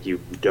acting like you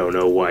don't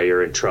know why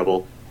you're in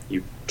trouble,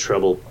 you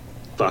trouble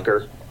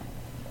fucker.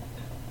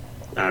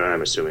 I don't know,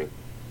 I'm assuming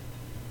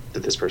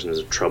that this person is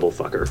a trouble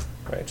fucker.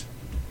 Right.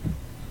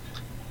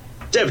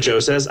 Dev Joe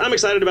says, I'm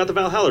excited about the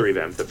Valhalla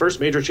revamp, the first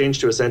major change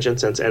to Ascension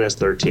since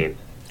NS13.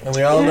 And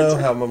we all know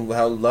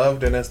how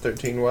loved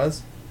NS13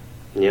 was.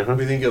 Yeah.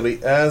 We think you'll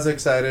be as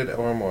excited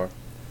or more.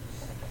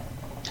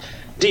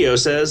 Dio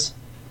says,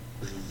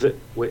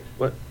 wait,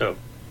 what? Oh.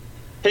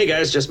 Hey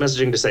guys, just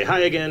messaging to say hi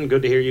again.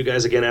 Good to hear you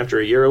guys again after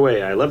a year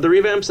away. I love the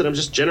revamps and I'm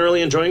just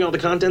generally enjoying all the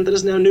content that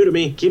is now new to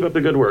me. Keep up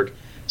the good work.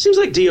 Seems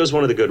like Dio's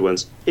one of the good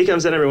ones. He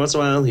comes in every once in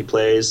a while, he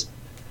plays,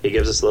 he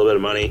gives us a little bit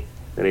of money,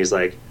 and he's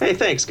like, hey,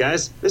 thanks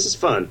guys, this is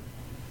fun.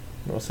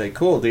 We'll say,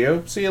 cool,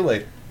 Dio. See you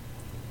later.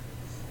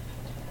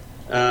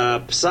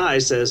 Psy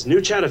says,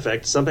 new chat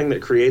effect, something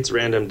that creates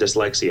random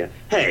dyslexia.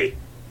 Hey,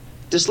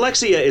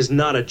 dyslexia is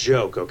not a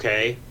joke,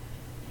 okay?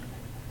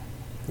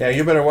 Yeah,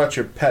 you better watch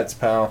your pets,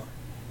 pal.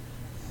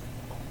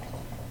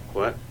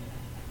 What?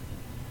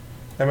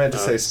 I meant to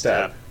say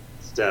step.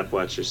 Step,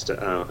 watch your step.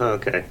 Oh,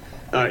 okay.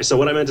 All right, so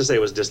what I meant to say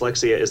was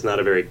dyslexia is not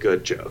a very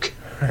good joke.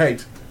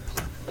 Right.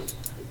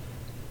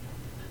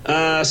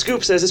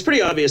 Scoop says, it's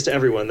pretty obvious to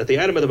everyone that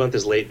the item of the month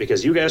is late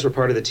because you guys were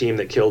part of the team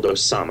that killed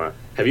Osama.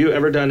 Have you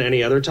ever done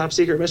any other top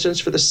secret missions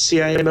for the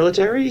CIA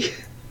military?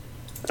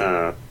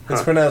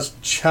 It's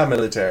pronounced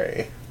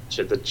cha-military.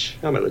 Shit, the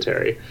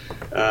cha-military.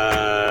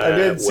 I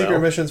did secret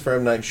missions for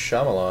M. Night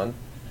Shyamalan.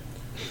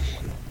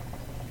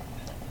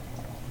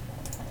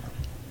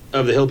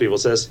 Of the Hill People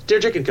says,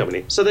 Dear Chicken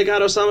Company, so they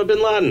got Osama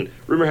bin Laden.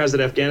 Rumor has it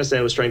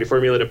Afghanistan was trying to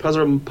formulate a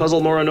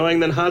puzzle more annoying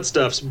than hot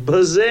stuff's.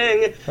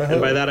 Bazing! And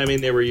by that I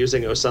mean they were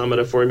using Osama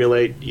to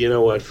formulate, you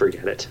know what,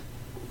 forget it.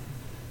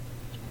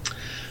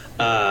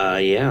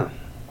 Yeah.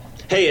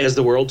 Hey, has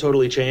the world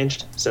totally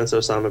changed since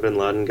Osama bin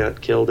Laden got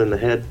killed in the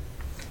head?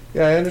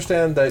 Yeah, I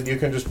understand that you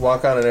can just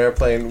walk on an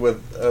airplane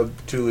with a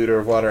 2-liter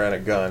of water and a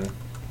gun.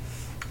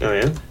 Oh,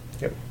 yeah?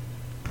 Yep.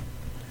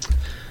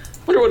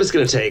 Wonder what it's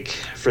going to take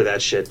for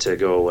that shit to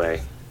go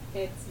away.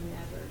 It's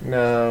never.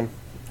 No,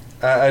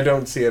 I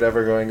don't see it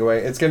ever going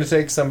away. It's going to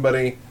take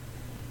somebody,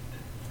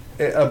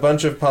 a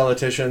bunch of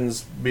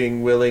politicians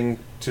being willing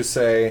to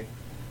say,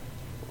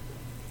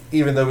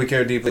 even though we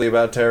care deeply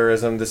about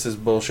terrorism, this is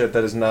bullshit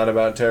that is not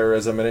about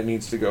terrorism and it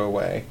needs to go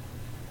away.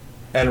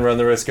 And run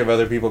the risk of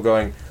other people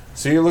going,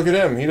 see, look at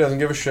him, he doesn't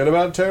give a shit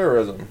about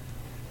terrorism.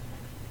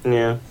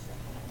 Yeah.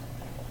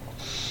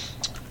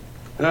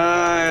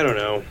 I don't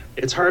know.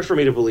 It's hard for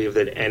me to believe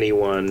that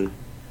anyone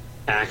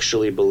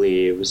actually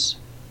believes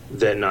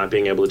that not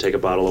being able to take a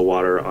bottle of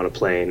water on a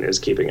plane is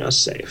keeping us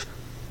safe.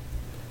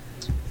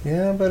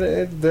 Yeah,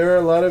 but there are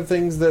a lot of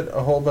things that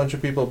a whole bunch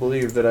of people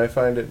believe that I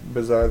find it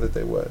bizarre that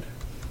they would.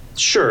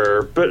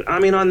 Sure, but I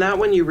mean, on that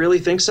one, you really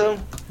think so?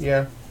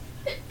 Yeah.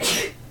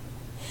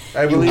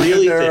 I believe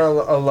really that there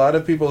are a lot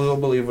of people who will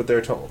believe what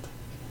they're told.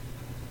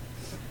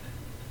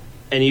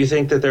 And you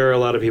think that there are a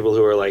lot of people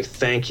who are like,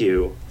 thank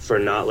you for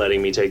not letting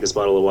me take this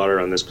bottle of water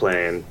on this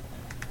plane,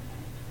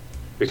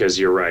 because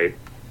you're right,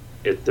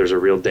 there's a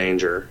real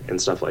danger in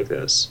stuff like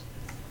this.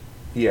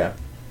 Yeah.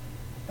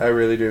 I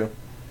really do.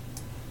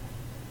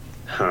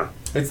 Huh.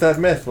 It's that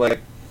myth,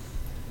 like,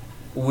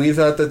 we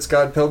thought that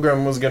Scott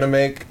Pilgrim was going to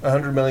make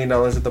 $100 million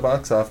at the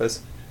box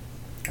office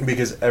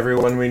because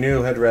everyone we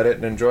knew had read it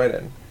and enjoyed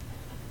it.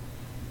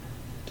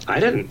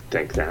 I didn't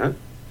think that.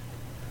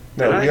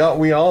 No,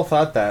 we all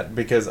thought that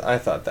because I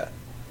thought that.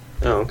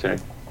 Oh, okay.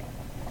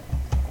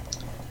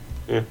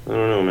 Yeah, I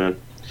don't know, man.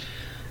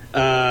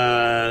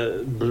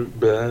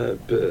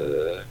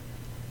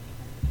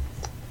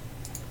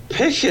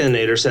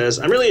 Pickinator says,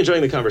 I'm really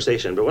enjoying the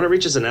conversation, but when it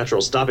reaches a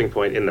natural stopping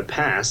point in the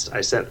past,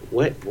 I said,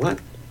 what?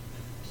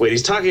 Wait,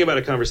 he's talking about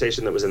a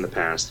conversation that was in the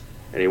past,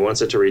 and he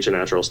wants it to reach a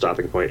natural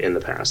stopping point in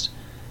the past.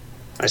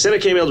 I sent a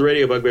K-mailed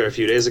radio bugbear a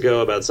few days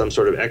ago about some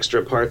sort of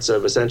extra parts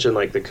of Ascension,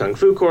 like the Kung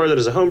Fu Core, that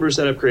is a homebrew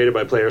setup created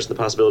by players, and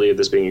the possibility of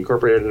this being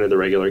incorporated into the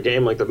regular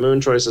game, like the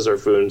moon choices or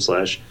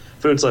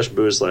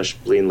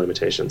food/booze/bleed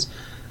limitations.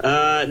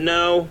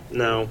 No.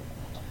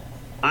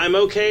 I'm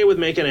okay with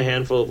making a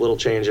handful of little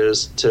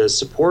changes to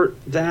support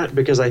that,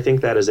 because I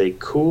think that is a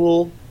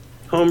cool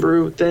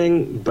homebrew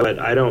thing, but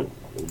I don't...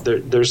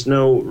 There's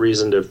no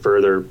reason to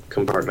further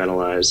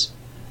compartmentalize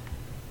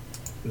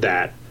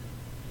that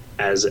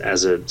as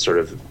a sort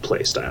of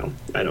play style,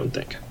 I don't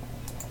think.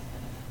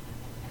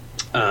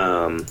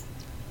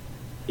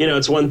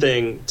 It's one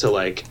thing to,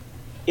 like,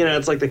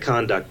 it's like the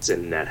conducts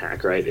in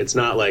NetHack, right? It's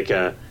not like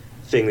a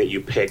thing that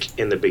you pick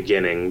in the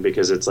beginning,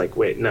 because it's like,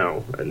 wait,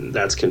 no, and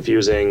that's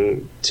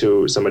confusing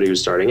to somebody who's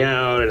starting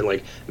out, and it,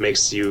 like,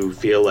 makes you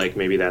feel like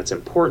maybe that's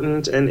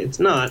important, and it's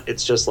not.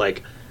 It's just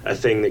like a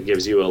thing that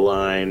gives you a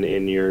line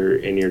in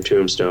your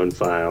tombstone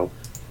file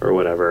or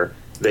whatever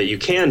that you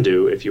can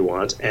do if you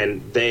want,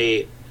 and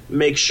they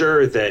make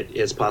sure that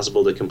it's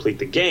possible to complete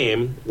the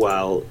game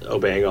while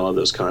obeying all of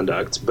those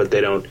conducts, but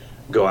they don't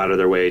go out of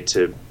their way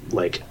to,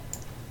 like,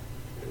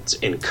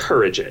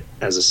 encourage it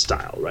as a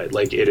style, right?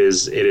 Like, it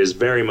is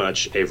very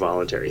much a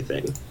voluntary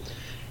thing.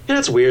 And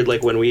it's weird,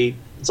 like, when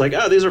it's like,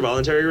 oh, these are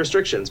voluntary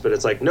restrictions, but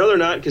it's like, no, they're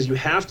not, because you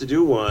have to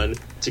do one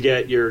to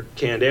get your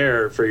canned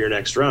air for your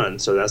next run,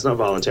 so that's not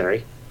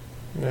voluntary.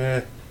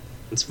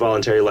 It's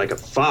voluntary like a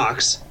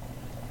fox.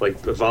 Like,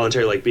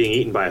 voluntary like being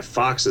eaten by a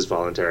fox is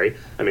voluntary.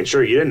 I mean,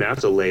 sure, you didn't have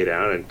to lay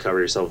down and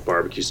cover yourself with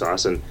barbecue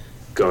sauce and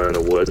go in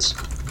the woods,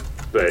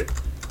 but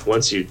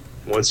once you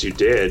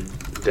did,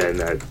 then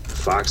that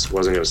fox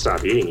wasn't going to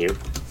stop eating you.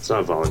 It's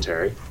not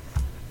voluntary.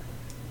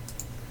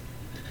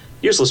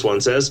 Useless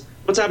One says,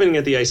 what's happening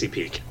at the Icy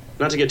Peak?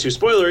 Not to get too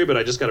spoilery, but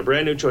I just got a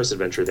brand new choice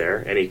adventure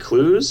there. Any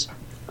clues?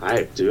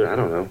 I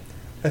don't know.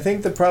 I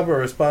think the proper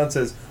response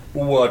is,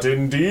 what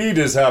indeed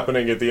is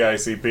happening at the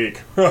Icy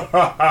Peak?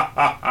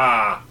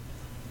 That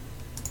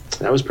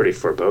was pretty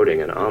foreboding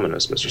and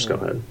ominous, Mr.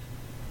 Skullhead.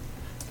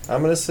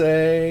 I'm going to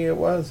say it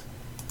was.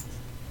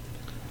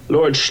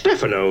 Lord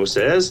Stefano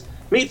says,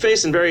 meat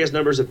face and various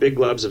numbers of big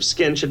globs of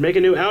skin should make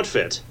a new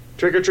outfit.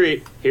 Trick or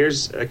treat.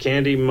 Here's a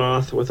candy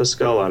moth with a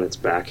skull on its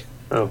back.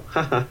 Oh,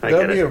 haha, I get it.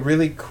 That would be a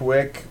really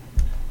quick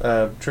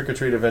trick or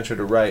treat adventure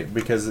to write,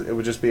 because it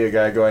would just be a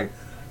guy going,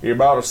 you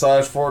about a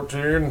size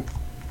 14?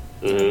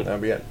 Mm-hmm.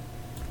 That'd be it.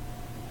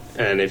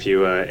 And if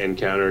you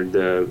encountered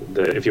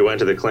if you went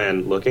to the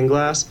clan looking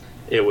glass,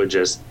 it would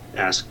just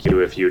ask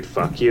you if you'd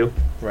fuck you.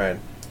 Right.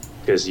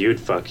 Because you'd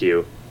fuck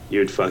you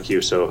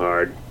so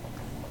hard.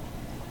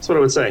 That's what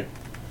it would say.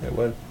 It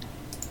would.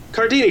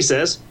 Cardini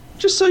says,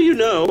 just so you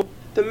know,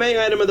 the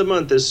May item of the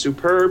month is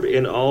superb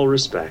in all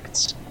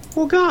respects.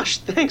 Well, gosh,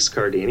 thanks,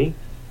 Cardini.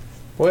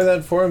 Boy,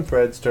 that forum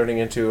thread's turning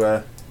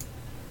into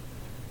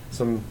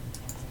some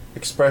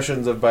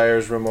expressions of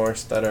buyer's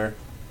remorse that are,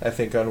 I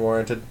think,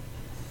 unwarranted.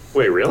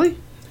 Wait, really?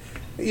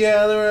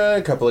 Yeah, there were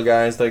a couple of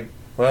guys like,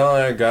 well,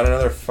 I got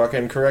another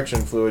fucking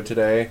correction fluid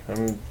today.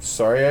 I'm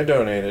sorry I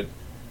donated.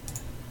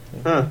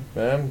 Huh.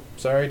 I'm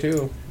sorry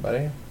too,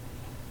 buddy.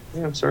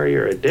 Yeah, I'm sorry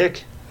you're a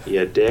dick,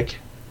 you dick.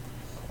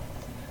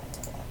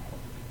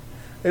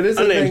 It is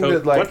Unnamed a thing hope.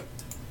 that, like... What?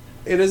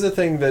 It is a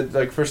thing that,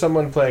 like, for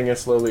someone playing as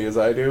slowly as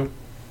I do,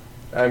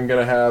 I'm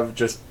gonna have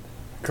just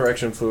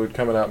correction fluid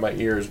coming out my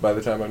ears by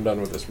the time I'm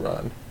done with this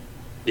run.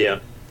 Yeah.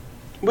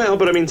 Well,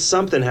 but I mean,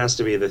 something has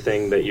to be the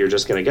thing that you're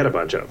just going to get a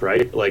bunch of,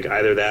 right? Like,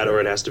 either that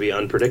or it has to be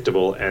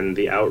unpredictable, and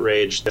the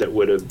outrage that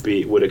would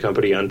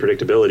accompany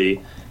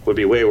unpredictability would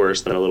be way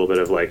worse than a little bit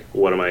of, like,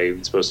 what am I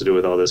supposed to do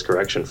with all this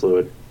correction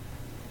fluid?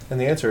 And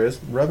the answer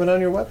is, rub it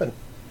on your weapon.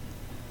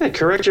 Hey,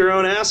 correct your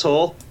own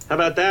asshole. How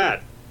about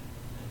that?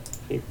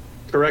 You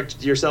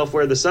correct yourself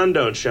where the sun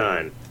don't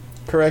shine.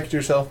 Correct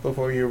yourself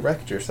before you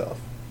wrecked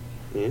yourself.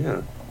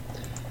 Yeah.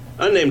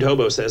 Unnamed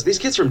Hobo says, these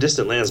kids from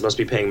distant lands must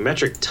be paying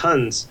metric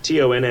tons,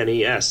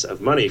 T-O-N-N-E-S, of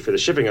money for the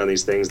shipping on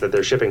these things that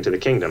they're shipping to the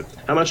kingdom.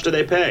 How much do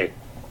they pay?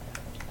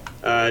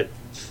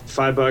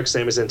 $5,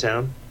 same as in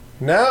town.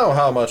 Now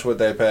how much would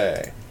they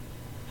pay?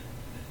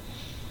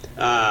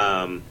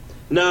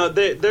 No,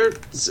 their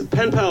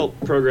pen pal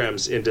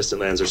programs in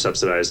distant lands are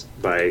subsidized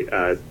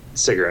by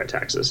cigarette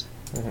taxes.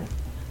 Mm-hmm.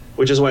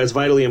 Which is why it's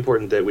vitally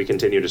important that we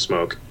continue to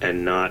smoke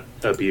and not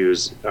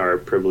abuse our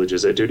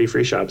privileges at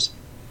duty-free shops.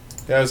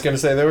 Yeah, I was going to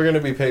say they were going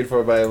to be paid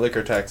for by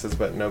liquor taxes,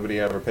 but nobody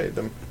ever paid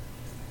them.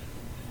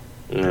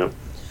 No.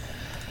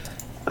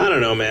 I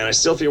don't know, man. I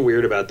still feel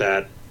weird about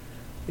that.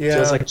 Yeah.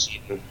 Feels like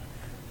cheating.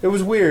 It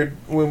was weird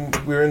when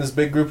we were in this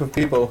big group of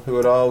people who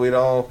we'd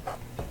all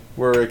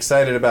were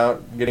excited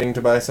about getting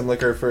to buy some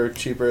liquor for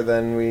cheaper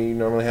than we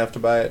normally have to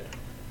buy it.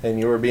 And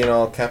you were being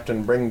all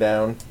Captain Bring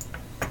Down.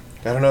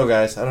 I don't know,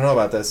 guys. I don't know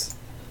about this.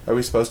 Are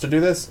we supposed to do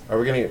this? Are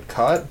we going to get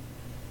caught?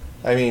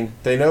 I mean,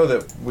 they know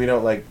that we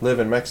don't, like, live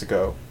in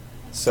Mexico.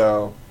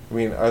 So, I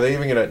mean, are they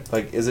even going to,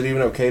 like, is it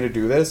even okay to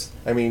do this?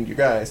 I mean, you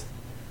guys.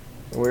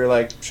 And we were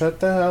like, shut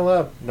the hell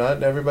up.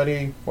 Not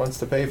everybody wants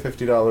to pay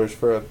 $50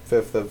 for a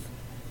fifth of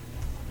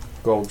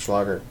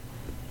Goldschlager.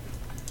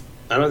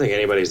 I don't think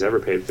anybody's ever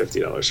paid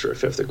 $50 for a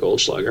fifth of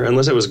Goldschlager,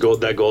 unless it was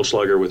that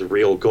Goldschlager with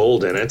real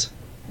gold in it.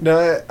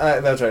 No,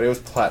 that's right. It was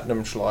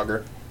platinum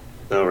Schlager.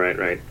 Oh,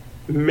 right.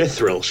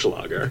 Mithril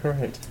Schlager.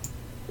 Right.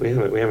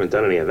 We haven't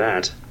done any of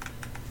that.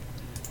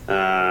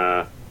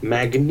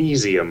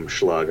 Magnesium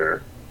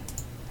Schlager.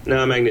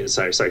 No,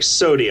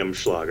 sodium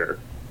Schlager,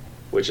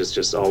 which is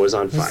just always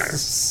on fire.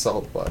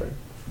 Salt water.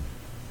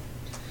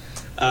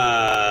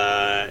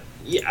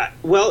 Yeah.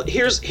 Well,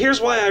 here's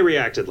why I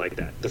reacted like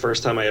that the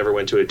first time I ever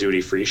went to a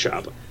duty-free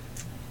shop.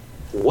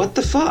 What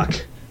the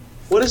fuck?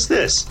 What is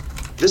this?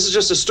 This is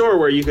just a store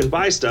where you can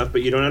buy stuff,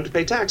 but you don't have to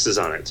pay taxes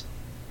on it.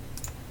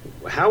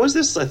 How is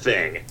this a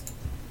thing?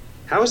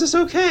 How is this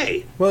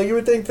okay? Well, you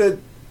would think that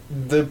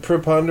the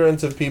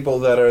preponderance of people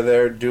that are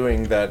there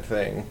doing that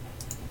thing,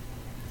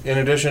 in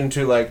addition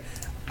to, like,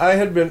 I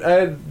had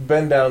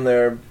been down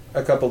there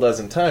a couple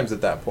dozen times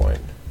at that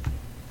point.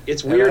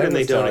 It's weird and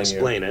they don't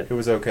explain it. It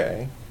was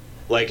okay.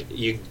 Like,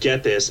 you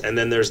get this, and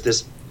then there's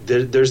this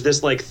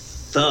like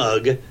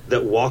thug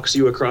that walks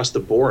you across the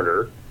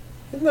border.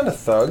 He's not a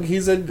thug.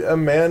 He's a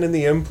man in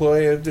the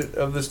employ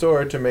of the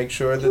store to make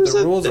sure that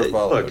the rules are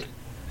followed. Look,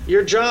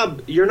 your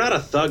job, you're not a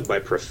thug by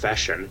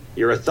profession.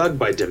 You're a thug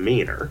by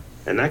demeanor.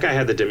 And that guy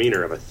had the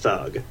demeanor of a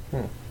thug.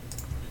 I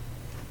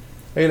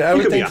mean, I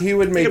would think he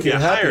would make you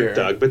happier. You could be a hired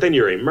thug, but then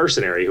you're a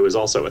mercenary who is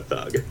also a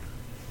thug.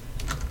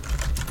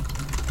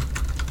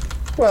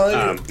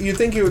 Well, you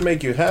think he would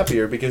make you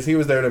happier because he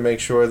was there to make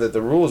sure that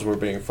the rules were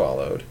being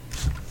followed.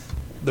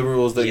 The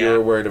rules that you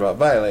were worried about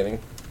violating.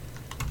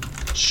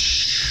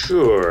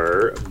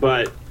 Sure,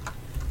 but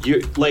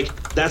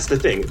that's the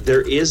thing.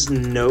 There is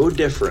no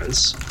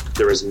difference.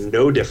 There is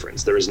no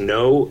difference. There is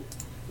no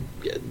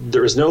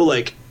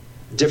like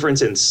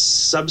difference in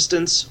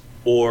substance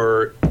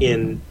or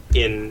in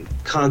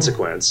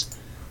consequence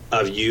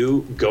of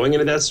you going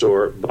into that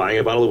store, buying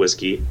a bottle of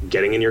whiskey,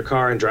 getting in your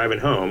car and driving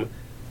home.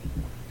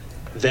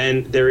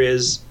 Then there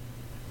is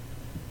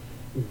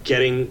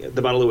getting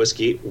the bottle of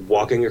whiskey,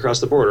 walking across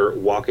the border,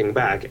 walking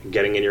back,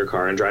 getting in your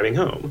car and driving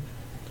home.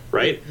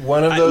 Right?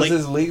 One of those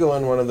is legal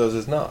and one of those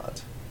is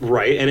not.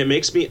 Right, and it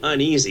makes me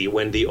uneasy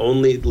when the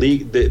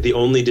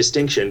only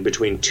distinction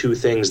between two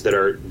things that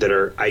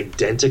are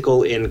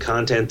identical in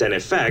content and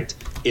effect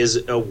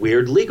is a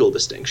weird legal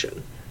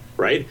distinction.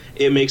 Right?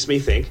 It makes me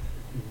think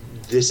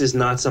this is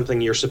not something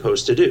you're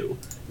supposed to do.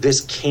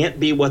 This can't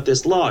be what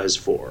this law is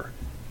for.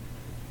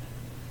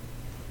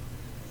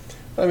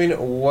 I mean,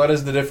 what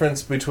is the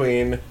difference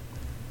between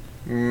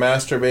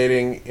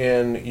masturbating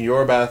in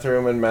your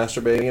bathroom and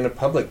masturbating in a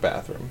public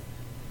bathroom?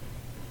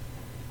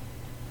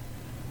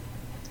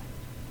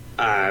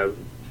 I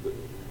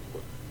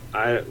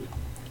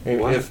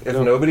mean, if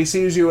nobody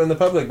sees you in the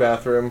public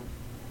bathroom,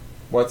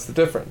 what's the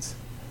difference?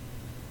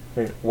 I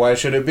mean, why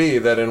should it be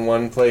that in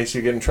one place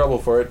you get in trouble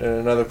for it and in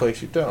another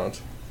place you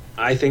don't?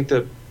 I think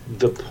the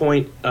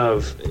point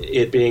of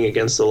it being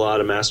against the law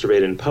to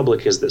masturbate in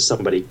public is that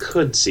somebody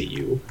could see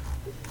you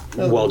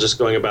while just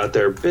going about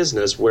their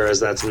business, whereas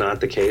that's not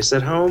the case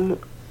at home.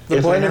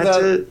 But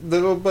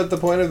the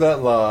point of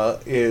that law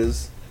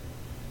is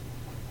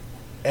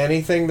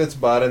anything that's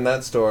bought in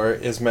that store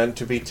is meant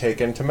to be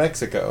taken to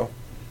Mexico.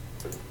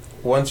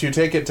 Once you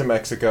take it to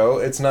Mexico,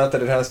 it's not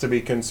that it has to be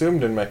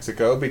consumed in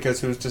Mexico,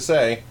 because who's to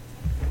say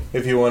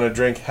if you want to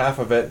drink half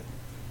of it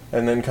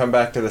and then come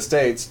back to the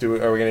States, are we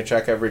going to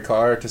check every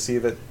car to see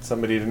that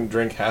somebody didn't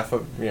drink half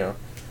of,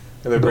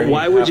 But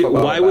why would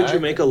you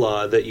make a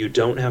law that you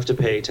don't have to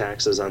pay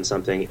taxes on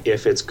something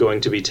if it's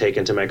going to be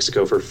taken to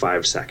Mexico for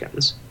 5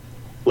 seconds?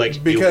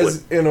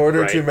 Because in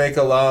order to make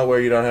a law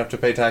where you don't have to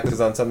pay taxes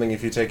on something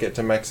if you take it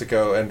to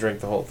Mexico and drink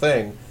the whole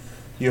thing,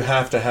 you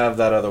have to have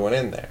that other one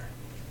in there.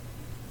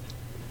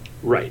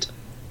 Right.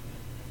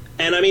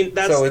 And I mean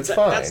so it's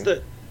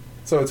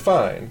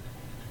fine.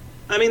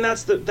 I mean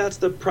that's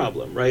the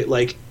problem, right?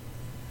 Like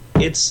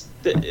it's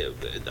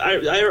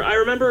I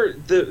remember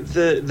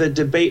the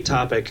debate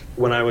topic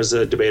when I was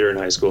a debater in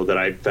high school that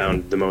I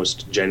found the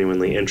most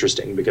genuinely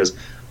interesting because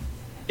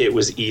it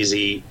was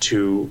easy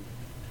to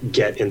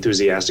get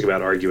enthusiastic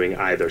about arguing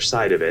either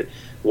side of it,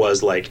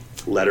 was like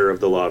letter of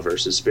the law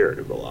versus spirit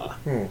of the law.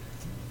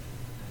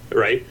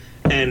 Right?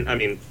 And I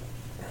mean,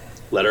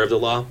 letter of the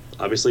law,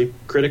 obviously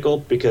critical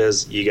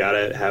because you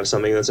gotta have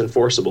something that's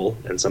enforceable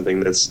and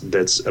something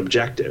that's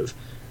objective,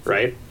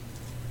 right?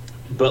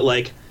 But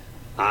like,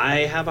 I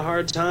have a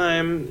hard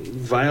time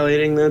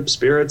violating the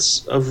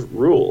spirits of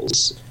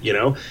rules,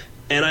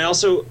 and I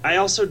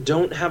also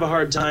don't have a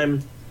hard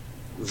time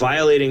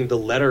violating the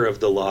letter of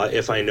the law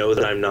if I know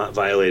that I'm not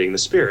violating the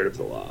spirit of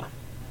the law.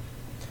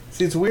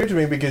 See, it's weird to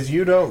me because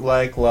you don't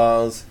like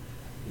laws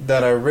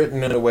that are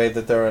written in a way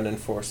that they're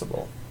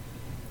unenforceable,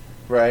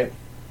 right?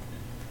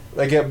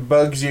 Like, it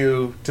bugs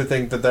you to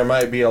think that there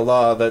might be a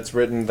law that's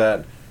written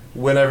that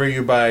whenever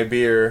you buy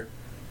beer,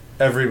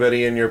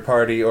 everybody in your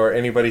party or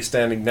anybody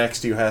standing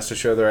next to you has to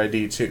show their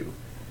ID too.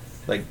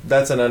 Like,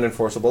 that's an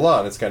unenforceable law,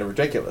 and it's kind of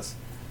ridiculous.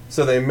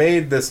 So they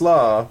made this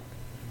law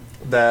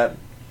that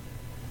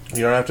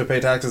you don't have to pay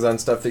taxes on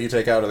stuff that you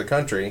take out of the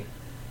country,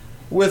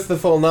 with the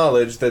full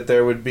knowledge that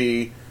there would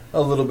be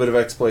a little bit of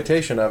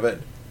exploitation of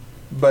it,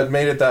 but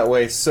made it that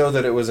way so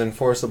that it was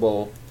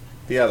enforceable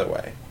the other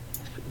way.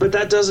 But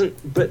that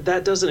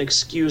doesn't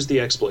excuse the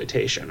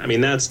exploitation. I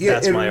mean, that's my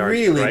argument. It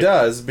really right?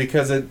 does,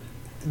 because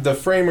the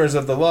framers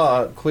of the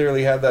law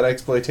clearly had that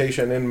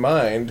exploitation in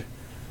mind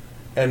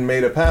and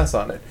made a pass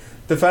on it.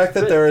 The fact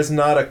that there is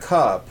not a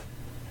cop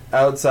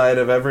outside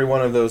of every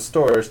one of those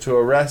stores to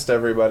arrest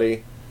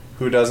everybody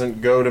who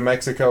doesn't go to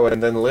Mexico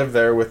and then live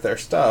there with their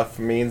stuff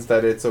means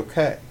that it's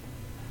okay.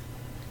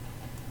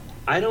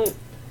 I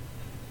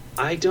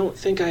don't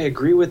think I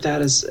agree with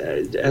that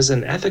as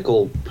an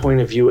ethical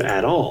point of view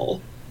at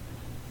all.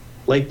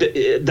 Like,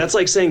 that's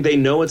like saying they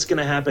know it's going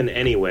to happen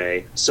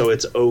anyway, so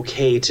it's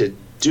okay to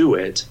do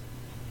it,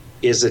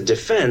 is a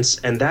defense,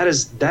 and that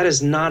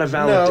is not a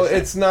valid defense. No,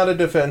 it's not a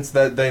defense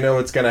that they know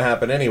it's going to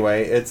happen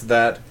anyway. It's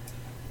that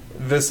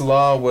this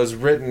law was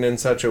written in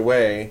such a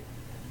way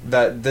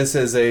that this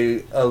is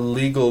a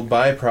legal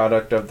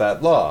byproduct of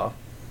that law,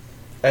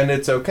 and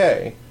it's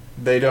okay.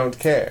 They don't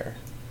care.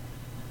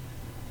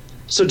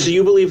 So do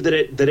you believe that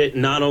it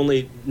not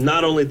only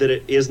that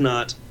it is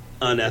not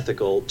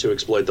unethical to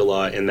exploit the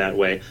law in that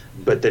way,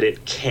 but that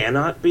it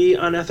cannot be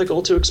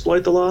unethical to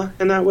exploit the law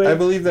in that way? I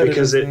believe that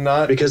because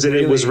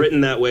it was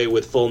written that way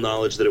with full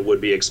knowledge that it would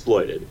be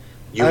exploited.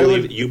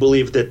 You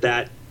believe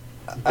that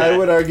I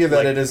would argue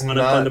that it is on not,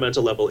 a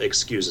fundamental level,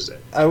 excuses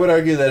it. I would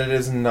argue that it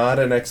is not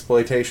an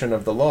exploitation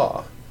of the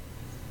law.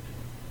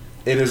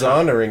 It is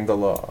honoring the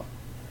law.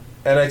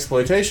 An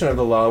exploitation of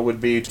the law would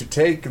be to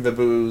take the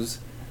booze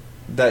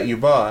that you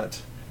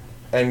bought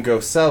and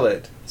go sell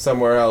it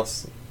somewhere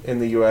else in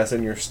the U.S.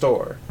 in your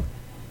store.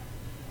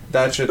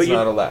 That shit's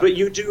not allowed. But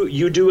you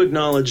do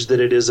acknowledge that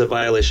it is a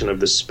violation of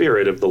the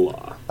spirit of the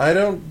law. I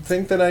don't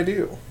think that I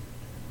do.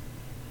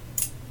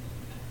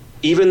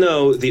 Even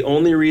though the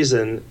only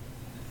reason,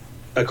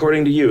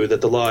 according to you,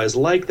 that the law is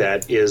like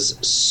that is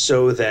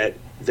so that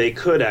they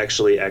could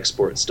actually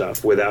export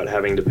stuff without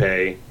having to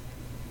pay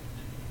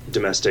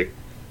domestic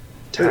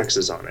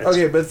taxes on it.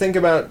 Okay, but think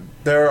about,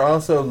 there are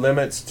also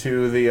limits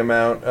to the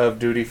amount of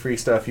duty-free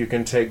stuff you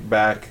can take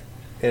back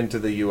into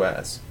the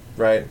U.S.,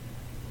 right?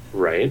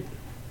 Right.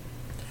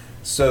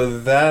 So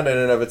that in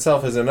and of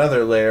itself is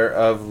another layer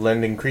of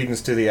lending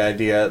credence to the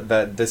idea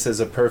that this is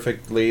a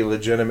perfectly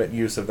legitimate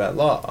use of that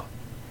law.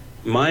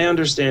 My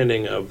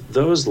understanding of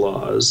those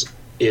laws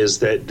is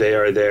that they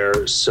are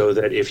there so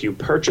that if you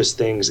purchase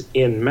things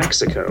in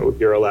Mexico,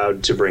 you're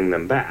allowed to bring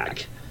them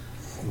back.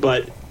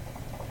 But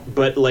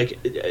like...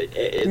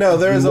 No,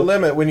 there is a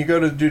limit. When you go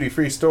to the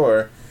duty-free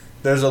store,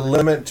 there's a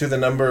limit to the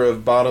number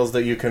of bottles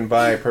that you can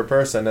buy per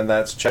person, and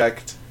that's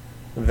checked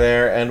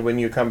there and when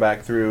you come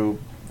back through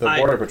the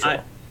Border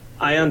Patrol.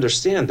 I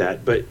understand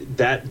that, but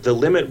the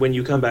limit when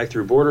you come back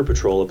through Border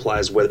Patrol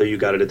applies whether you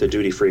got it at the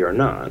duty-free or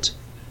not.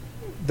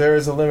 There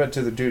is a limit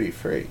to the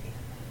duty-free.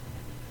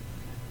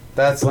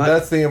 That's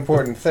the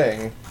important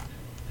thing.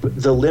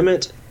 But the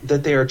limit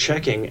that they are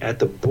checking at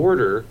the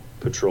Border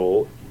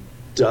Patrol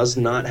does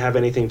not have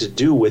anything to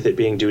do with it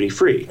being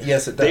duty-free.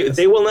 Yes, it does.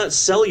 They will not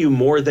sell you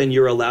more than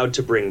you're allowed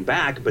to bring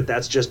back, but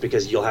that's just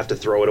because you'll have to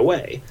throw it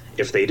away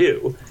if they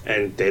do,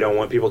 and they don't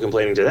want people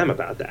complaining to them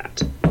about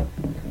that.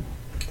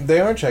 They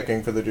are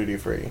checking for the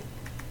duty-free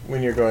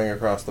when you're going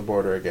across the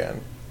border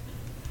again.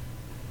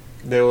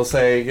 They will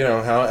say,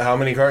 how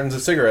many cartons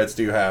of cigarettes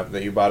do you have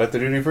that you bought at the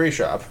duty-free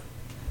shop?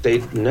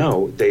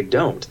 No, they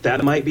don't.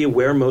 That might be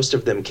where most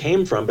of them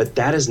came from, but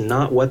that is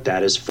not what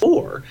that is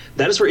for.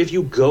 That is for if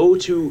you go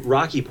to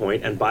Rocky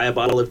Point and buy a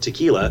bottle of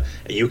tequila,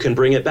 you can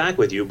bring it back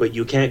with you, but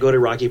you can't go to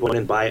Rocky Point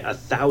and buy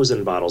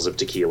 1,000 bottles of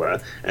tequila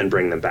and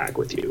bring them back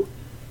with you.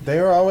 They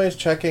are always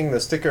checking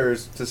the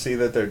stickers to see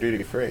that they're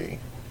duty-free.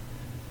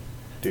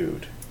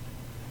 Dude.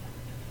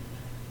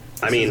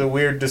 This is a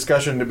weird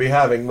discussion to be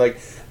having. Like,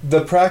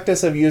 the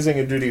practice of using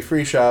a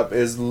duty-free shop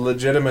is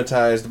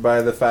legitimatized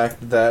by the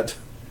fact that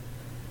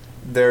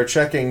they're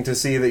checking to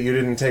see that you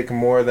didn't take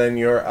more than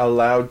you're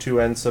allowed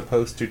to and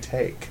supposed to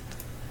take.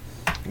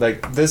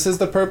 Like, this is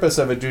the purpose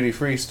of a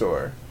duty-free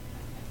store.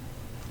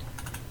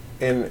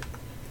 In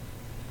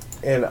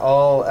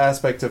all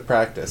aspects of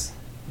practice.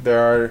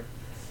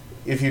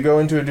 If you go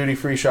into a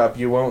duty-free shop,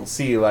 you won't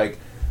see,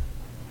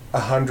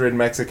 100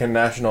 Mexican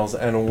nationals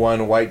and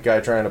one white guy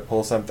trying to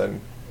pull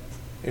something,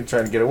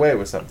 trying to get away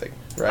with something,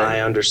 right? I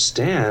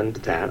understand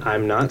that.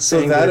 I'm not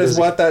saying that is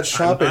what that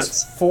shop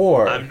is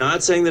for. I'm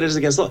not saying that it is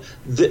against law.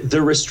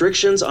 The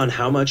restrictions on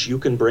how much you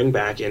can bring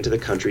back into the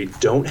country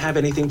don't have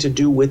anything to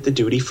do with the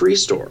duty-free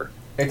store.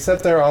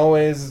 Except they're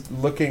always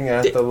looking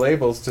at the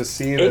labels to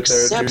see that they're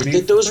duty-free. Except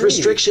that those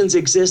restrictions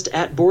exist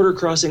at border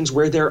crossings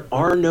where there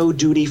are no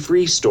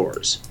duty-free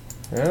stores.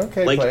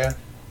 Okay, playa.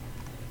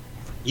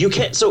 You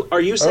can't. So,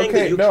 are you saying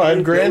that you no, can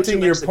I'm granting go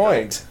to your Mexico?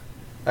 point.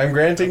 I'm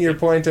granting your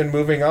point and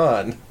moving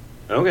on.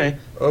 Okay.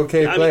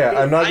 Okay, play it.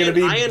 I'm not going to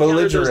be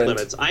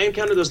belligerent. I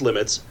encountered those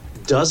limits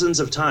dozens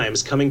of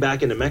times coming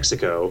back into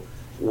Mexico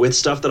with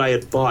stuff that I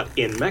had bought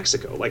in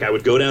Mexico. Like, I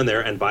would go down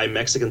there and buy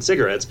Mexican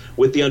cigarettes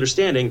with the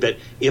understanding that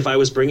if I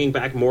was bringing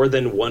back more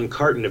than one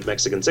carton of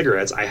Mexican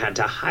cigarettes, I had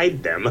to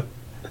hide them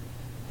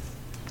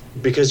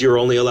because you're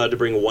only allowed to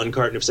bring one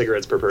carton of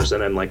cigarettes per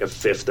person and like a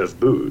fifth of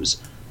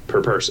booze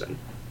per person.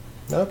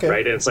 Okay.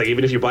 Right? And it's like,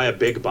 even if you buy a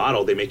big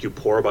bottle, they make you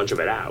pour a bunch of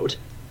it out.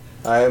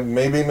 I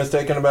may be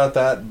mistaken about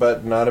that,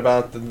 but not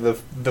about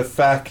the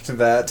fact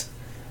that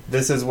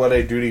this is what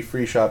a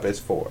duty-free shop is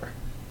for.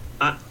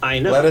 I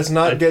know. Let us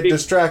not get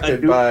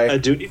distracted by... A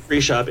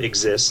duty-free shop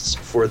exists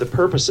for the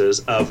purposes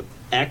of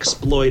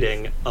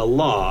exploiting a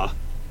law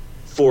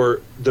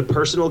for the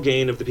personal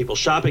gain of the people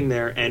shopping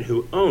there and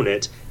who own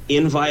it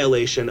in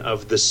violation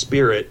of the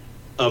spirit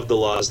of the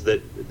laws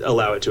that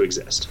allow it to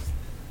exist.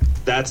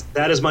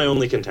 That is my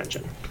only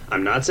contention.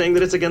 I'm not saying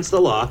that it's against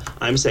the law.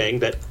 I'm saying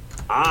that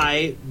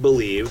I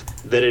believe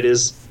that it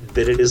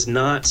is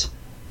not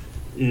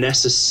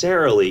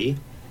necessarily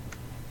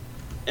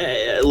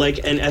like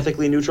an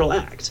ethically neutral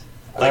act.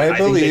 Like, I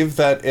believe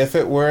that if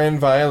it were in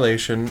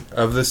violation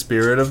of the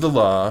spirit of the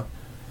law,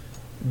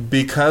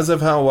 because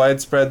of how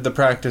widespread the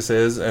practice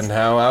is and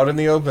how out in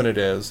the open it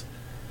is,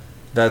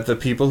 that the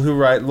people who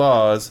write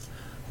laws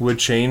would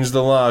change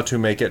the law to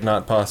make it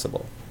not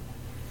possible.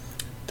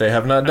 They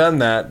have not done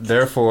that,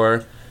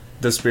 therefore,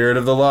 the spirit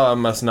of the law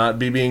must not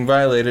be being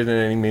violated in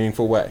any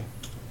meaningful way.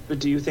 But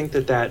do you think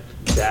that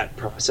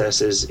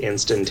process is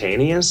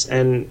instantaneous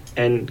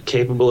and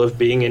capable of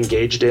being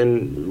engaged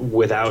in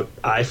without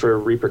eye for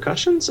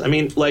repercussions? I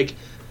mean, like...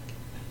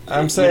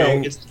 I'm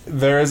saying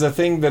there is a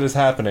thing that is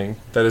happening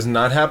that is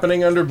not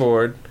happening under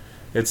board.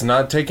 It's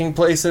not taking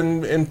place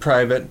in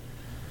private.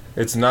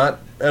 It's not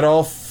at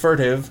all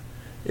furtive.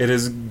 It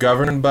is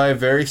governed by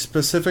very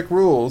specific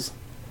rules.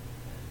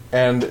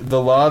 And the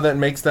law that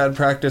makes that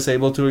practice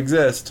able to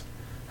exist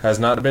has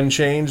not been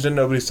changed, and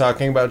nobody's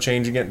talking about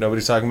changing it.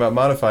 Nobody's talking about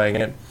modifying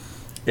it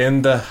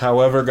in the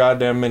however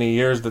goddamn many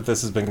years that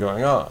this has been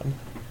going on.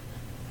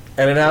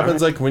 And it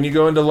happens like when you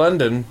go into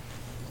London,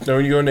 or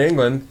when you go into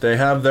England, they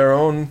have their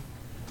own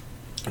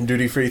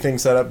duty-free thing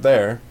set up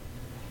there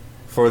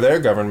for their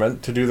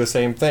government to do the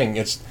same thing.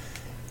 It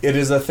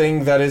is a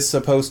thing that is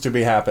supposed to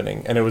be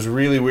happening. And it was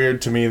really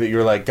weird to me that you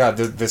were like, God,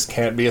 this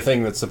can't be a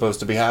thing that's supposed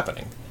to be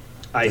happening.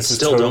 I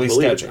still don't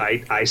believe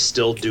it. I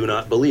still do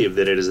not believe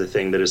that it is a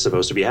thing that is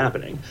supposed to be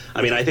happening.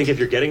 I mean, I think if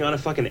you're getting on a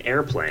fucking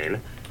airplane,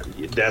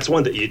 that's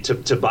one that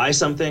to buy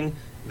something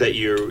that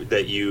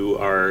you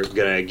are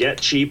gonna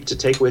get cheap to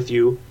take with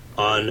you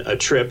on a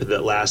trip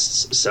that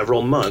lasts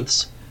several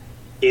months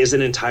is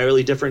an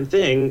entirely different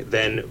thing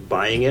than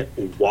buying it,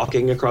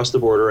 walking across the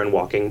border, and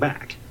walking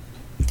back.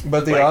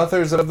 But the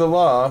authors of the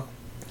law,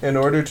 in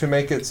order to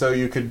make it so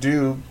you could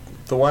do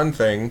the one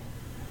thing,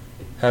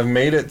 have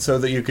made it so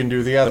that you can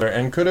do the other,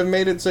 and could have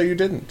made it so you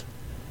didn't.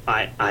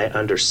 I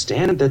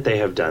understand that they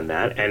have done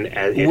that,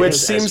 and which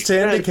seems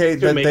to indicate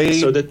that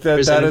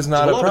that is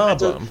not a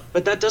problem.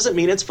 But that doesn't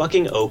mean it's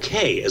fucking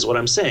okay, is what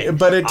I'm saying.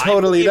 But it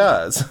totally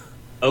does.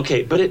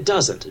 Okay, but it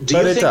doesn't. Do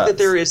you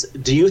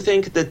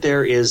think that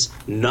there is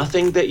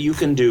nothing that you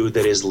can do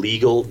that is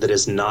legal that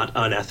is not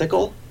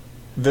unethical?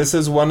 This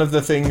is one of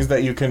the things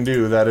that you can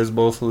do that is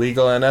both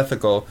legal and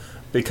ethical,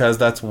 because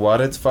that's what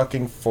it's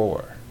fucking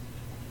for.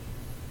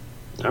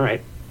 All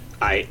right.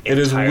 It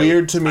is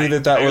weird to me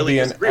that would be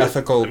an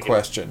ethical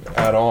question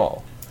at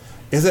all.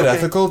 Is it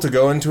ethical to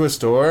go into a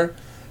store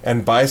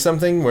and buy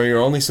something where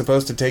you're only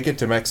supposed to take it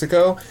to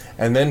Mexico,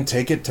 and then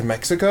take it to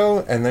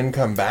Mexico and then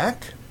come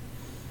back?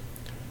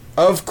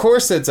 Of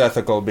course it's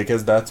ethical,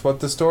 because that's what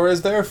the store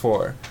is there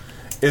for.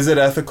 Is it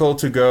ethical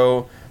to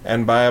go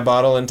and buy a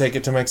bottle and take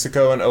it to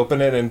Mexico and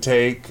open it and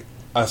take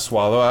a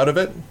swallow out of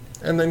it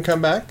and then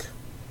come back?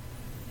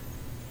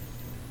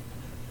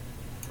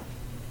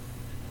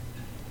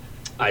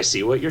 I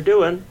see what you're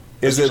doing.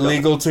 Is it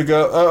legal to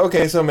go... Oh,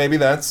 okay, so maybe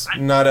that's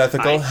not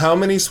ethical. How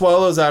many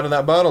swallows out of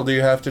that bottle do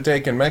you have to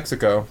take in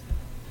Mexico?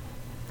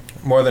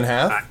 More than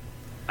half?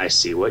 I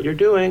see what you're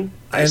doing.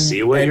 I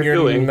see what you're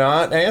doing. And you're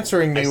not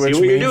answering me, which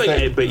means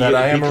that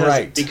I am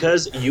right.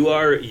 Because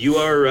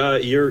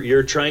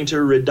you're trying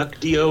to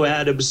reductio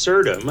ad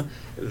absurdum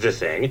the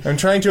thing. I'm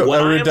trying to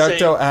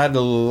reductio ad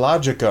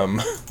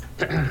logicum.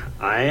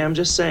 I am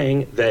just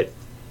saying that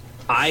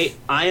I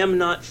am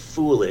not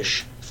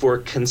foolish for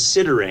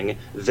considering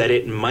that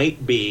it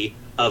might be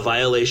a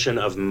violation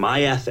of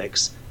my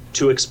ethics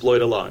to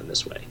exploit a law in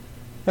this way.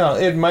 Well,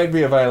 it might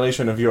be a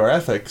violation of your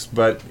ethics,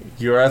 but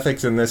your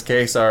ethics in this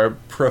case are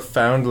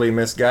profoundly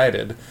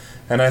misguided.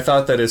 And I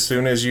thought that as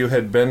soon as you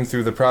had been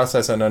through the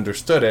process and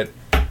understood it,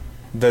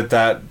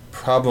 that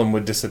problem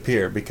would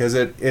disappear, because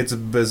it's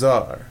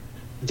bizarre.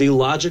 The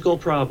logical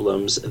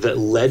problems that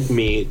led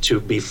me to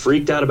be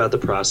freaked out about the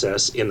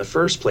process in the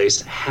first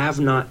place have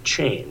not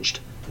changed.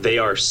 They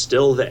are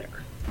still there.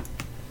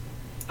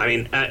 I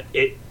mean,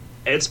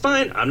 it's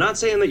fine. I'm not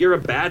saying that you're a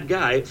bad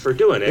guy for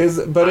doing it. Is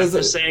the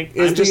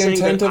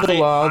intent of the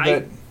law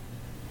that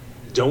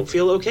don't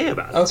feel okay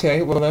about it.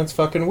 Okay, well that's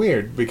fucking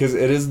weird, because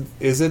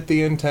is it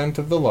the intent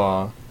of the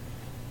law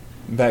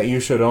that you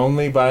should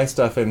only buy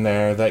stuff in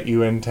there that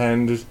you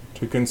intend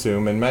to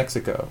consume in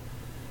Mexico?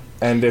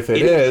 And if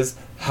it is,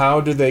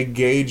 how do they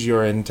gauge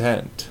your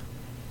intent?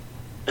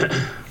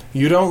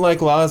 You don't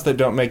like laws that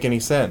don't make any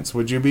sense.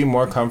 Would you be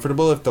more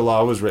comfortable if the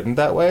law was written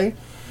that way?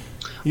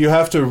 You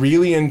have to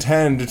really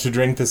intend to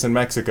drink this in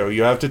Mexico.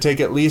 You have to take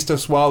at least a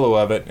swallow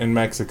of it in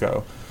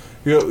Mexico.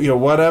 You know,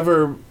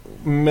 whatever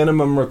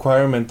minimum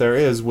requirement there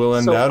is will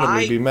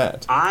undoubtedly be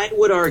met. I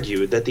would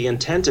argue that the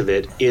intent of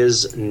it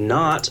is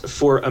not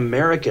for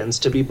Americans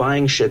to be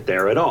buying shit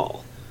there at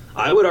all.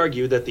 I would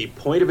argue that the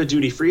point of a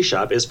duty-free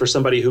shop is for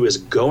somebody who is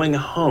going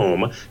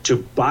home to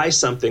buy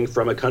something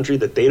from a country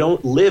that they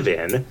don't live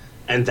in,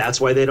 and that's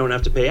why they don't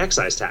have to pay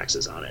excise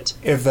taxes on it.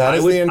 If that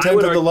is the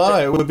intent of the law,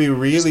 it would be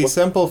really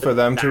simple for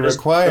them to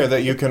require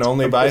that you can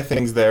only buy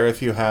things there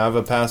if you have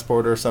a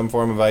passport or some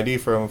form of ID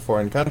from a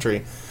foreign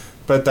country.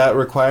 But that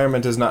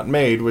requirement is not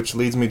made, which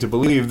leads me to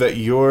believe that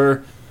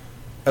your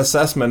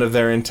assessment of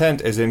their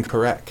intent is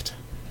incorrect.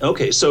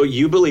 Okay, so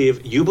you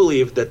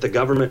believe that the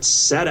government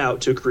set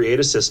out to create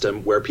a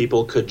system where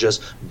people could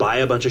just buy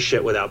a bunch of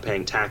shit without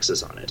paying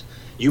taxes on it.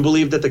 You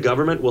believe that the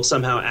government will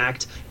somehow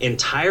act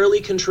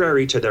entirely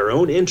contrary to their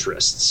own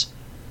interests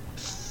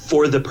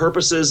for the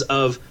purposes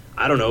of,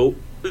 I don't know,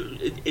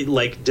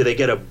 like, do they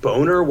get a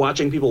boner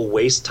watching people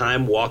waste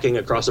time walking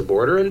across a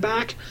border and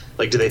back?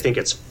 Like, do they think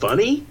it's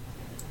funny?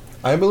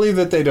 I believe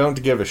that they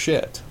don't give a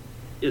shit.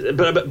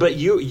 But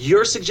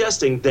you're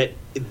suggesting that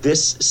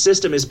this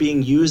system is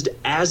being used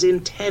as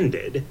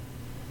intended.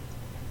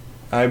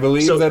 I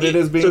believe that it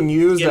is being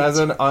used as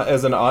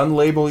an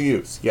on-label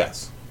use.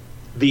 Yes.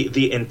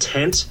 The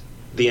intent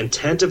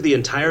of the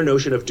entire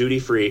notion of duty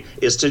free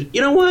is to,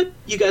 you know what,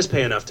 you guys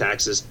pay enough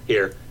taxes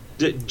here.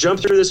 Jump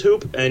through this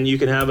hoop, and you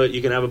can have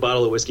a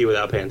bottle of whiskey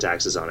without paying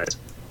taxes on it.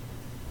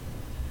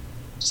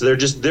 So they're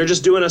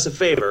just doing us a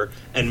favor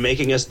and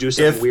making us do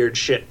some weird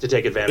shit to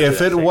take advantage of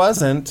that.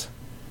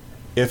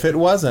 If it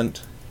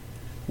wasn't,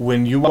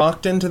 when you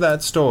walked into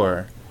that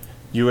store,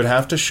 you would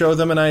have to show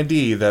them an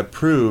ID that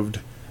proved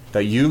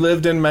that you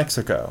lived in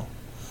Mexico.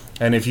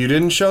 And if you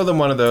didn't show them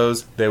one of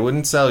those, they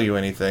wouldn't sell you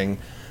anything,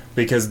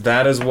 because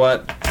that is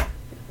what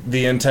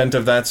the intent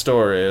of that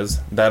store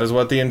is. That is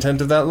what the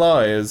intent of that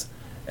law is.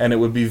 And it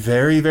would be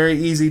very, very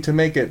easy to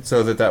make it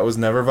so that that was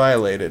never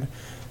violated.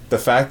 The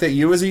fact that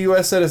you as a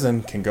U.S.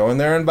 citizen can go in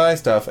there and buy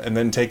stuff and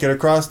then take it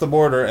across the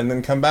border and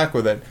then come back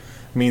with it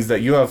means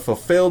that you have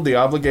fulfilled the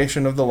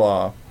obligation of the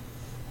law,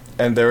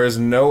 and there is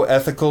no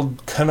ethical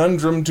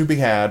conundrum to be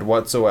had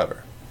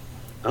whatsoever.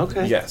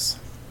 Okay. Yes.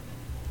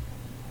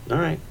 All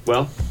right.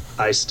 Well,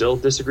 I still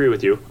disagree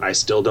with you. I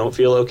still don't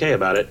feel okay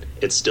about it.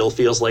 It still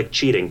feels like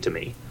cheating to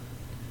me.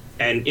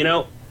 And, you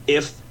know,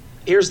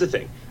 here's the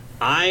thing.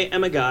 I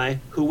am a guy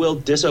who will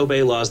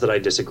disobey laws that I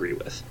disagree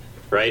with,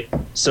 right?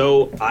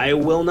 So I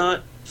will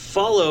not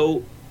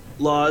follow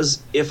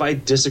laws if I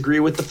disagree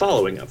with the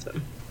following of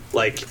them.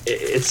 Like,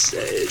 it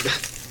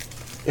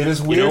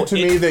is weird to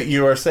me that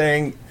you are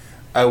saying,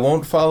 I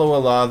won't follow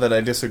a law that I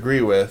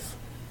disagree with.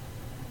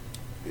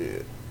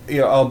 You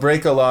know, I'll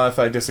break a law if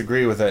I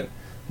disagree with it,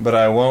 but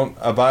I won't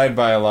abide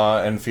by a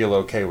law and feel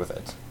okay with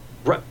it.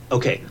 Right.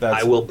 Okay,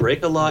 I will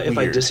break a law if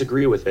I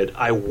disagree with it.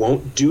 I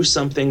won't do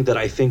something that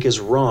I think is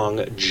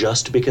wrong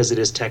just because it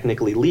is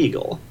technically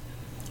legal.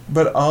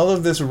 But all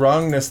of this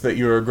wrongness that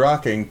you're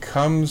grokking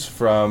comes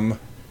from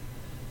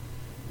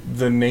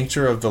the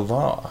nature of the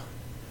law.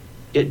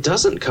 It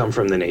doesn't come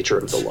from the nature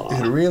of the law.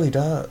 It really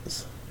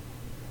does.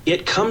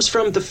 It comes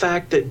from the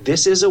fact that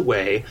this is a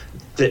way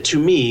that, to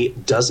me,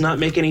 does not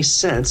make any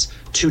sense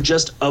to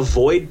just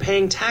avoid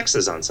paying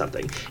taxes on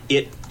something.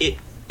 It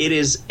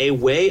is a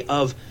way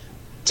of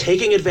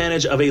taking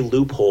advantage of a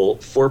loophole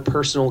for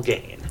personal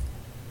gain.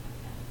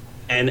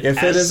 And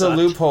if it is a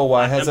loophole,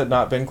 why has it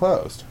not been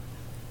closed?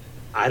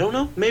 I don't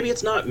know. Maybe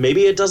it's not.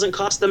 Maybe it doesn't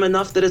cost them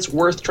enough that it's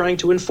worth trying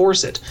to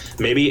enforce it.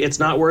 Maybe it's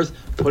not worth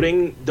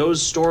putting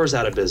those stores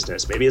out of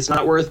business. Maybe it's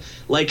not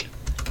worth, like,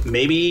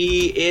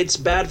 maybe it's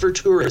bad for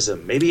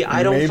tourism. Maybe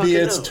I don't fucking know. Maybe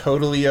it's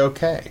totally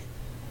okay.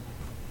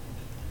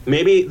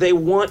 Maybe they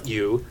want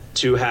you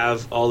to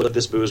have all of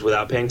this booze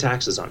without paying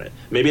taxes on it.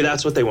 Maybe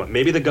that's what they want.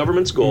 Maybe the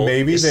government's goal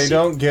Maybe is they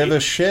don't give a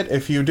shit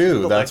if you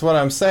do. That's what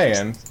I'm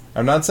saying.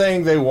 I'm not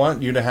saying they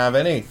want you to have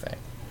anything.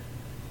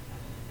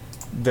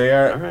 They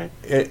are. All right.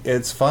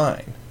 It's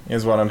fine,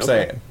 is what I'm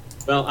saying.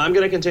 Well, I'm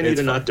going to continue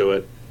to not do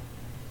it.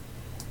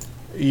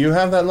 You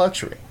have that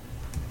luxury.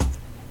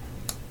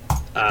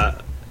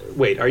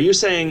 Wait, are you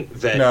saying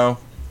that... No,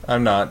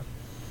 I'm not.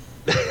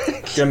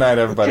 Good night,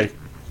 everybody. Okay.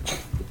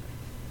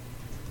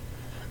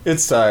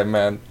 It's time,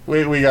 man.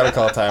 We got to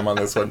call time on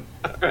this one.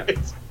 All right.